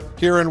court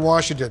here in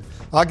Washington.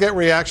 I'll get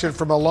reaction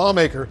from a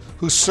lawmaker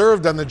who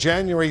served on the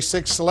January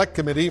 6th Select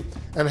Committee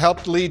and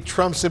helped lead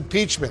Trump's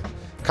impeachment.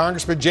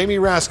 Congressman Jamie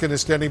Raskin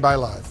is standing by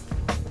live.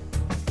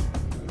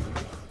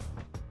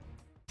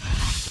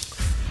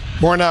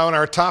 More now on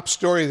our top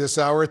story this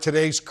hour,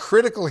 today's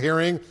critical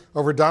hearing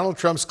over Donald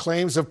Trump's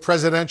claims of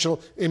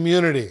presidential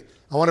immunity.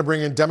 I want to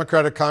bring in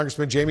Democratic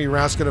Congressman Jamie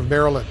Raskin of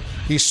Maryland.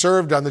 He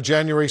served on the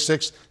January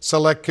 6th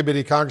Select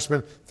Committee.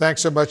 Congressman,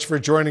 thanks so much for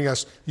joining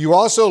us. You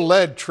also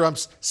led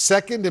Trump's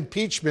second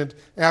impeachment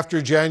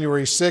after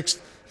January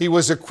 6th. He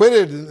was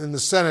acquitted in the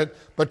Senate,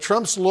 but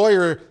Trump's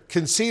lawyer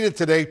conceded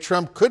today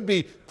Trump could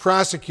be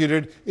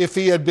prosecuted if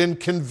he had been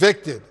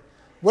convicted.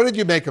 What did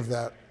you make of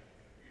that?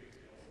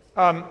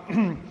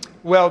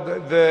 Well,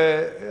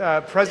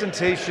 the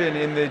presentation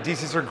in the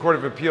D.C. Circuit Court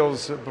of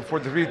Appeals before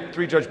the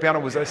three-judge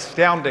panel was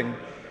astounding.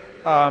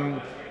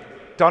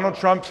 Donald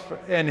Trump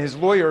and his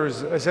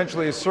lawyers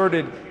essentially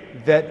asserted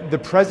that the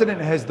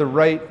president has the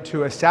right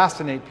to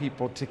assassinate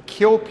people, to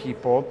kill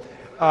people,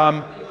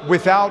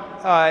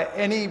 without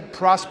any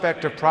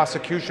prospect of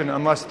prosecution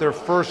unless they're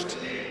first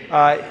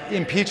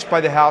impeached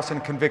by the House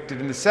and convicted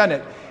in the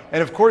Senate.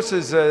 And of course,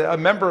 as a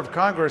member of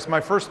Congress,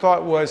 my first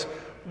thought was,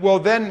 well,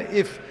 then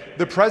if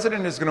the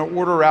president is going to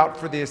order out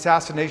for the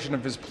assassination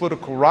of his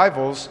political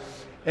rivals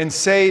and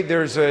say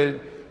there's a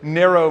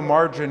narrow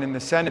margin in the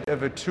Senate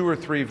of a 2 or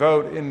 3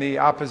 vote in the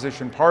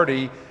opposition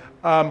party,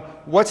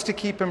 what's to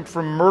keep him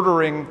from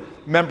murdering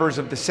members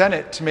of the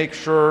Senate to make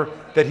sure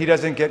that he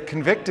doesn't get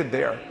convicted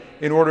there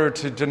in order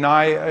to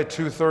deny a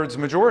 2/3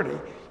 majority?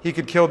 He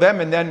could kill them,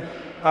 and then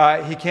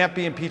he can't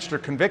be impeached or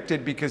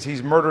convicted because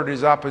he's murdered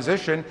his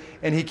opposition,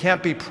 and he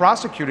can't be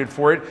prosecuted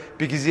for it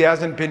because he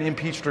hasn't been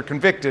impeached or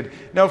convicted.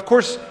 Now, of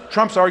course,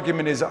 Trump's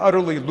argument is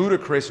utterly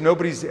ludicrous.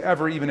 Nobody's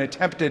ever even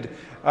attempted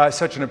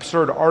such an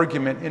absurd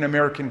argument in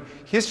American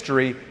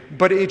history,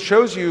 but it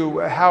shows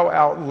you how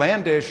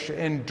outlandish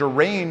and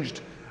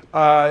deranged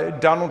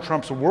Donald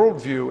Trump's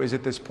worldview is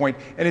at this point,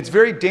 and it's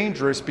very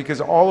dangerous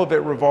because all of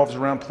it revolves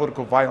around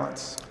political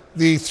violence.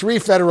 The 3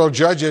 federal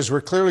judges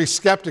were clearly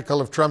skeptical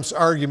of Trump's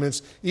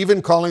arguments,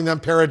 even calling them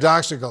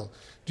paradoxical.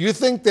 Do you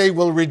think they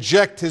will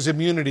reject his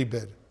immunity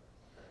bid?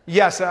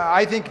 Yes,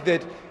 I think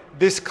that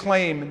this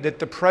claim that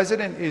the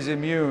president is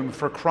immune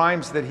for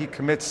crimes that he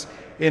commits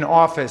in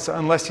office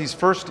unless he's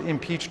first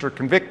impeached or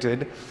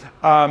convicted,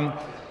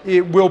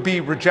 it will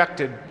be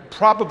rejected,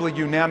 probably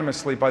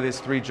unanimously by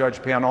this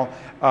 3-judge panel,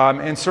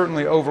 and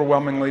certainly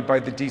overwhelmingly by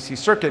the D.C.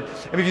 Circuit.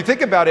 I mean, if you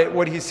think about it,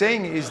 what he's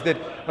saying is that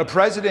a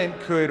president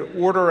could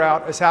order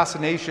out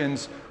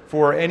assassinations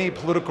for any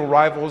political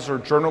rivals or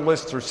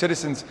journalists or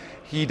citizens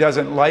he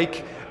doesn't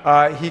like.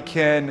 He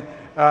can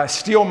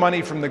steal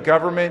money from the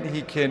government.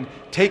 He can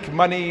take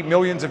money,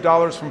 millions of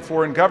dollars from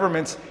foreign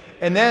governments.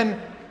 And then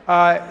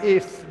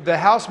if the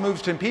House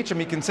moves to impeach him,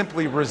 he can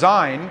simply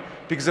resign.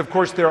 Because, of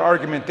course, their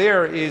argument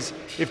there is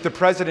if the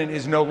president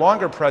is no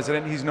longer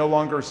president, he's no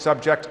longer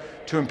subject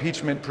to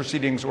impeachment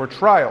proceedings or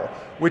trial,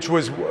 which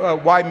was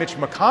why Mitch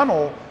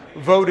McConnell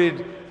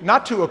voted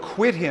not to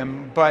acquit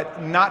him,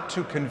 but not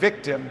to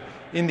convict him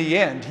in the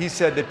end. He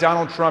said that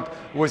Donald Trump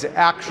was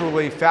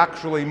actually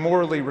factually,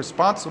 morally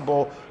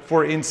responsible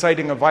for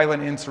inciting a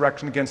violent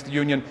insurrection against the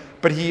Union,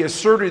 but he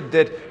asserted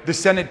that the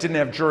Senate didn't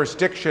have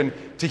jurisdiction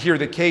to hear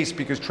the case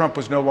because Trump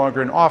was no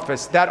longer in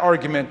office. That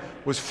argument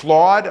was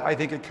flawed. I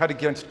think it cut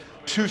against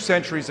 2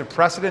 centuries of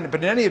precedent.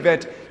 But in any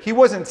event, he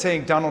wasn't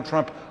saying Donald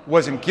Trump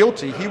wasn't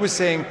guilty. He was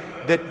saying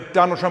that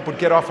Donald Trump would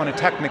get off on a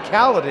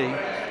technicality.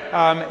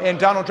 And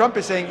Donald Trump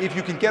is saying if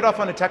you can get off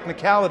on a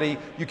technicality,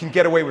 you can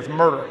get away with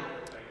murder.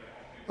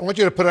 I want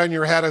you to put on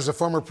your hat as a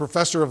former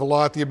professor of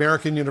law at the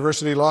American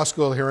University Law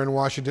School here in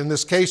Washington.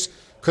 This case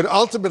could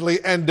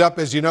ultimately end up,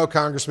 as you know,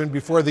 Congressman,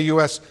 before the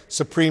U.S.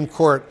 Supreme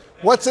Court.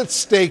 What's at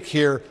stake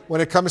here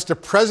when it comes to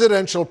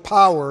presidential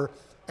power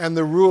and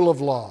the rule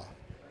of law?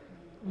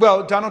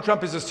 Well, Donald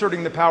Trump is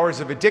asserting the powers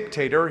of a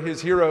dictator.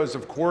 His heroes,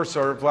 of course,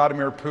 are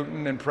Vladimir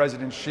Putin and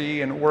President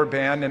Xi and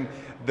Orban and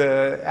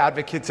the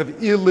advocates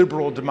of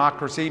illiberal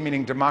democracy,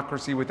 meaning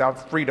democracy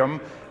without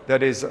freedom.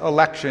 That is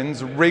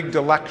elections, rigged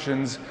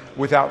elections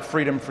without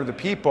freedom for the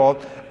people.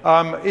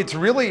 It's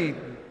really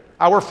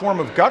our form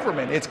of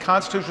government. It's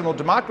constitutional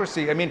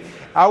democracy. I mean,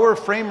 our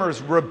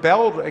framers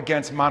rebelled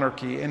against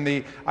monarchy and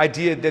the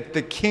idea that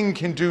the king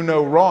can do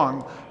no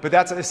wrong. But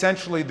that's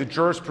essentially the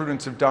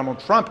jurisprudence of Donald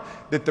Trump,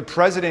 that the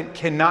president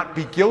cannot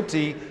be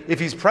guilty if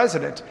he's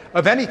president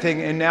of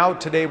anything. And now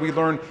today we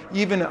learn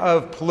even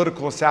of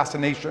political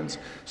assassinations.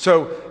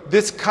 So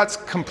this cuts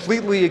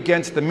completely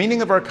against the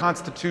meaning of our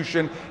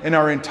Constitution and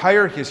our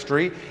entire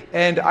history.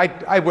 And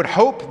I would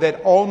hope that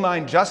all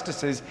 9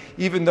 justices,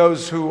 even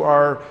those who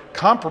are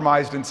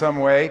compromised in some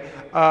way,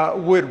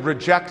 would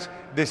reject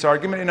this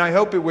argument. And I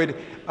hope it would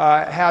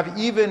have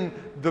even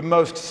the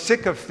most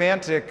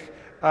sycophantic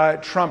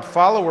Trump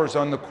followers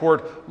on the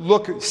court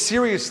look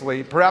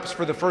seriously, perhaps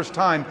for the first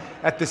time,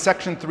 at the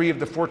Section 3 of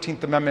the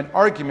 14th Amendment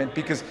argument,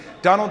 because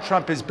Donald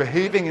Trump is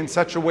behaving in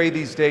such a way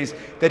these days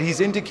that he's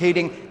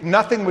indicating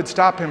nothing would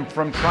stop him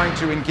from trying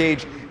to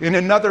engage in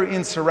another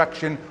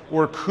insurrection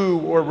or coup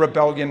or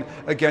rebellion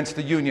against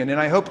the Union. And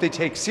I hope they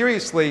take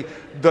seriously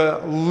the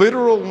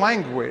literal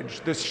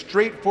language, the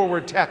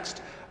straightforward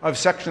text of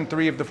Section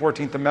 3 of the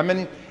 14th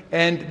Amendment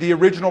and the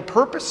original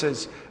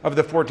purposes of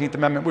the 14th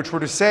Amendment, which were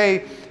to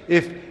say,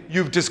 if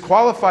you've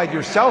disqualified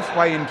yourself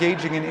by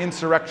engaging in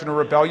insurrection or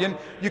rebellion,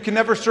 you can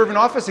never serve in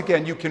office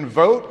again. You can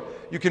vote,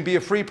 you can be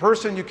a free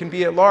person, you can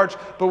be at large,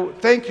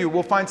 but thank you,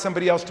 we'll find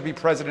somebody else to be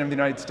president of the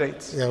United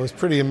States. Yeah, it was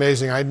pretty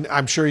amazing.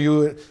 I'm sure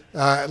you,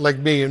 like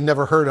me, have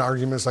never heard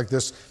arguments like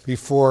this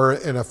before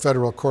in a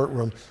federal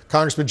courtroom.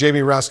 Congressman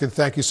Jamie Raskin,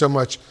 thank you so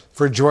much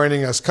for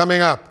joining us.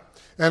 Coming up,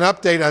 an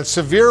update on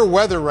severe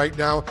weather right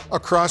now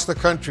across the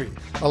country.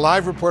 A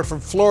live report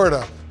from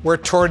Florida, where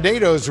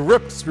tornadoes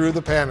ripped through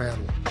the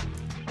Panhandle.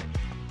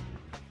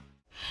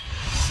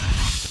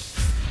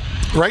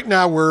 Right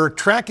now, we're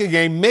tracking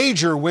a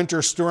major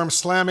winter storm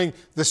slamming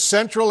the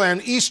central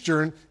and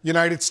eastern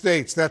United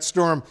States. That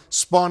storm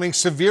spawning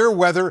severe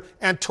weather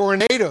and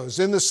tornadoes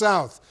in the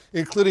south,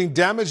 including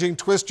damaging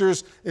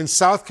twisters in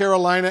South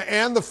Carolina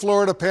and the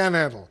Florida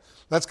Panhandle.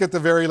 Let's get the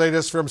very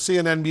latest from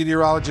CNN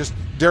meteorologist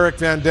Derek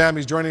Van Dam.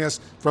 He's joining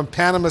us from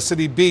Panama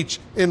City Beach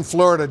in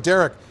Florida.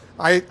 Derek,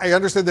 I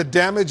understand the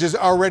damage is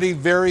already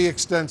very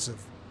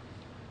extensive.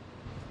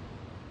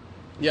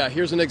 Yeah,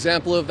 here's an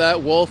example of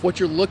that, Wolf.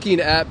 What you're looking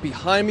at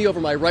behind me over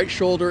my right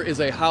shoulder is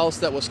a house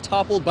that was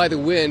toppled by the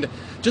wind,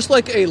 just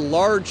like a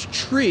large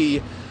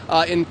tree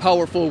in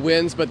powerful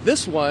winds, but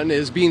this one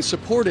is being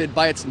supported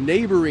by its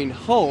neighboring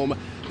home.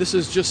 This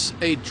is just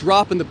a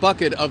drop in the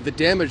bucket of the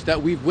damage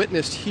that we've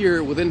witnessed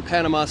here within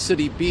Panama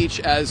City Beach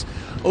as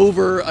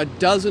over a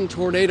dozen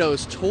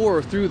tornadoes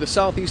tore through the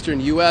southeastern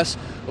U.S.,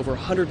 over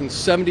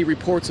 170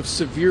 reports of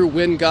severe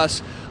wind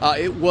gusts.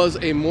 It was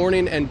a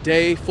morning and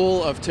day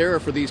full of terror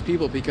for these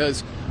people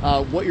because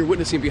what you're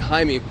witnessing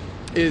behind me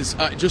is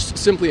just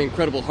simply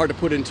incredible, hard to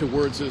put into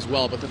words as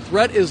well. But the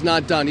threat is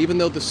not done. Even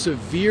though the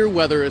severe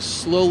weather is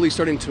slowly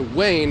starting to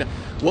wane,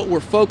 what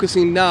we're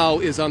focusing now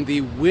is on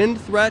the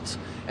wind threat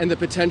and the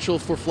potential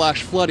for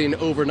flash flooding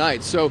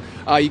overnight. So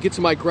you get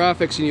to my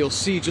graphics and you'll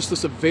see just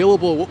this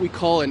available, what we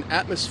call an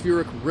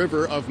atmospheric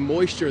river of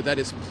moisture that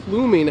is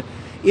pluming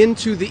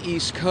into the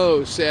East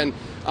Coast. And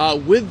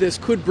with this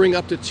could bring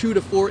up to 2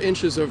 to 4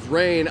 inches of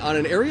rain on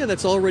an area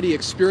that's already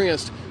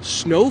experienced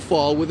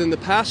snowfall within the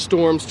past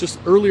storms just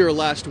earlier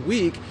last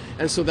week.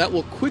 And so that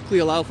will quickly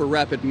allow for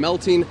rapid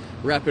melting,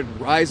 rapid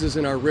rises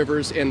in our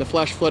rivers, and the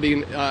flash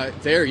flooding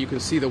there. You can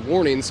see the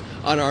warnings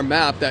on our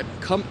map that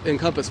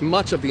encompass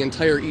much of the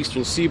entire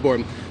eastern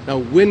seaboard. Now,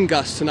 wind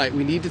gusts tonight,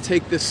 we need to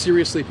take this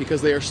seriously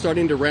because they are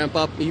starting to ramp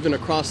up even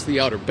across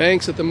the Outer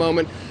Banks at the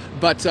moment.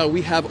 But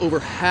we have over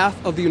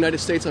half of the United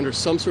States under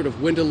some sort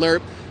of wind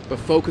alert. But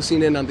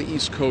focusing in on the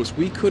East Coast,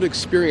 we could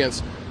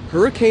experience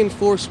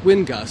hurricane-force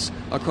wind gusts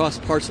across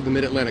parts of the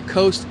mid-Atlantic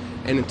coast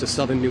and into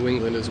southern New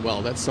England as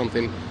well. That's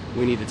something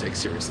we need to take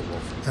seriously,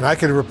 Wolf. And I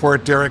can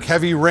report, Derek,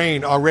 heavy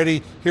rain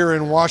already here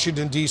in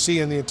Washington, D.C.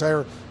 and the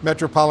entire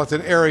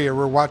metropolitan area.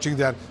 We're watching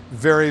that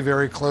very,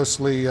 very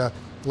closely.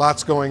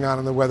 Lots going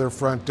on the weather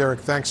front. Derek,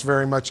 thanks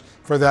very much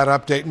for that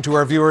update. And to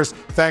our viewers,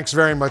 thanks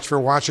very much for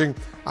watching.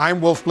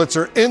 I'm Wolf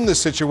Blitzer in the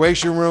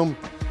Situation Room.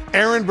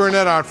 Aaron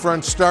Burnett out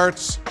front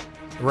starts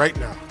right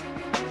now.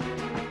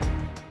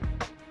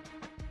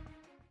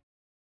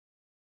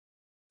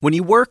 When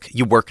you work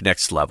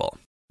next level.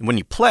 And when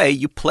you play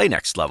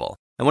next level.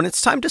 And when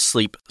it's time to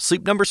sleep,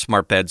 Sleep Number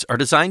smart beds are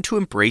designed to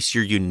embrace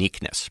your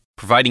uniqueness,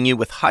 providing you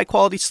with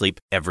high-quality sleep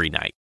every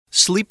night.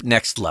 Sleep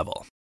next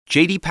level.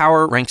 J.D.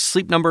 Power ranks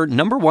Sleep Number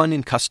 #1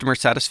 in customer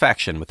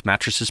satisfaction with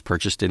mattresses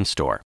purchased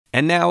in-store.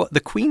 And now, the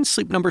Queen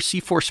Sleep Number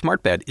C4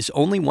 smart bed is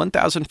only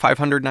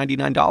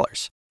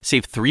 $1,599.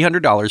 Save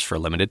 $300 for a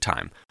limited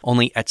time,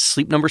 only at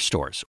Sleep Number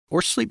stores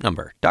or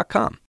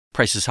sleepnumber.com.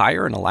 Prices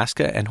higher in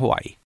Alaska and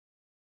Hawaii.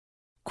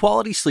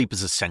 Quality sleep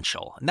is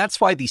essential, and that's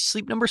why the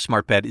Sleep Number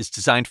smart bed is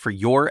designed for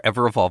your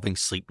ever-evolving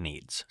sleep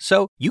needs.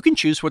 So you can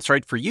choose what's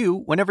right for you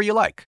whenever you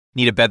like.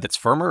 Need a bed that's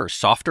firmer or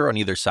softer on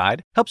either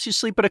side? Helps you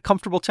sleep at a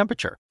comfortable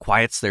temperature.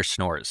 Quiets their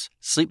snores.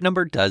 Sleep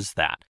Number does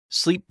that.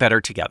 Sleep better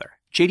together.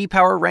 JD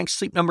Power ranks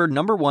Sleep Number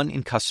number 1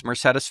 in customer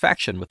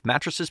satisfaction with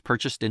mattresses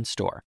purchased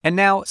in-store. And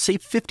now,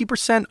 save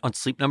 50% on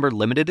Sleep Number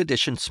limited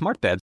edition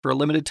smart beds for a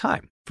limited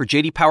time. For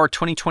JD Power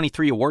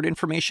 2023 award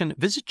information,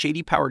 visit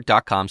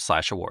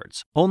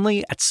jdpower.com/awards.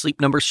 Only at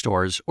Sleep Number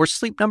stores or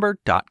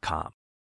sleepnumber.com.